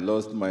mom, I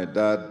lost my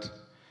dad,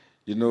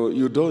 you know,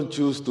 you don't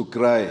choose to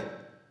cry.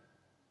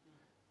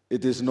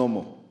 It is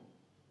normal.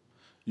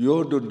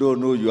 You don't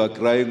know you are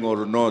crying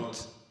or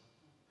not,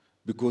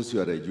 because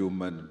you are a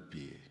human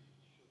being.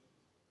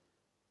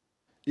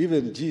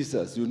 Even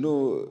Jesus, you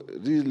know,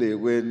 really,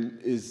 when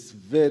his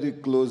very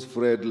close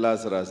friend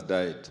Lazarus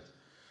died,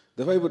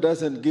 the Bible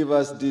doesn't give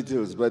us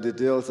details, but it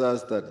tells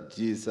us that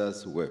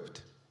Jesus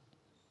wept.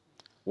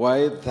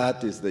 Why?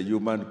 That is the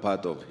human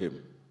part of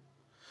him.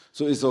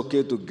 So it's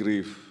okay to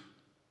grieve.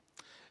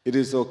 It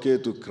is okay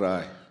to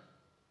cry.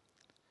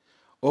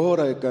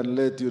 Or I can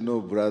let you know,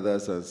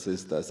 brothers and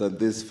sisters, and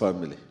this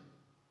family,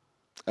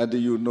 and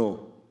you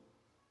know,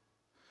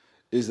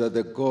 is that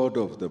the God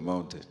of the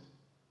mountain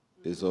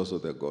is also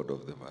the God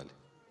of the valley.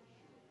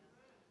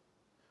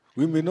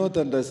 We may not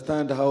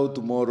understand how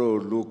tomorrow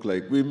will look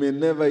like. We may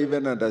never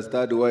even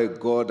understand why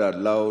God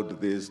allowed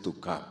this to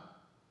come.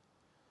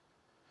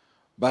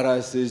 But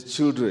as his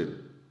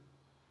children,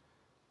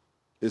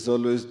 it's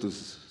always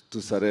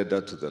to surrender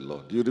to the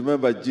Lord. You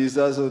remember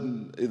Jesus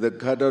in the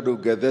Garden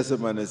of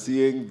Gethsemane,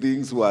 seeing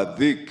things were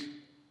thick,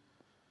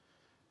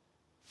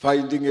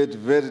 finding it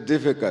very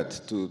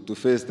difficult to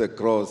face the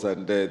cross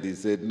and death. He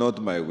said,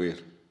 "Not my will,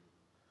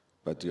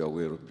 but your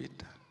will be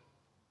done."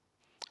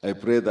 I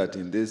pray that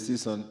in this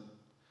season,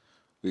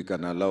 we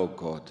can allow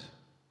God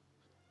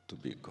to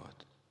be God.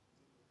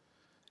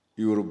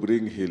 He will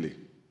bring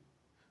healing.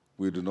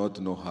 We do not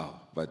know how,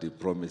 but he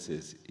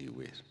promises he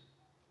will.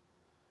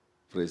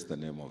 Praise the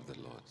name of the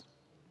Lord.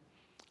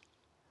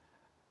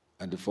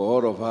 And for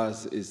all of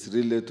us, it's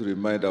really to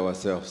remind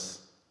ourselves,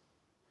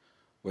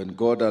 when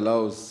God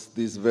allows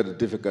these very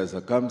difficult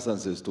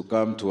circumstances to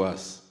come to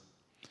us,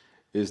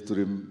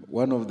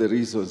 one of the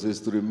reasons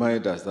is to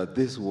remind us that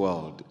this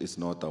world is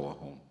not our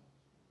home.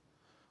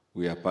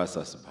 We are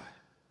passers-by.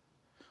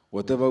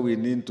 Whatever we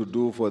need to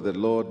do for the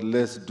Lord,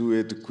 let's do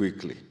it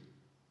quickly.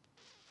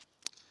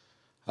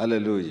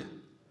 Hallelujah.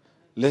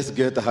 Let's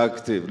get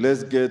active.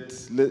 Let's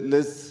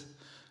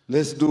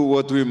do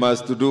what we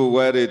must do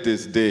while it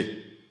is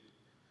day,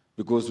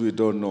 because we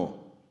don't know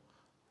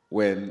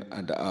when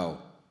and how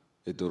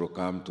it will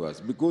come to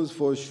us, because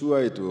for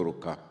sure it will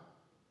come.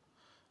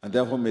 And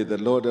therefore, may the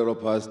Lord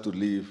help us to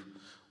live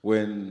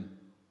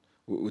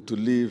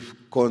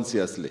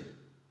consciously,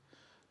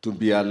 to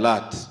be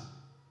alert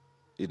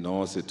in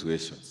all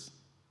situations.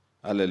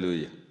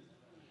 Hallelujah.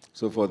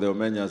 So for the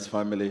Omenya's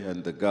family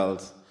and the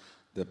girls,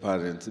 the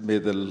parents, may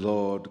the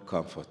Lord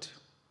comfort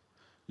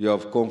you. You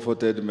have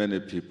comforted many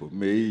people.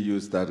 May He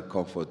use that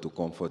comfort to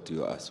comfort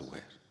you as well.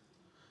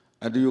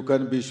 And you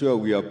can be sure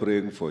we are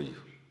praying for you.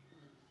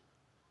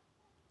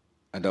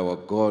 And our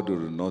God will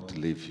not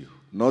leave you.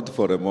 Not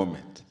for a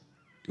moment.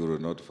 He will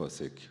not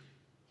forsake you.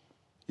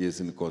 He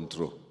is in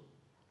control.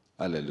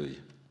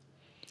 Hallelujah.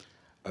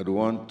 I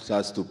want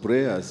us to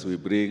pray as we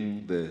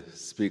bring the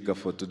speaker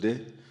for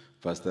today,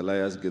 Pastor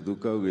Elias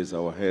Geduka, who is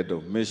our head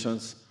of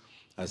missions,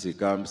 as he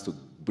comes to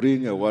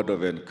bring a word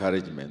of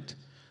encouragement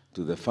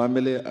to the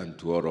family and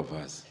to all of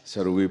us.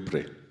 Shall we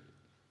pray?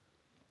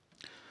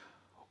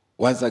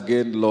 Once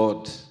again,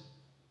 Lord,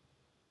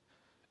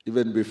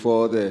 even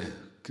before the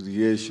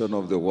creation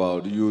of the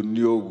world, you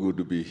knew we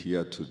would be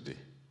here today.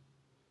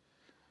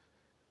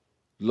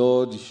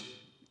 Lord,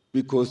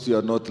 because you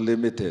are not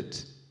limited,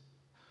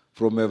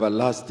 from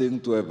everlasting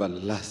to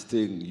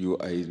everlasting, you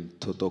are in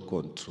total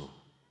control.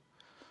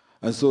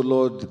 And so,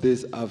 Lord,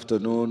 this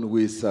afternoon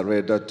we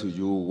surrender to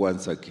you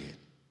once again.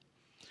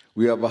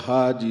 We have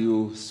heard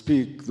you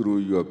speak through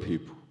your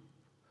people.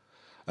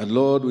 And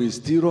Lord, we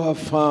still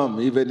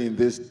affirm, even in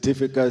this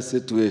difficult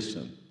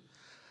situation,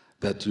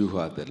 that you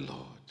are the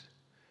Lord.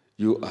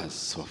 You are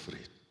sovereign.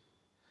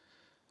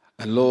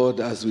 And Lord,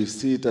 as we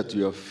sit at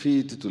your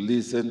feet to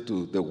listen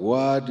to the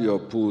word you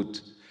have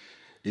put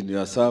in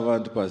your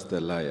servant, Pastor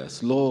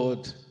Elias,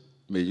 Lord,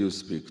 may you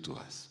speak to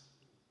us.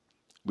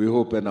 We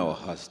open our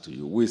hearts to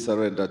you. We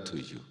surrender to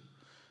you.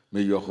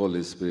 May your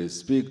Holy Spirit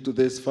speak to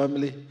this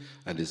family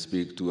and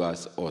speak to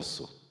us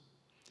also.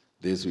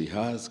 This we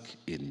ask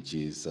in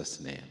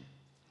Jesus' name.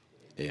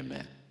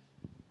 Amen.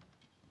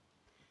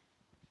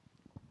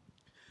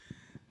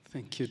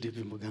 Thank you,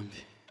 D.B.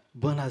 Mugambi.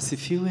 Bwana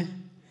asifiwe.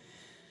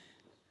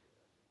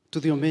 To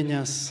the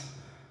Omenyas,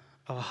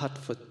 our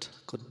heartfelt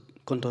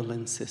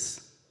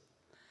condolences.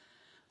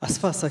 As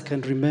far as I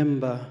can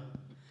remember,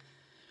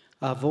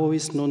 I've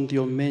always known the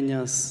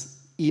Omenyas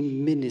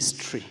in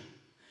ministry,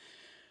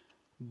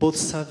 both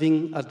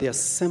serving at the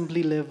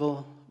assembly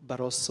level,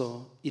 but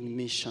also in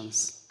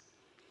missions.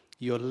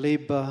 Your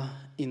labor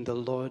in the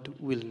Lord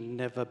will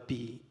never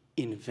be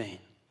in vain.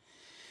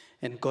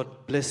 And God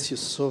bless you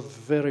so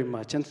very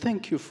much. And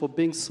thank you for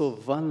being so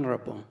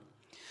vulnerable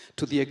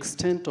to the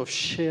extent of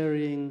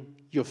sharing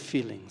your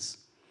feelings.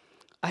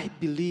 I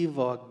believe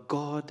our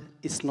God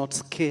is not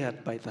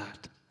scared by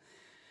that.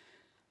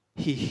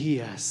 He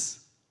hears.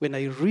 When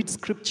I read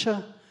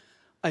scripture,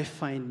 I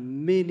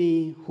find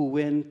many who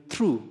went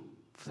through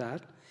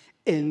that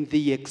and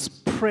they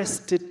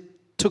expressed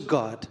it to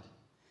God.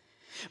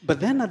 But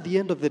then at the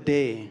end of the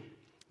day,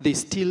 they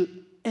still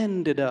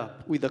ended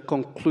up with a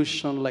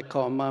conclusion like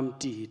our mom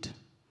did.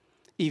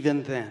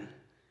 Even then,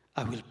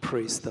 I will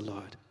praise the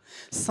Lord.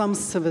 Psalm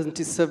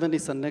 77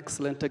 is an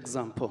excellent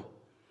example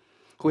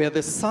where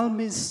the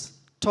psalmist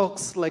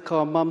talks like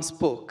our mom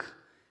spoke.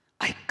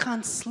 I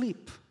can't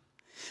sleep.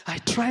 I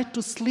tried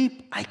to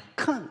sleep, I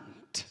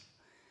can't.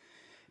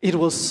 It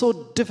was so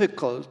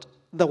difficult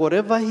that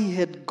whatever he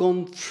had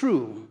gone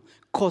through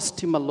caused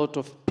him a lot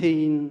of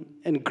pain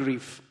and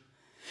grief.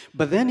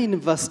 But then in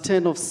verse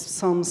 10 of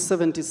Psalm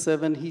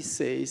 77, he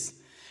says,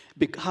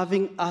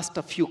 having asked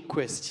a few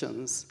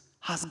questions,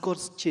 has God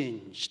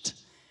changed?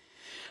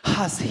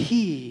 Has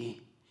he,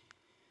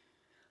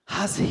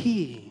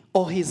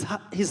 or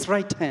his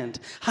right hand,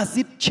 has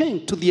it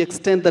changed to the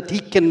extent that he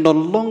can no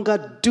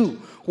longer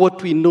do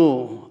what we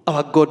know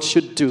our God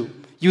should do?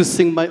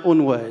 Using my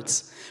own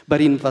words.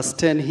 But in verse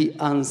 10, he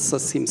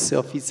answers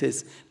himself. He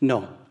says,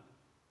 no.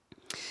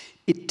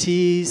 It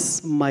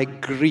is my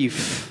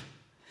grief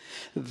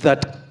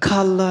that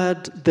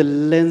colored the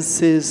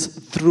lenses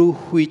through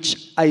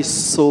which I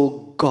saw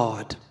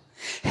God.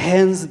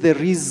 Hence the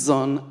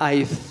reason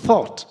I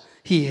thought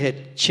he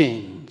had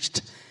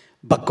changed,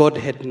 but God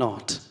had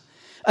not.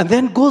 And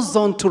then goes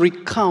on to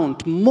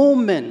recount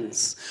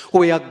moments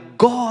where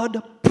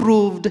God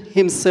proved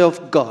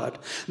himself God.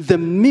 The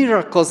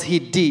miracles he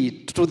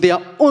did to their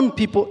own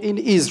people in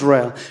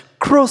Israel,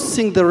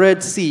 crossing the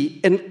Red Sea,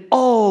 and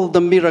all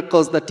the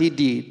miracles that he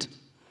did.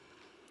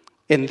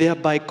 And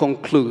thereby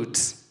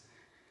concludes,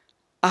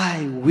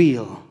 I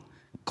will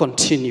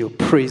continue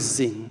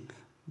praising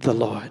the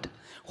Lord.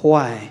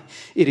 Why?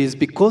 It is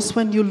because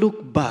when you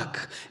look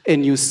back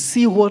and you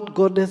see what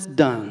God has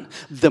done,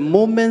 the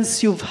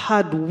moments you've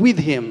had with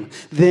him,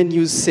 then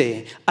you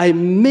say, I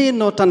may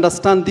not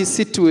understand this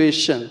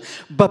situation,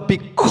 but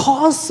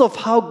because of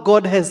how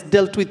God has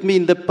dealt with me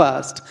in the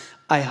past,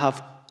 I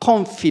have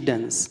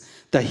confidence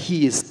that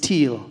he is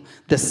still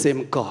the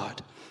same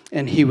God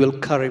and he will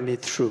carry me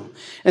through.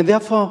 And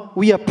therefore,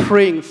 we are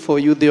praying for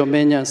you, the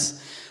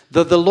Omenyas,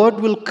 that the Lord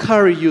will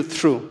carry you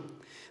through.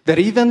 That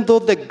even though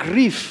the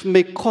grief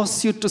may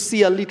cause you to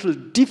see a little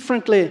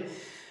differently,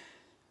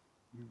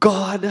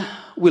 God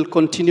will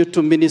continue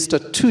to minister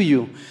to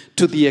you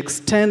to the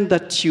extent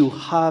that you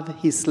have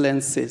his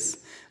lenses,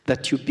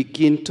 that you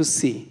begin to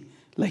see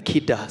like he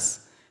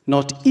does.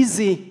 Not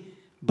easy,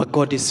 but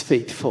God is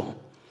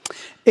faithful.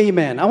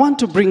 Amen. I want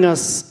to bring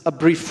us a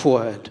brief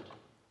word.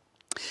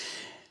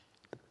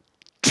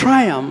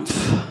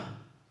 triumph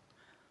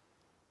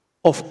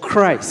of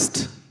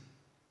Christ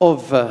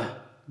over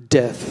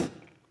death.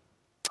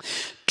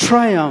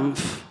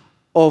 Triumph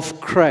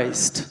of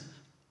Christ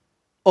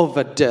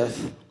over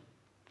death.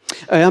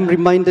 I am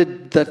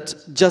reminded that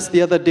just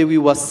the other day we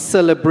were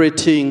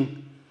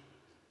celebrating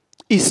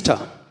Easter,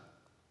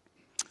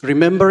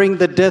 remembering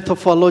the death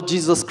of our Lord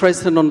Jesus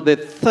Christ, and on the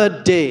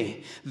third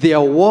day there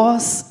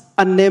was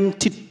an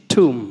empty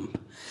tomb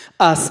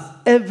as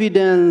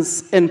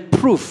evidence and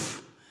proof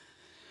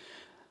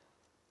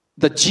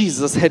that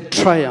Jesus had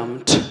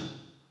triumphed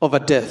over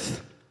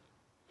death.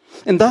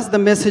 And that's the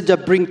message I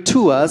bring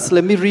to us.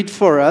 Let me read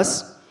for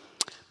us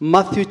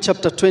Matthew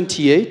chapter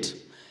 28.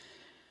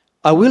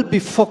 I will be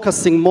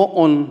focusing more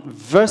on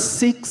verse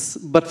 6,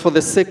 but for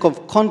the sake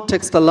of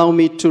context, allow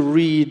me to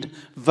read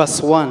verse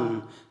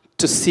 1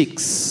 to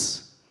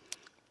 6.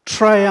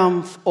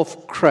 Triumph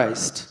of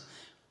Christ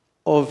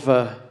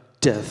over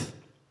death.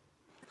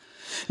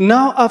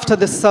 Now after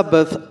the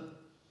Sabbath,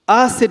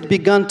 as it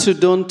began to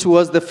dawn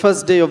towards the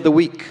first day of the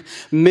week,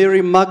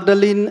 Mary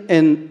Magdalene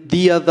and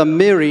the other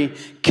Mary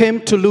came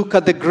to look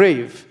at the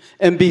grave,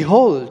 and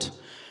behold,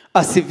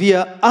 a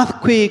severe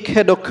earthquake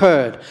had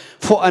occurred,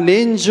 for an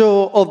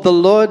angel of the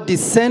Lord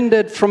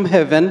descended from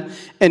heaven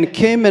and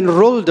came and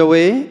rolled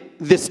away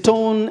the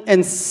stone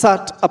and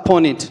sat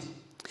upon it.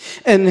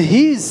 And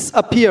his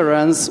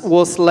appearance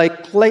was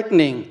like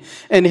lightning,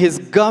 and his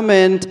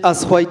garment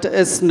as white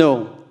as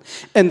snow.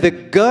 And the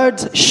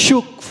guards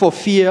shook for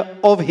fear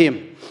of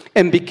him,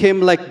 and became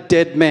like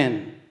dead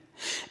men.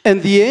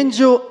 And the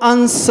angel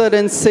answered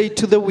and said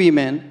to the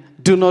women,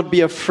 "Do not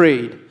be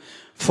afraid,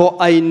 for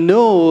I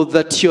know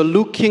that you're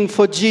looking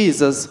for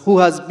Jesus who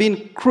has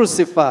been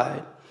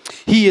crucified.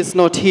 He is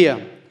not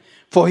here,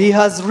 for he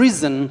has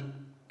risen,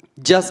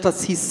 just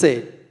as he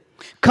said.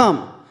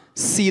 Come,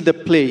 see the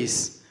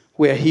place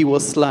where he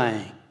was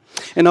lying."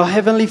 And our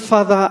Heavenly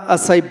Father,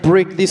 as I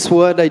break this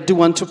word, I do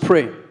want to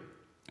pray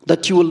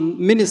that you will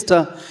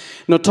minister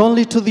not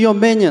only to the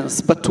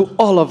Omenyans, but to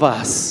all of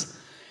us.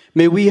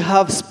 May we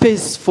have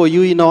space for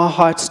you in our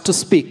hearts to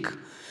speak.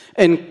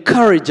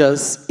 Encourage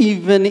us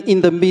even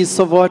in the midst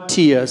of our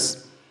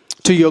tears,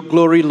 to your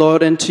glory,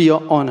 Lord, and to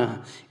your honor.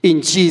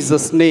 In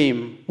Jesus'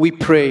 name we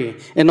pray.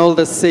 And all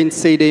the saints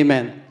said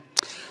amen.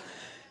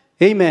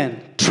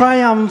 Amen.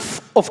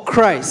 Triumph of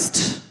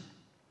Christ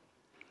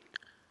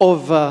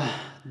over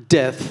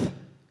death.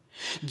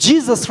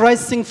 Jesus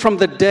rising from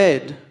the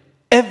dead,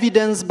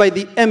 evidenced by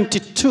the empty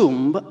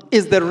tomb,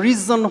 is the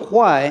reason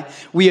why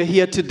we are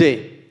here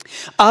today.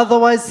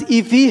 Otherwise,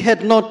 if he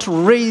had not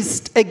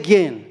raised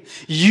again,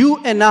 you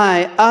and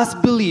I, as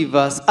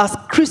believers, as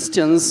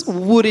Christians,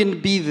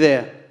 wouldn't be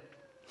there.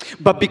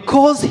 But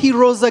because he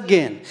rose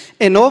again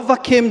and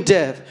overcame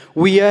death,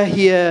 we are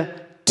here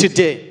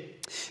today.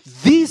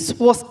 This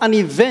was an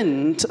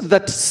event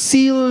that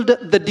sealed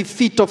the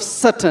defeat of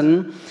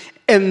Satan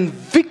and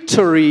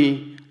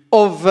victory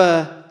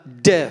over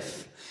death.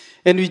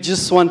 And we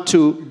just want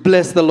to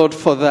bless the Lord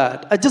for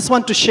that. I just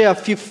want to share a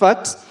few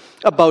facts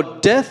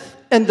about death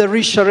and the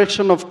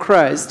resurrection of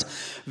Christ,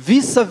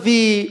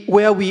 vis-a-vis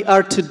where we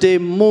are today,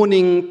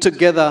 mourning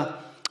together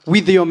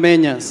with the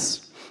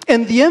Omenyas.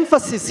 And the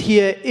emphasis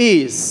here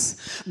is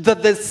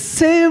that the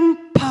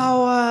same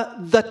power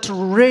that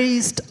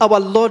raised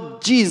our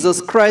Lord Jesus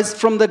Christ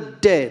from the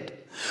dead,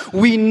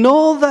 we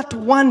know that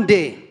one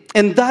day,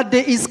 and that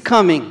day is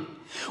coming,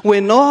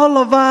 when all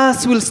of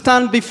us will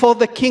stand before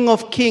the King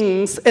of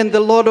Kings and the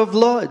Lord of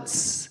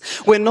Lords,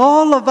 when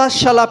all of us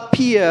shall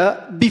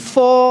appear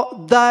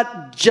before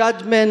that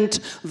judgment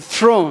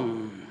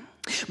throne,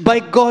 by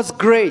God's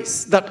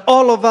grace, that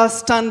all of us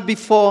stand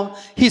before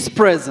his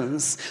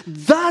presence,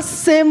 that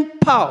same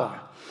power,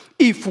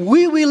 if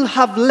we will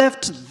have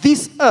left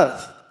this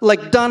earth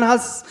like Dan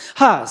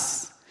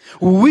has,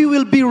 we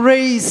will be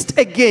raised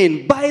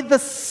again by the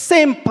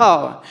same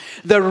power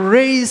that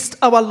raised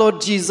our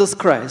Lord Jesus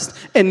Christ.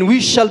 And we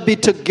shall be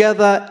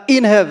together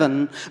in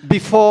heaven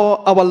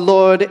before our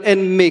Lord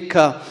and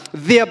Maker,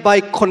 thereby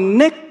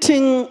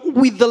connecting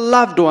with the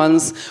loved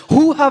ones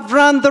who have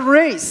run the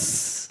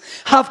race,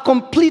 have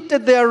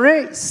completed their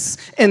race,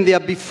 and they are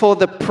before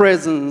the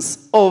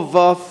presence of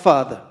our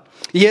Father.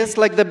 Yes,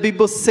 like the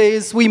Bible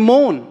says, we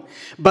mourn.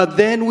 But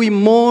then we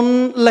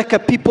mourn like a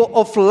people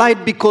of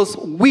light, because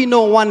we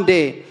know one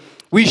day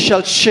we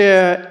shall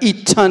share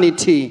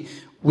eternity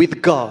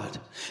with God.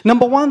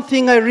 Number one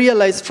thing I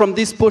realized from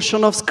this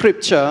portion of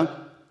scripture,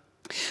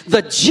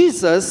 that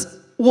Jesus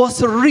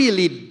was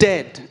really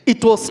dead.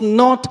 It was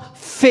not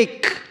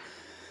fake.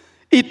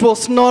 It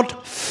was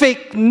not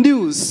fake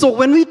news. So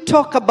when we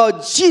talk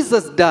about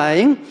Jesus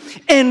dying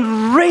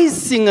and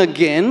raising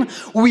again,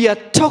 we are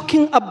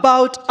talking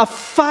about a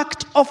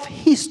fact of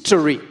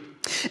history.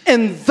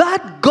 And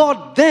that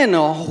God then,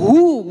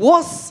 who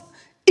was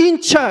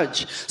in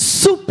charge,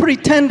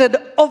 superintended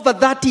over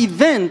that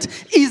event,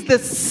 is the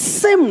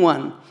same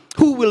one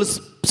who will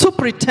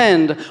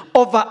superintend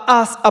over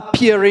us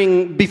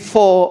appearing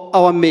before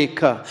our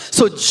Maker.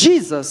 So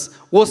Jesus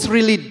was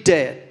really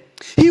dead.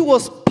 He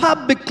was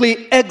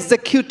publicly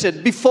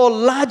executed before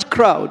large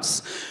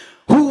crowds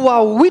who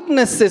were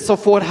witnesses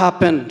of what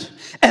happened.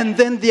 And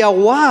then there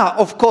were,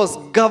 of course,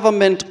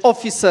 government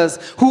officers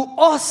who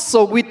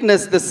also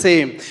witnessed the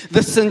same.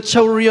 The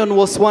centurion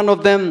was one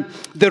of them.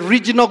 The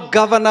regional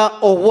governor,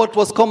 or what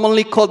was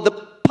commonly called the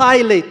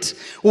Pilate,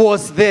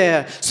 was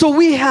there. So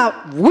we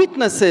have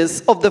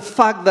witnesses of the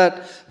fact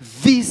that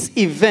this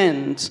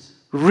event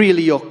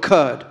really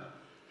occurred.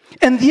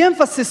 And the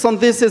emphasis on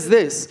this is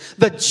this,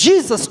 that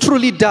Jesus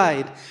truly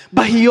died,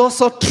 but he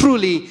also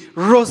truly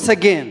rose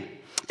again.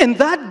 And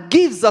that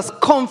gives us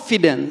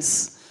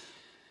confidence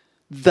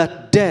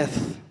that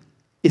death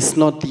is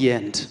not the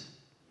end,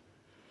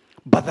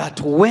 but that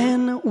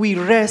when we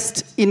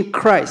rest in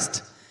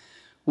Christ,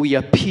 we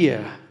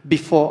appear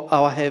before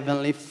our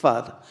Heavenly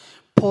Father.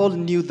 Paul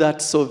knew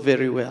that so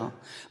very well.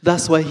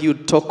 That's why he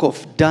would talk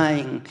of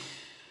dying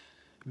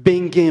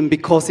being game,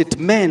 because it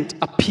meant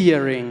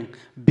appearing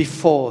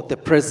before the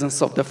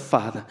presence of the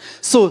Father.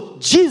 So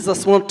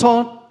Jesus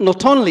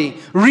not only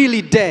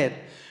really dead,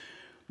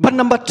 but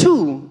number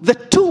two, the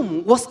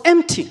tomb was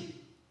empty.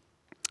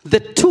 The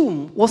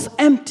tomb was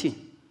empty,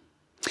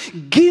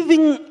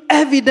 giving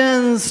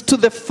evidence to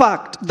the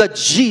fact that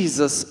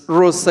Jesus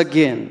rose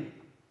again.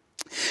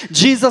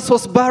 Jesus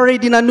was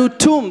buried in a new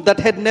tomb that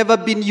had never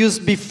been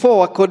used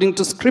before, according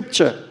to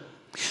Scripture.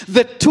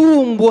 The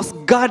tomb was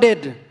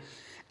guarded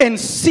and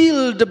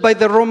sealed by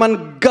the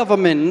Roman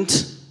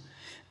government,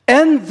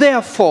 and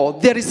therefore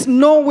there is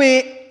no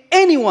way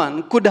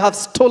anyone could have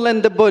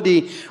stolen the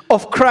body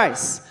of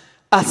Christ,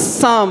 as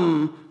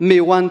some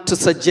may want to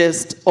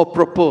suggest or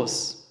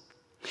propose.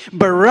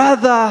 But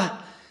rather,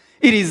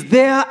 it is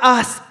there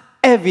as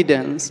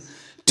evidence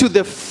to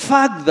the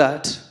fact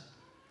that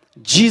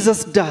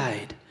Jesus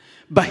died,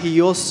 but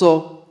he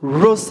also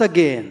rose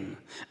again,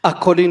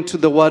 according to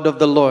the word of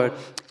the Lord,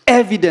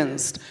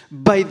 evidenced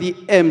by the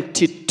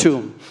empty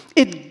tomb.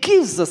 It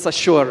gives us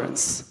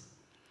assurance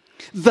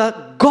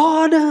that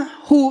God,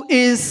 who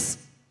is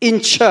in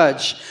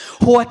charge,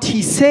 what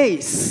he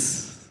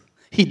says,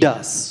 he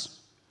does.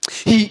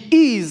 He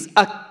is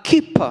a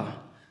keeper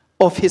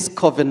of his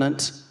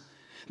covenant.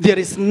 There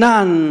is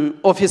none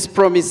of his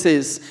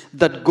promises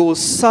that goes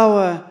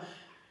sour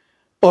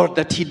or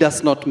that he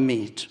does not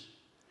meet.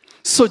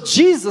 So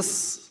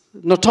Jesus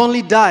not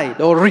only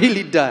died, or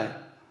really died,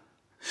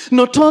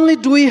 not only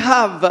do we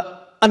have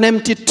an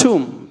empty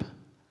tomb,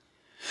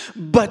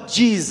 but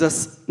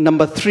Jesus,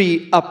 number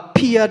three,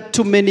 appeared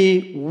to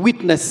many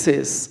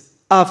witnesses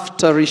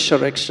after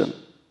resurrection.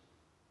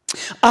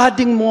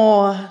 Adding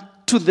more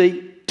to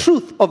the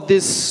truth of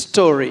this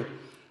story,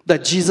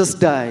 that Jesus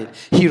died,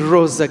 he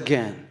rose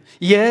again.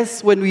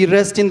 Yes, when we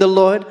rest in the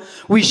Lord,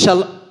 we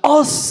shall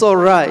also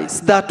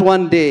rise that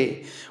one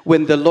day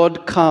when the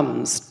Lord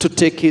comes to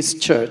take his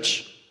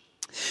church.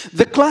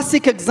 The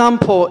classic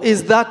example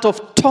is that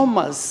of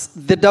Thomas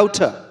the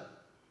doubter.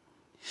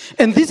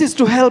 And this is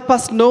to help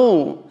us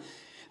know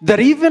that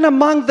even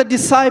among the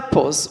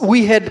disciples,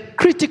 we had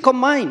critical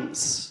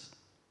minds.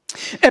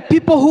 A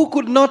people who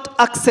could not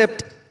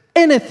accept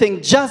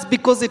anything just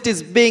because it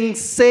is being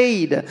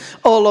said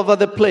all over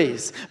the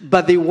place.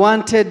 But they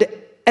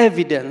wanted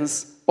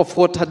evidence of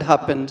what had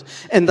happened.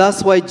 And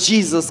that's why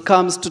Jesus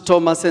comes to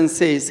Thomas and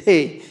says,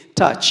 hey,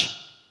 touch.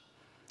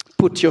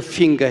 Put your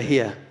finger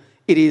here.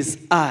 It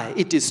is I.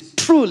 It is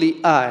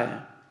truly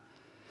I.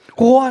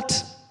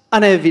 What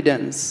an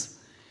evidence.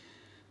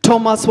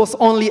 Thomas was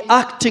only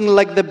acting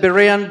like the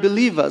Berean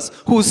believers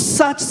who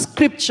searched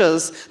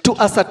scriptures to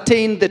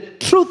ascertain the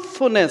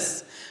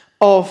truthfulness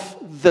of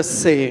the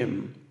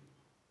same.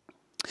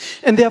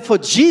 And therefore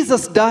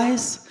Jesus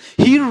dies,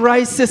 he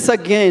rises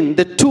again,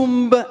 the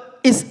tomb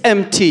is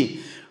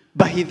empty,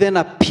 but he then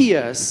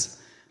appears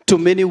to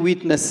many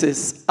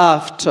witnesses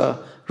after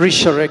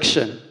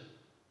resurrection.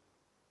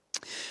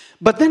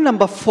 But then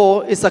number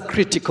four is a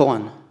critical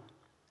one,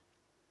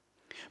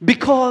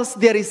 because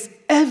there is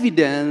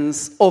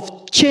evidence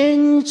of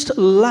changed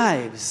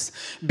lives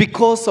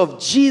because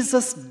of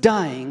Jesus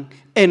dying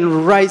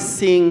and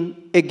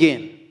rising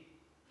again.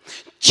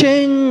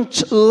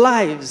 Changed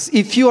lives.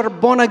 If you are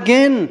born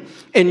again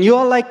and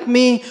you're like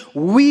me,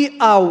 we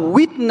are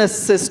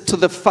witnesses to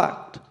the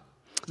fact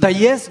that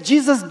yes,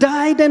 Jesus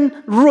died and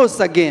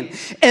rose again,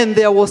 and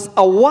there was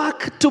a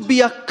work to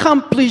be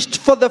accomplished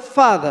for the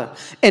Father,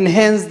 and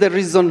hence the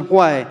reason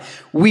why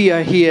we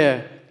are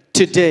here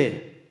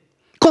today.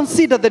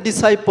 Consider the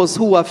disciples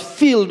who were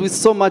filled with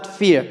so much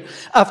fear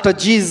after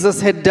Jesus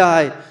had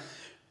died.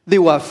 They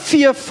were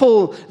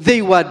fearful,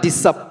 they were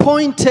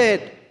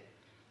disappointed.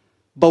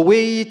 But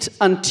wait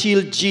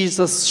until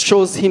Jesus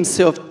shows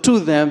himself to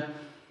them,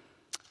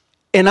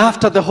 and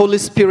after the Holy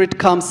Spirit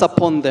comes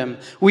upon them,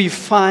 we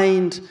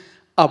find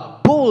a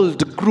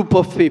bold group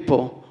of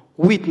people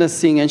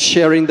witnessing and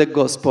sharing the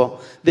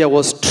gospel. There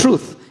was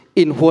truth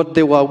in what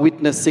they were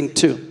witnessing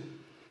to.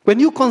 When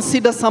you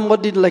consider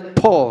somebody like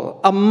Paul,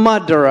 a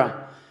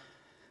murderer,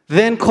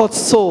 then caught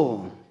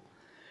Saul,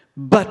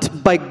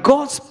 but by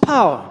God's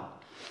power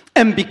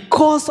and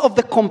because of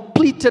the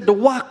completed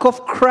work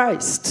of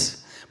Christ,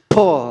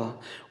 Paul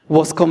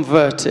was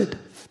converted.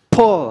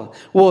 Paul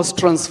was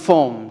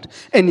transformed.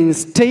 And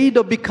instead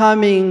of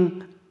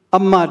becoming a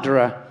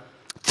murderer,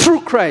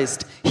 through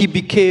Christ, he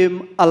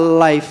became a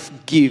life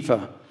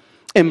giver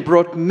and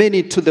brought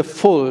many to the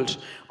fold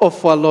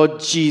of our Lord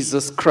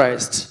Jesus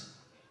Christ.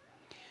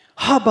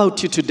 How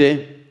about you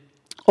today?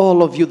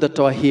 All of you that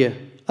are here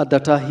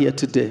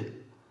today.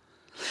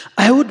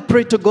 I would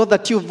pray to God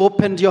that you've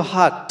opened your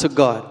heart to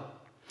God.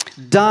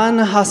 Dan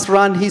has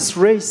run his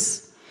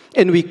race,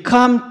 and we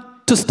come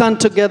to stand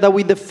together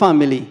with the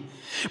family.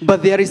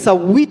 But there is a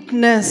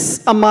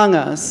witness among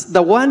us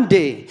that one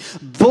day,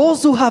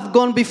 those who have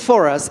gone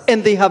before us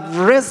and they have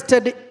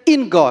rested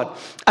in God,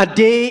 a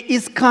day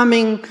is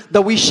coming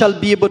that we shall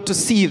be able to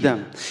see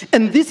them.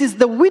 And this is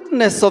the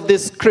witness of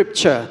this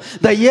scripture,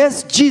 that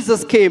yes,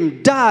 Jesus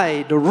came,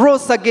 died,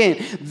 rose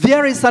again.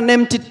 There is an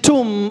empty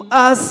tomb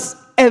as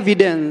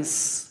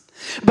evidence.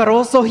 But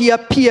also he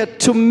appeared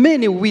to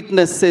many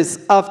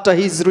witnesses after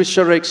his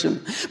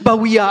resurrection. But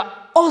we are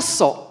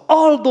also,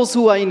 all those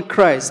who are in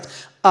Christ,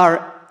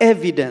 are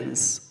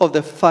evidence of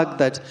the fact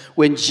that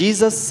when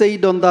Jesus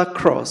said on that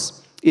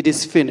cross, it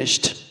is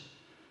finished,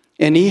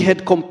 and he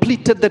had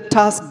completed the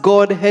task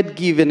God had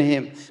given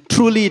him,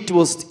 truly it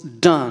was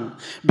done,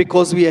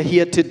 because we are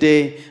here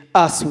today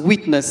as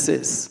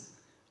witnesses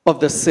of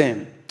the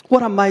same.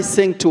 What am I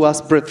saying to us,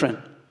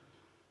 brethren?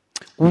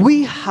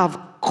 We have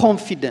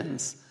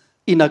confidence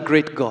in a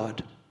great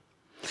God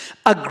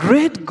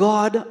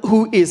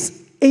who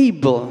is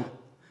able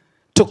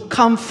to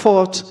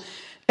comfort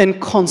and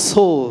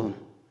console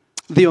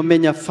the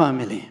Omenya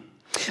family.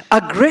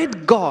 A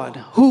great God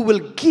who will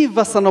give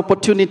us an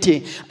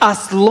opportunity,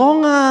 as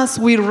long as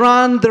we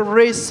run the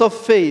race of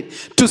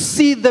faith, to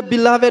see the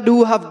beloved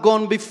who have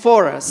gone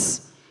before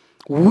us.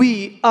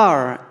 We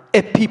are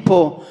a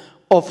people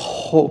of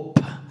hope.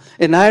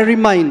 And I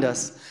remind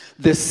us,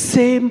 the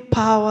same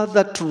power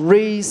that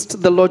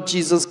raised the Lord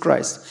Jesus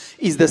Christ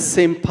is the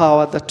same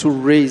power that will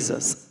raise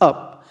us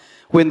up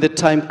when the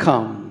time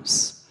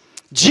comes.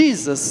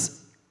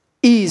 Jesus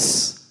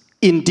is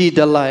indeed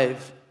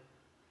alive.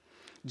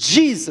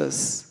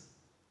 Jesus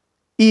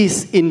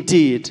is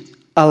indeed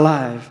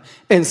alive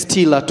and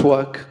still at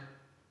work.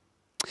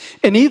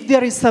 And if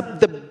there is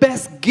the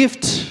best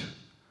gift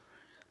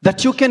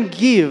that you can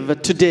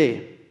give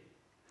today,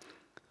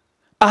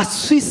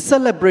 as we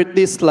celebrate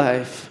this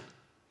life,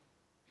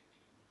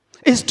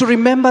 is to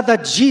remember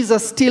that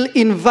Jesus still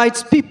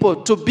invites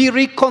people to be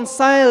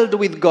reconciled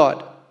with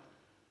God.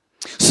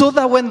 So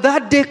that when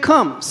that day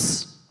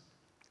comes,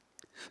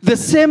 the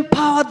same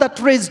power that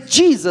raised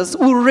Jesus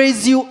will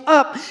raise you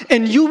up,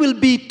 and you will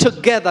be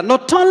together,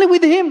 not only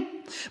with him,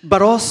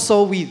 but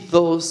also with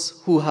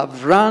those who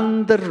have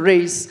run the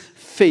race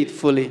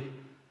faithfully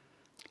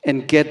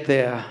and get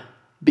there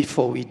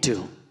before we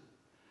do.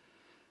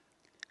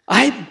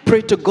 I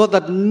pray to God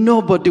that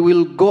nobody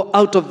will go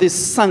out of this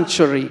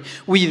sanctuary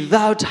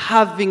without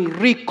having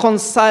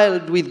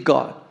reconciled with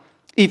God,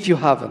 if you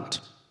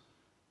haven't.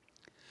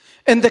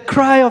 And the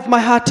cry of my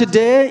heart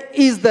today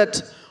is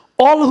that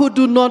all who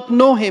do not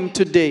know him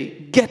today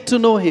get to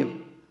know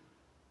him.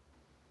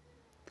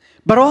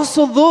 But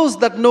also those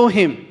that know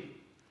him,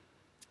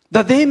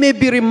 that they may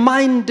be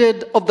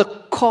reminded of the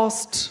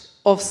cost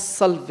of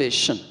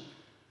salvation,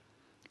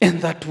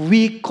 and that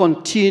we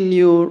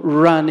continue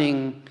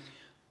running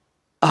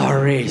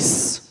our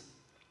race.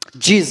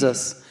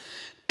 Jesus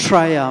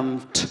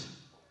triumphed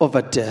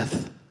over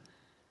death.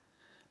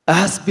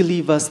 As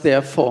believers,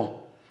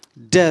 therefore,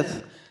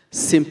 death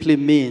simply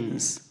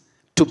means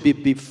to be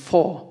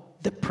before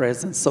the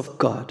presence of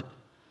God.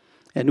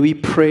 And we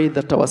pray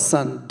that our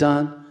son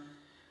Dan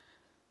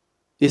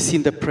is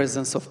in the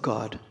presence of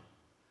God.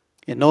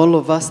 And all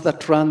of us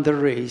that run the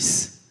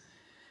race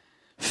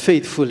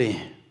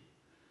faithfully,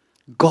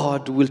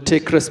 God will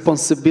take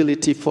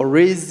responsibility for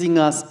raising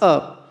us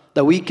up,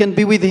 that we can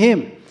be with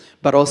him,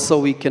 but also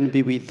we can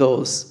be with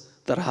those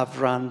that have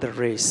run the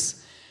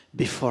race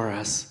before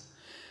us.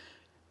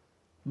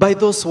 By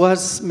those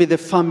words, may the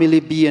family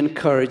be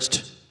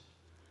encouraged.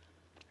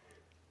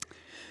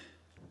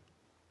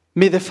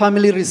 May the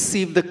family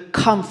receive the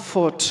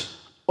comfort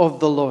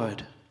of the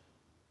Lord.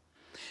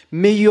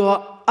 May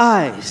your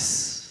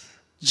eyes,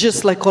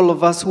 just like all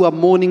of us who are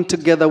mourning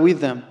together with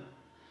them,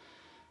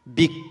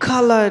 be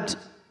colored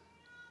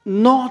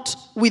not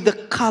with the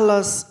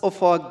colors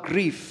of our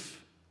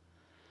grief,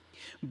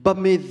 but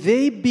may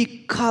they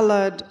be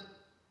colored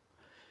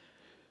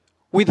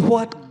with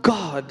what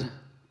God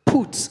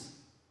puts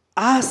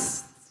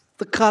as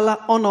the color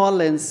on our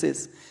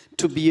lenses,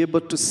 to be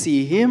able to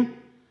see him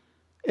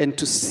and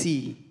to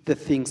see the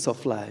things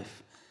of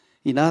life.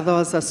 In other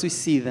words, as we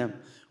see them,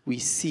 we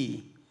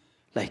see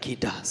like he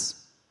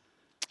does,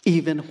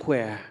 even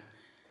where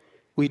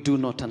we do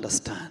not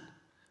understand.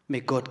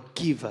 May God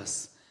give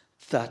us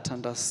that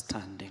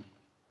understanding.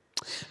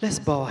 Let's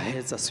bow our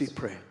heads as we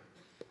pray.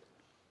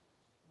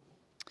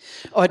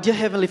 Our dear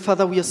Heavenly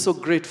Father, we are so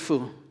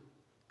grateful.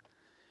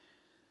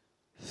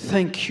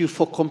 Thank you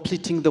for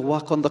completing the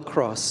work on the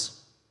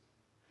cross.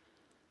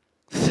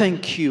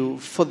 Thank you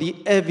for the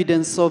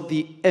evidence of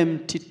the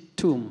empty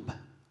tomb.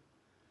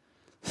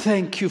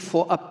 Thank you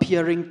for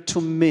appearing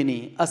to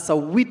many as a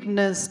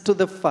witness to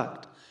the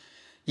fact,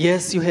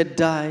 yes, you had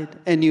died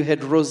and you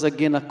had rose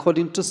again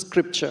according to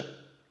Scripture.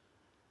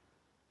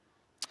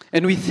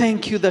 And we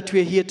thank you that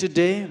we are here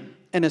today,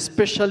 and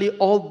especially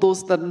all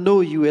those that know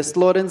you as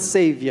Lord and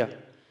Savior.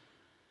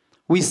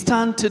 We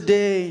stand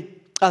today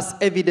as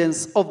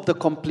evidence of the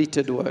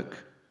completed work.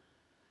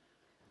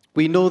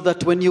 We know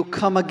that when you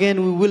come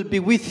again, we will be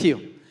with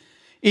you.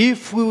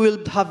 If we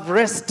will have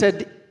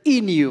rested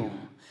in you,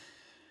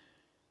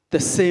 the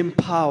same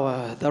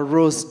power that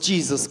rose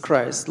Jesus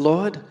Christ,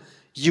 Lord,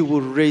 you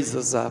will raise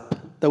us up,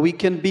 that we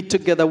can be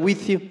together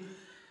with you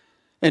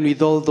and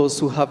with all those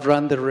who have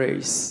run the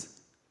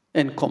race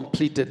and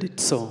completed it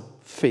so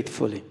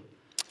faithfully.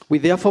 We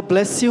therefore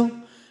bless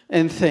you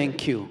and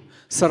thank you.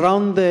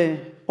 Surround the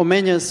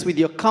Omenyas with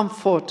your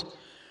comfort,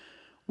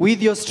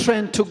 with your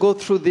strength to go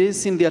through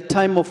this in their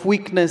time of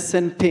weakness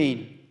and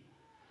pain.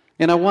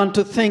 And I want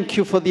to thank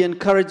you for the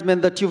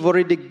encouragement that you've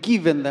already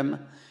given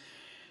them.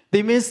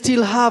 They may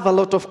still have a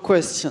lot of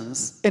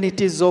questions, and it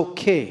is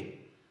okay.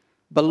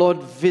 But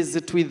Lord,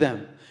 visit with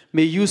them.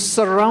 May you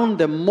surround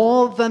them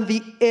more than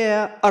the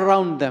air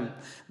around them,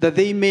 that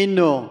they may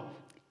know,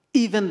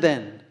 even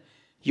then,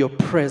 your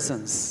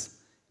presence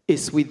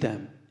is with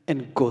them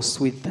and goes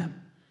with them.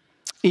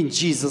 In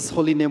Jesus'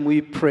 holy name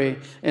we pray,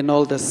 and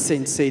all the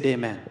saints said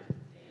amen.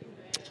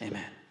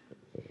 Amen.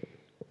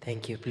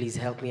 Thank you. Please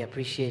help me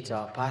appreciate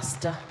our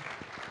pastor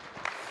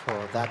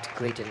for that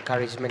great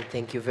encouragement.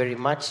 Thank you very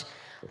much.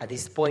 At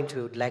this point,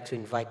 we would like to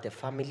invite the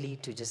family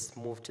to just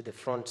move to the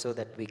front so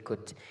that we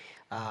could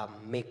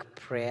make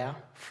prayer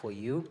for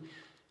you.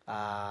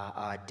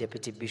 Our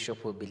deputy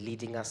bishop will be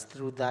leading us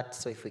through that.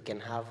 So if we can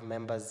have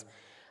members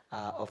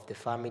of the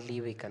family,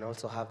 we can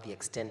also have the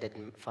extended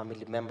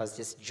family members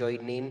just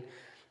join in.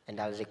 And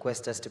I'll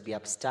request us to be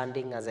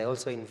upstanding as I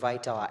also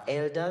invite our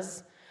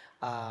elders,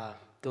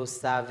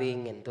 those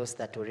serving and those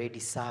that already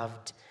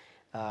served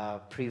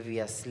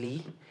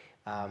previously.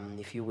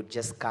 If you would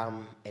just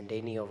come, and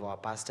any of our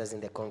pastors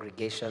in the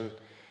congregation,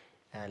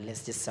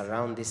 let's just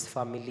surround this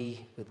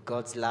family with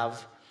God's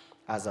love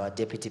as our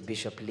deputy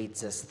bishop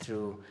leads us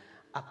through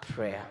a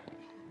prayer.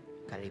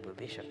 Karibu,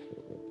 Bishop.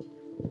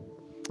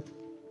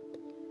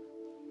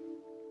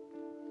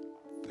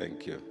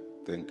 Thank you.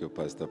 Thank you,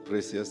 Pastor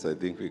Precious. I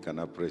think we can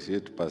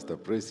appreciate Pastor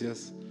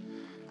Precious.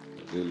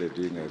 Really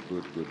doing a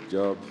good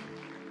job.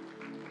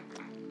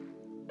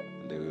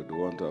 And we would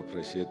want to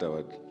appreciate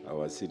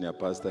our senior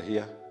pastor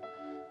here,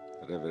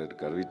 Reverend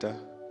Carita,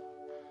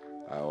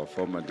 our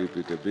former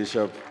deputy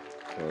bishop,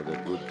 for the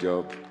good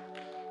job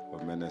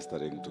of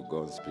ministering to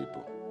God's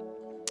people.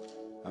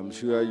 I'm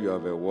sure you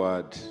have a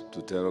word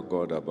to tell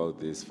God about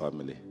this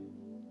family.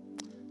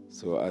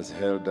 So as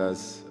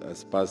elders,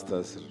 as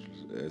pastors,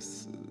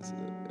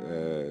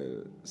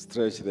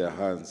 stretch their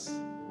hands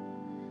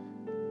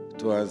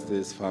towards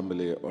this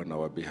family on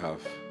our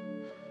behalf.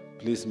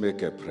 Please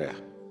make a prayer.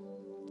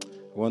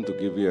 I want to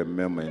give you a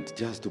moment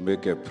just to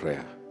make a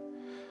prayer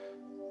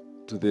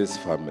to this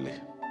family.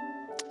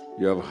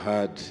 You have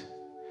heard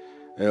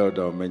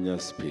Elder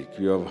Omenya speak.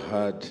 You have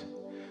heard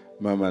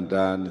Mama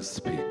Dan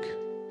speak.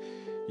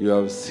 You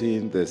have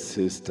seen the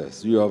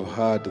sisters. You have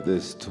heard the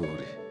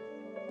story.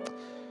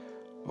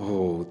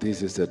 Oh,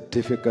 this is a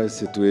difficult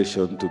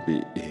situation to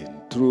be in.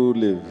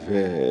 Truly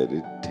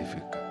very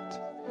difficult.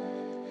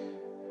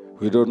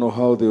 We don't know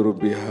how they will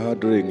be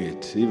handling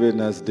it, even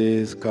as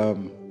days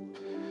come.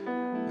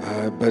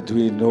 But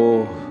we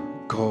know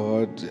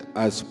God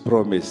has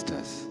promised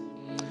us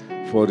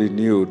for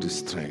renewed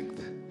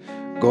strength.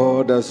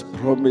 God has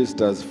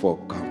promised us for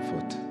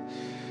comfort,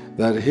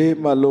 that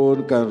Him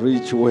alone can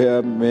reach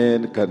where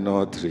men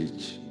cannot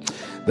reach.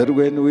 That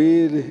when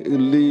we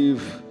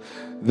leave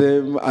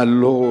them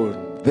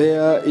alone,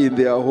 there in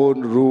their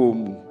own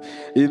room,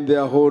 in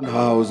their own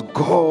house,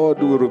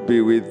 God will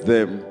be with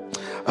them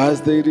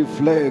as they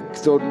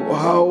reflect on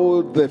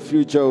how the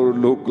future will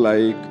look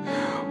like,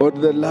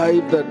 on the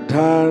life that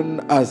Dan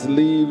has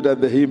lived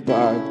and the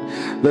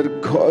impact,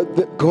 that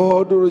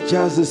God will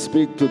just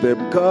speak to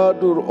them.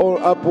 God will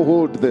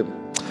uphold them.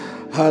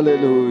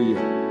 Hallelujah.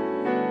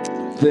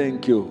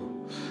 Thank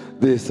you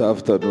this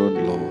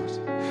afternoon,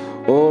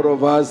 Lord. All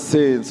of us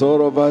saints,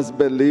 all of us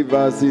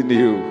believers in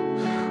you,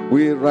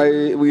 we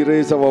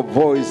raise our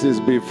voices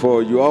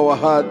before you. Our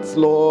hearts,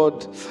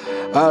 Lord,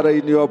 are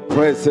in your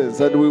presence,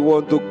 and we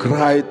want to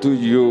cry to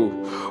you.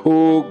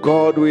 Oh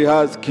God, we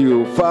ask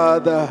you,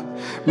 Father,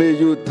 may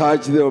you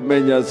touch the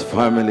Omenya's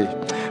family.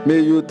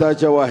 May you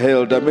touch our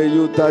elder. May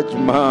you touch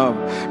mom.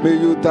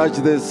 May you touch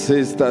the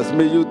sisters.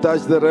 May you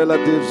touch the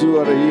relatives who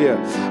are here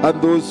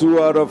and those who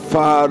are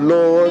afar,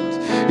 Lord,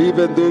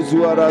 even those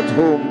who are at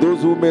home,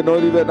 those who may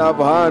not even have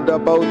heard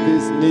about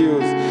this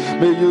news.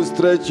 May you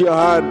stretch your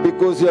hand,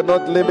 because you are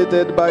not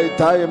limited by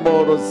time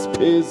or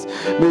space.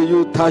 May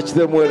you touch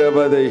them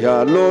wherever they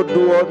are. Lord,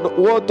 do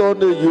what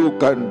only you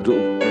can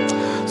do.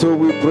 So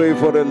we pray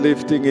for a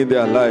lifting in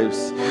their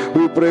lives.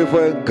 We pray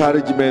for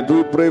encouragement.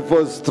 We pray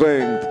for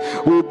strength.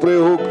 We pray,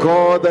 oh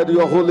God, that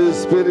your Holy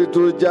Spirit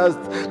will just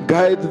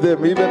guide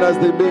them even as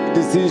they make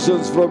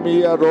decisions from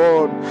here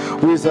on.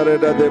 We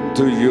surrender them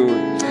to you.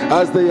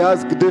 As they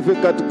ask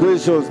difficult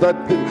questions that,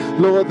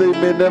 Lord, they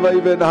may never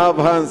even have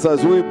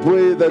answers, we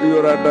pray that you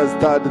will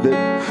understand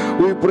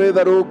them. We pray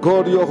that, oh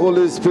God, your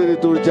Holy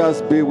Spirit will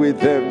just be with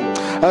them.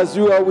 As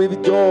you are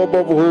with Job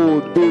of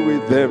old, be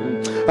with them.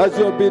 As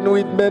you have been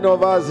with many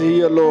of us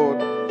here, Lord,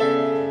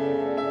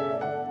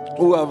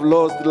 who have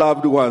lost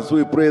loved ones,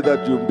 we pray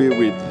that you be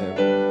with them.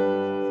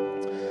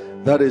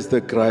 That is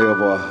the cry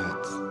of our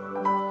hearts.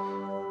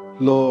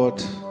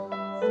 Lord,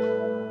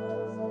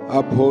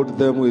 uphold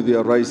them with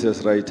your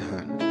righteous right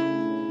hand.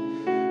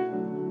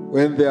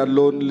 When they are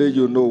lonely,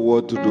 you know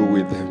what to do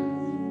with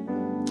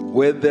them.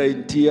 When they are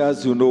in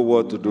tears, you know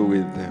what to do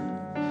with them.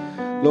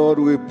 Lord,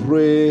 we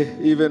pray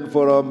even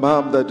for our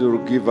mom that you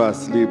will give her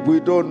sleep. We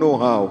don't know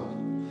how.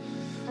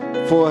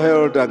 For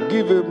Elder,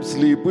 give him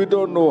sleep. We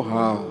don't know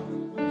how.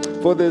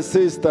 For the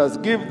sisters,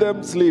 give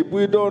them sleep.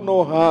 We don't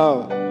know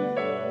how.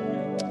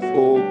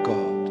 Oh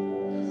God,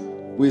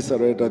 we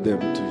surrender them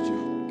to you.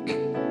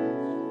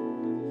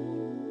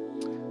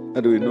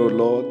 And we know,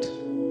 Lord,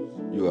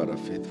 you are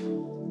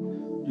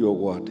faithful. Your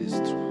word is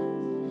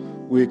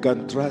true. We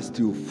can trust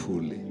you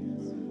fully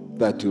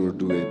that you will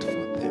do it for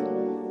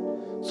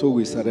them. So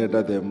we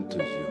surrender them to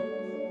you.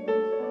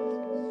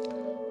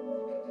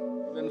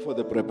 Even for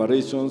the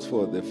preparations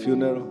for the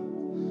funeral,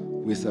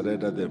 we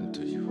surrender them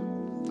to you.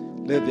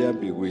 Let there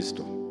be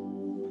wisdom.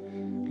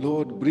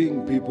 Lord,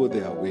 bring people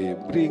their way.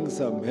 Bring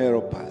some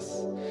helpers.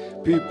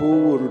 People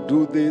who will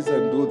do this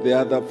and do the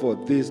other for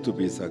this to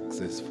be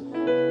successful.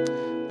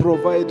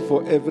 Provide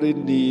for every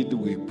need,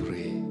 we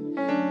pray,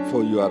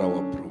 for you are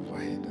our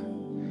provider.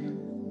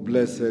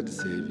 Blessed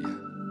Savior,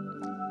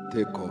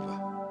 take over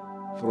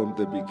from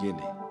the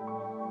beginning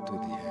to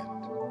the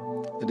end.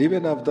 And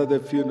even after the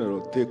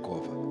funeral, take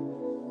over.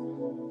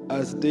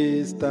 As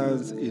day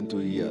stands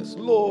into years,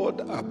 Lord,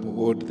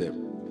 uphold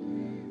them.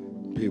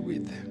 Be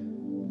with them.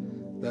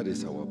 That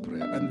is our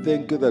prayer. And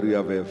thank you that we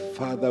have a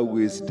Father who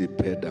is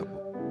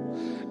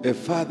dependable, a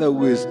Father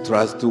who is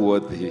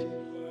trustworthy.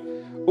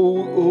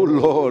 Oh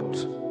Lord,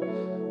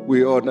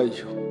 we honor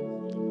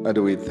you and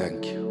we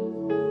thank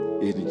you.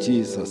 In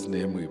Jesus'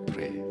 name we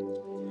pray.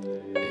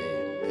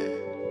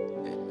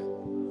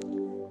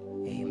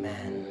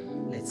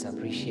 Amen. Let's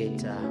appreciate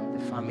the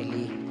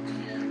family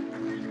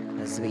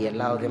as we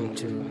allow them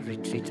to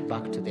retreat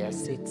back to their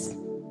seats.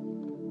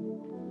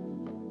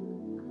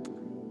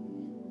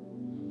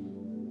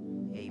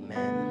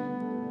 Amen.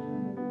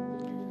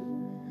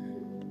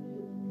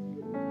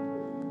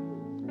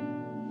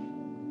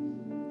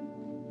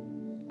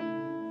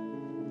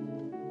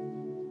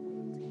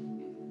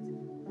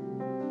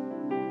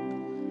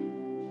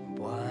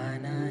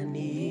 Bwana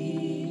ni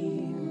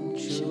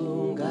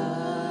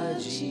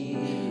mchungaji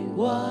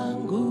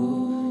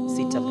wangu,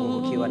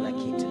 sitapungukiwa na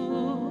kitu.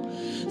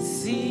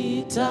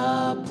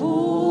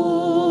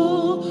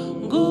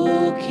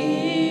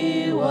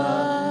 Sitapungukiwa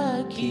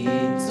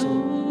kitu.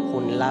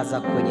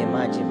 Hunlaza kwenye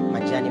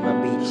majani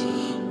mabichi.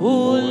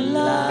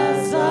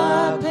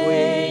 Hunlaza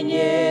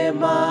kwenye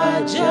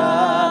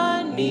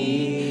majani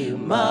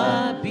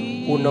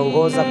mabichi.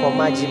 Hunongoza kwa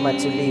maji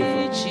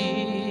matulivu.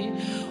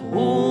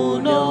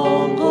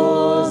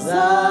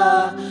 Hunongoza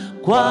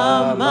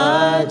kwa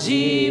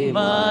maji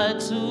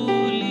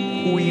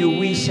matulivu.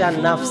 Huiuisha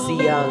nafsi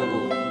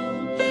yangu.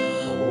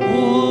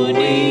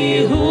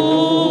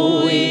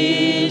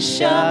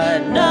 Unihuisha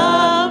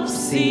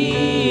nafsi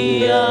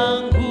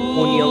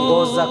yangu.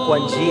 Uniongoza kwa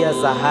njia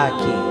za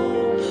haki.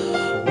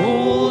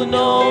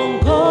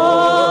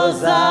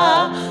 Unongoza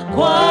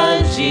kwa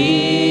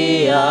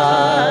njia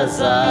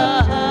za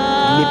haki.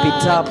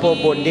 Nipitapo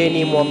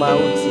bondeni mwa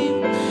mauti.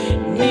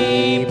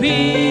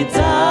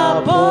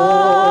 Nipitapo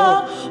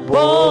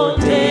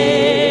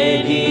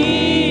bondeni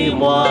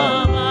mwa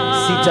mauti.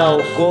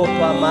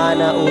 Sitaogopa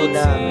maana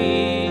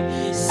unami.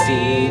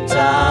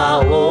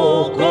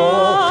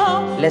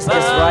 Let's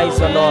just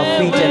rise on our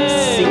feet and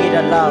sing it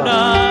aloud.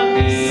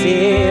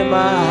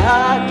 Sema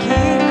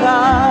hakika,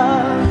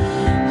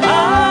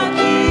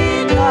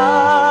 hakika,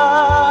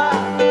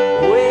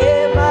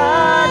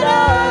 wema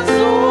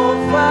nazo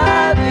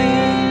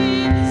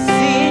fadhili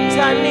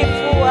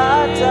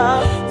zitanifuata,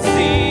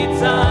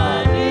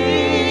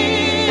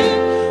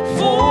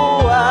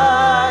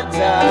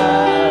 zitanifuata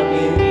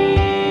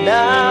mimi,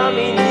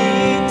 nami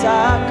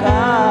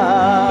nitakaa.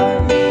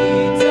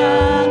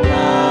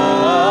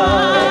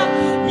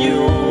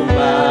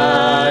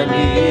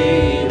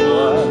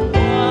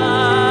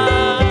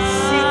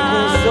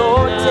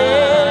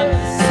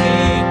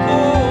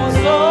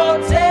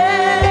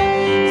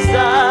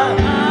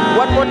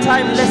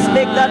 Time, let's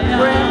make that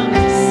prayer.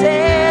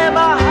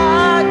 Sema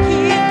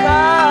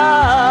hakika,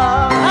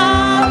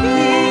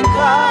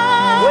 hakika,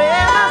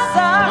 wema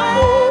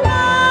zako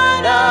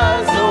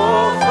nazo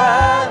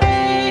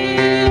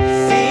fadhili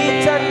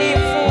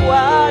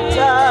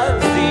zitanifuata,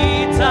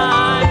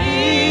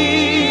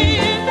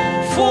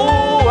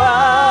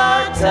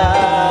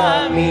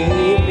 zitanifuata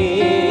mimi,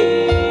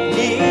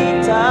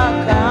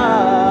 nitakaa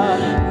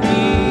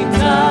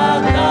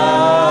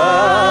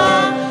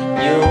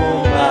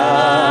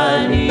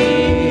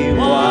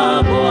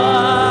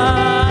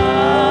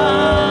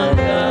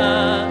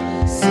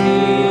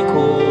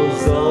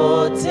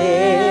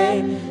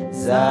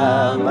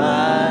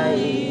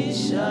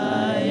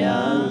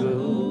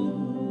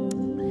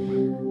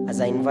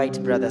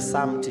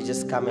Sam to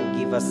just come and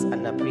give us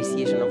an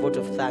appreciation, a vote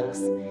of thanks.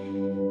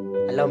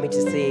 Allow me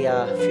to say,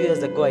 a few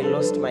years ago, I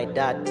lost my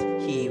dad.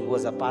 He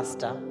was a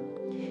pastor,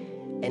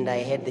 and I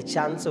had the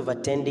chance of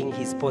attending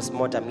his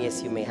post-mortem.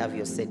 Yes, you may have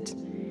your seat.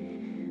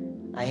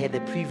 I had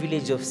the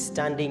privilege of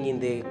standing in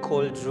the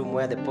cold room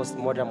where the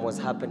post-mortem was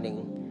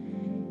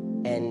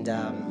happening. And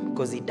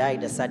because he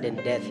died a sudden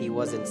death, he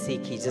wasn't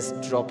sick, he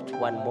just dropped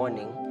one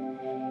morning.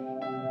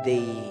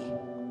 They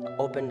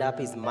opened up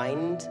his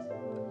mind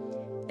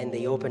and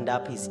they opened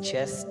up his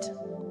chest.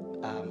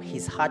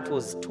 His heart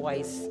was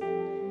twice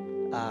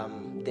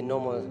the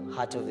normal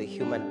heart of a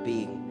human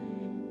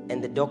being.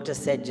 And the doctor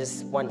said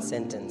just one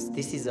sentence: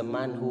 this is a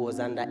man who was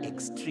under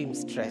extreme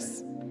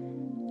stress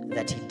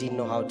that he didn't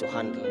know how to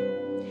handle.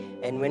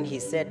 And when he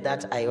said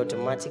that, I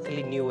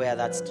automatically knew where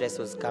that stress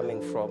was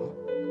coming from.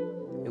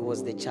 It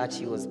was the church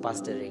he was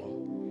pastoring.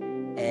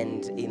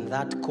 And in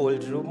that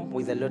cold room,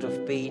 with a lot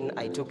of pain,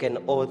 I took an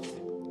oath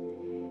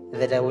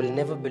that I will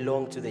never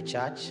belong to the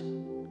church.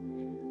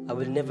 I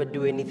will never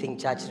do anything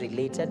church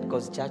related,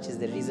 because church is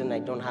the reason I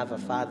don't have a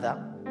father.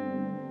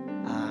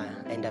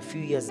 And a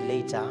few years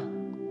later,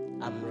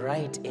 I'm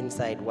right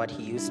inside what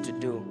he used to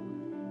do,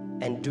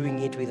 and doing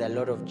it with a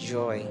lot of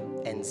joy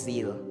and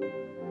zeal,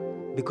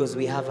 because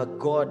we have a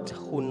God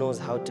who knows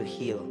how to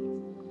heal.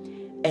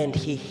 And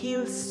he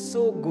heals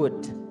so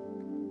good,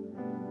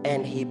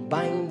 and he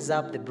binds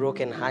up the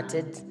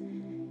brokenhearted.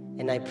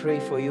 And I pray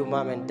for you,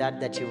 Mom and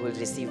Dad, that you will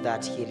receive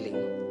that healing.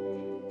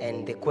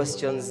 And the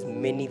questions,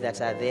 many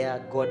that are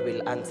there, God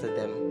will answer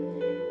them.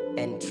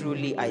 And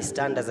truly, I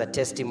stand as a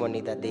testimony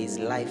that there is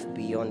life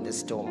beyond the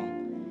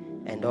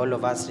storm. And all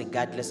of us,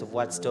 regardless of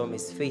what storm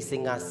is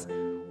facing us,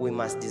 we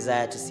must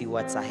desire to see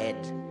what's ahead,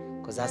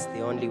 because that's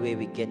the only way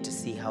we get to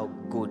see how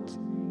good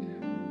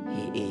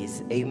he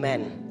is.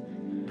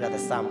 Amen. Brother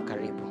Sam,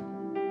 karibu.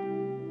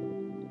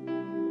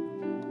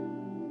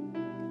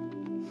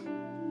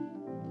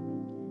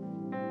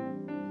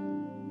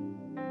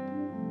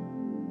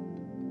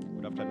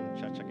 Good afternoon,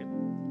 church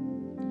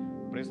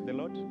again. Praise the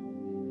Lord.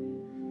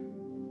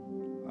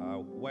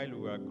 While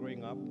we were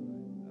growing up,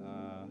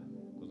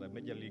 because I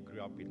majorly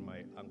grew up in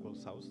my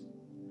uncle's house,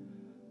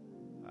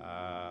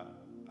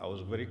 I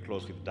was very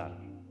close with Dan.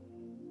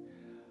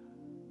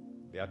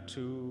 There are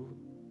two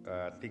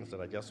things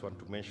that I just want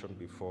to mention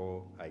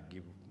before I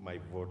give my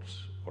vote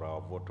or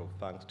our vote of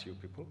thanks to you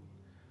people.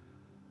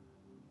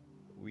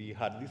 We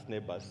had these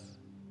neighbors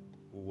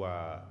who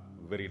were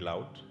very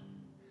loud.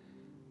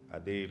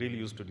 They really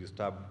used to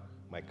disturb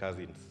my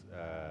cousins,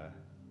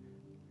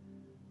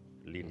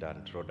 Linda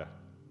and Rhoda.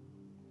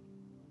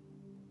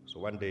 So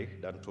one day,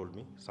 Dan told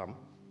me, Sam,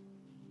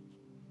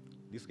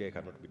 this guy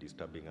cannot be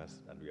disturbing us,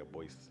 and we are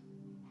boys.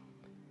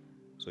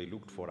 So he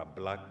looked for a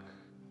black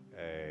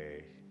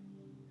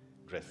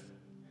dress.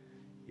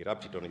 He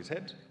wrapped it on his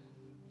head.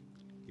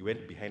 He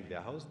went behind their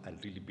house and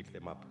really beat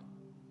them up.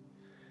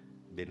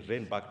 Then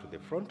ran back to the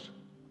front,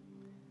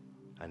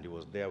 and he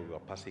was there. We were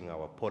passing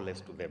our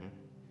police to them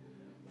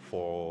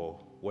for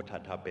what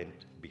had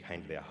happened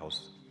behind their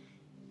house.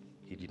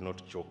 He did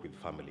not joke with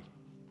family.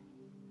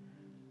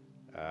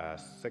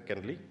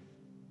 Secondly,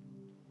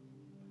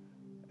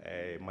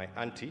 my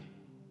auntie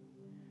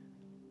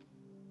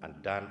and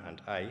Dan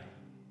and I,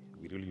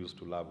 we really used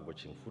to love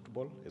watching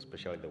football,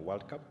 especially the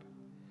World Cup.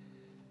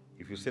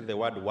 If you say the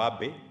word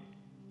Wabe,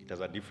 it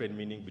has a different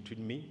meaning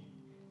between me,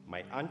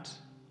 my aunt,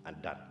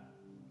 and Dan.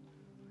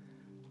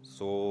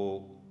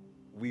 So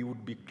we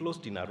would be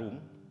closed in a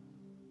room,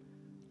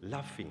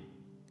 laughing.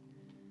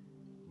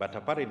 But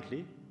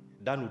apparently,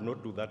 Dan would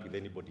not do that with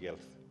anybody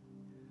else.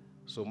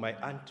 So my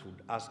aunt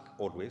would ask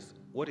always,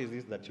 what is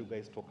this that you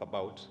guys talk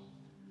about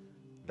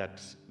that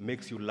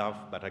makes you laugh,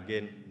 but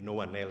again, no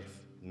one else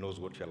knows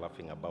what you're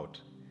laughing about?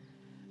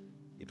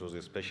 It was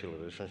a special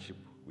relationship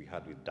we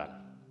had with Dan.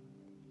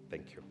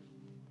 Thank you.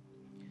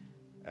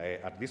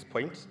 At this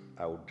point,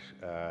 I would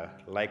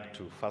like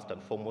to first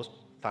and foremost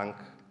thank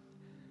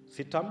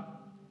Citam,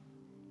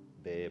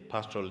 the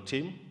pastoral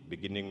team,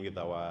 beginning with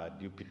our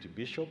deputy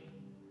bishop,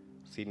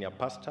 senior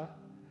pastor,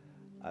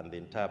 and the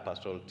entire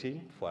pastoral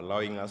team for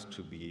allowing us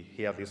to be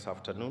here this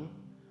afternoon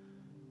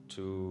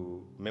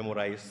to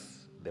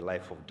memorize the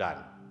life of Dan.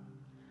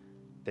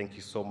 Thank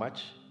you so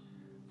much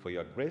for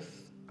your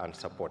grace and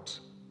support.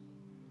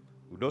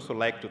 We'd also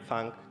like to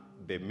thank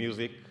the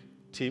music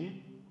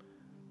team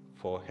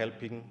for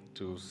helping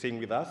to sing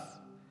with us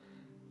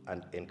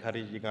and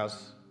encouraging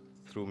us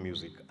through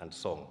music and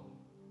song.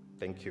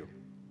 Thank you.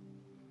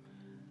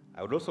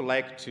 I would also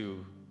like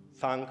to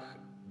thank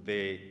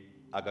the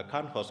Aga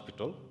Khan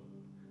Hospital.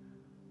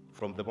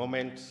 From the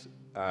moment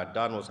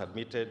Dan was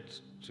admitted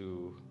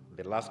to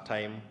the last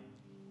time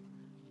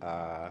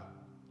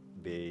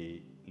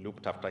they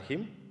looked after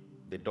him,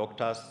 the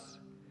doctors,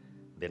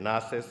 the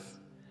nurses,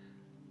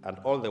 and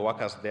all the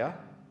workers there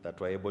that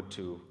were able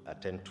to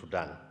attend to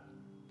Dan.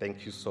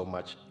 Thank you so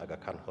much, Aga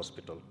Khan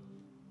Hospital.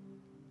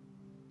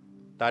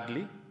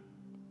 Thirdly,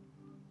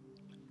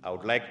 I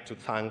would like to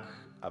thank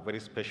a very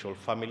special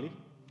family,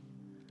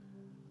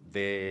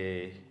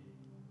 the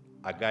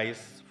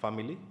Agais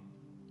family.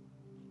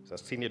 a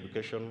senior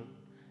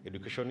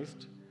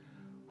educationist,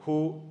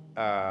 who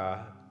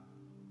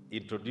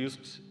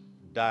introduced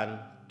Dan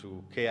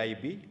to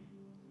KIB,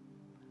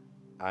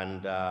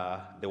 and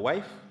the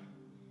wife,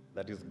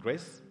 that is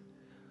Grace,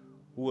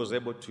 who was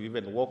able to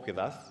even walk with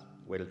us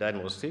while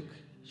Dan was sick.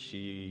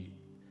 She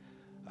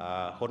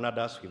honored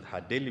us with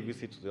her daily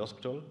visit to the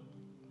hospital,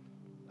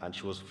 and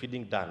she was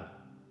feeding Dan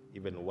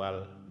even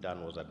while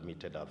Dan was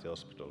admitted at the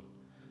hospital.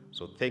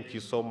 So thank you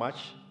so much,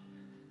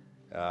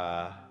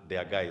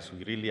 dear guys.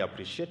 We really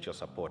appreciate your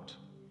support.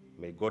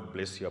 May God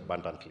bless you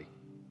abundantly.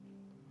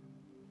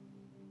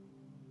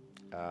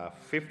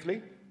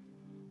 Fifthly,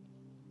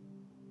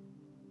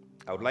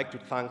 I would like to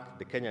thank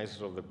the Kenya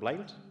Institute of the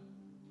Blind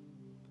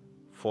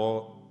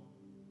for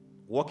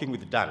working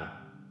with Dan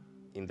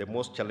in the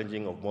most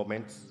challenging of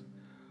moments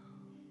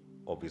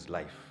of his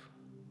life.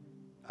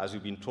 As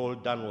you've been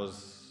told, Dan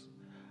was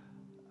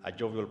a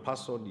jovial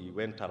person. He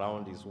went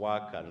around his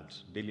work and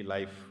daily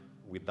life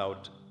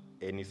without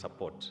any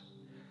support.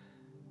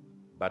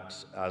 But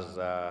as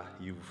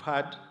you've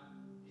heard,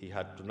 he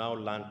had to now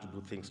learn to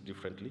do things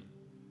differently.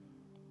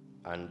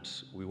 And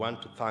we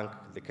want to thank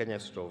the Kenya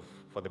Institute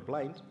for the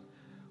Blind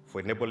for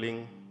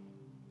enabling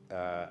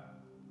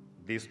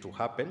this to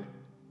happen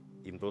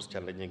in those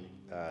challenging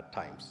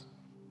times.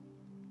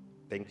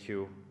 Thank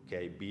you,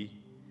 KIB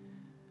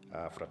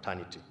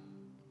fraternity.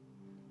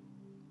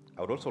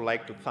 I would also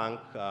like to thank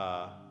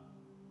the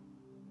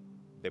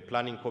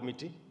planning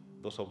committee,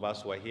 those of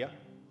us who are here.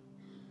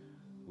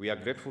 We are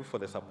grateful for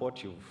the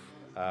support you've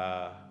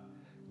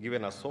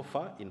given us so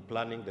far in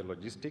planning the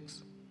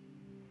logistics.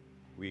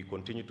 We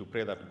continue to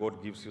pray that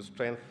God gives you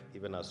strength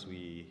even as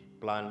we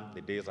plan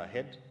the days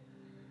ahead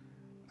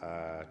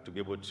to be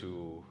able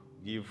to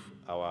give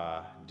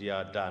our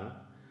dear Dan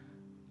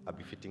a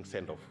befitting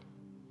send-off.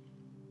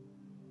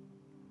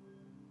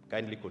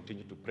 Kindly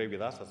continue to pray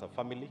with us as a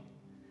family.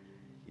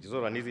 It is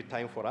not an easy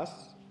time for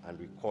us, and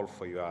we call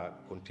for your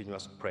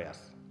continuous prayers.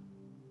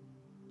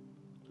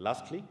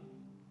 Lastly,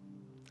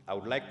 I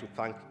would like to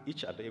thank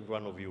each and every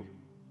one of you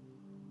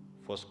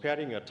for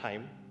sparing your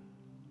time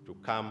to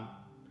come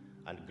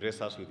and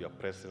grace us with your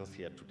presence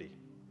here today.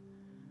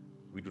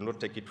 We do not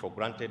take it for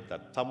granted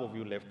that some of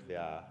you left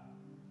their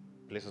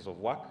places of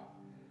work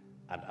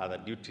and other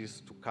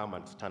duties to come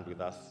and stand with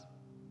us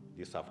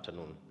this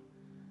afternoon.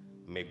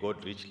 May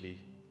God richly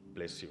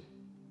bless you.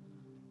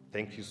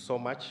 Thank you so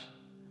much.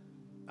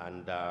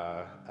 And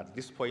at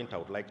this point, I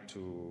would like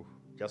to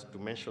just to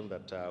mention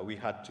that we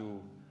had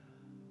to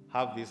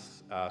have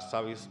this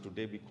service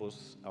today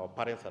because our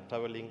parents are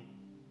traveling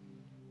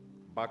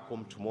back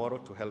home tomorrow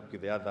to help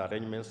with the other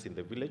arrangements in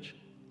the village.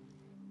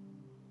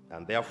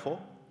 And therefore,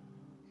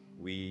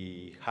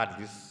 we had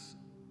this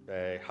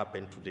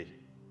happen today.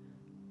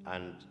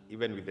 And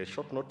even with a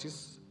short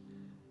notice,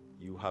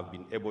 you have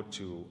been able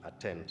to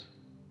attend.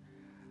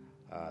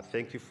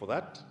 Thank you for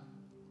that.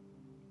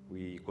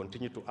 We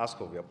continue to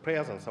ask of your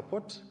prayers and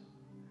support.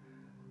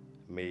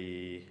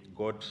 May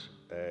God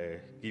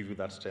give you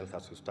that strength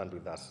as you stand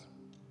with us.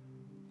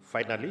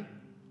 Finally,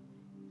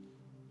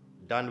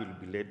 Dan will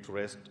be laid to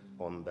rest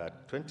on the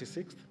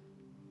 26th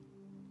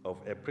of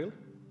April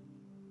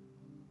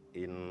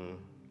in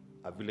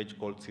a village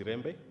called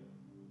Sirembe.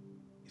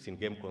 It's in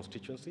Game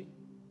Constituency,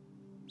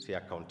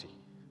 Siaya County.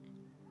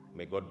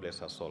 May God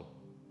bless us all.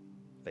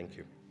 Thank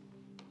you.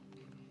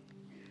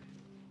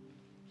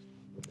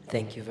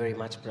 Thank you very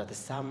much, Brother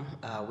Sam.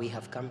 We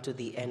have come to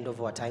the end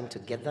of our time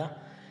together,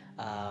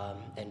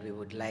 and we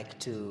would like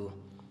to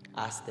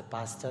ask the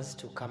pastors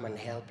to come and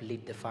help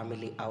lead the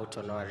family out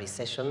on our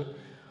recession.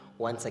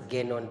 Once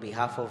again, on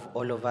behalf of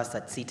all of us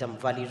at Citam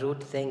Valley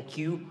Road, thank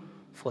you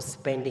for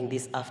spending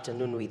this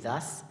afternoon with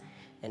us.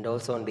 And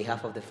also on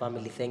behalf of the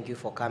family, thank you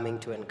for coming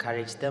to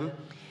encourage them.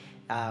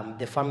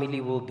 The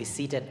family will be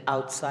seated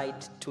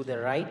outside to the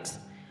right,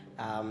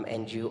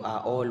 and you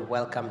are all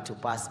welcome to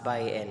pass by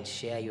and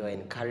share your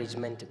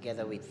encouragement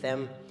together with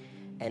them,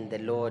 and the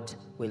Lord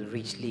will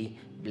richly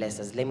bless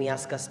us. Let me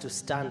ask us to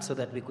stand so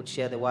that we could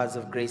share the words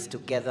of grace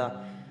together.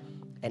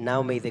 And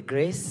now may the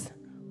grace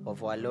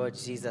of our Lord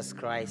Jesus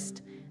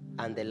Christ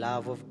and the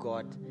love of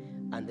God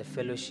and the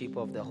fellowship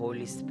of the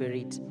Holy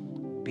Spirit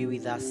be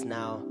with us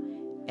now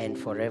and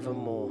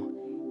forevermore.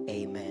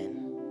 Amen.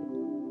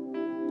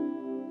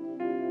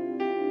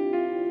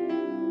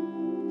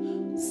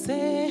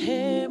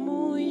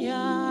 Sehemu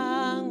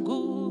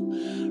yangu,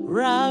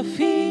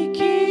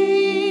 rafiki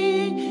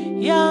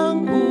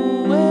yangu.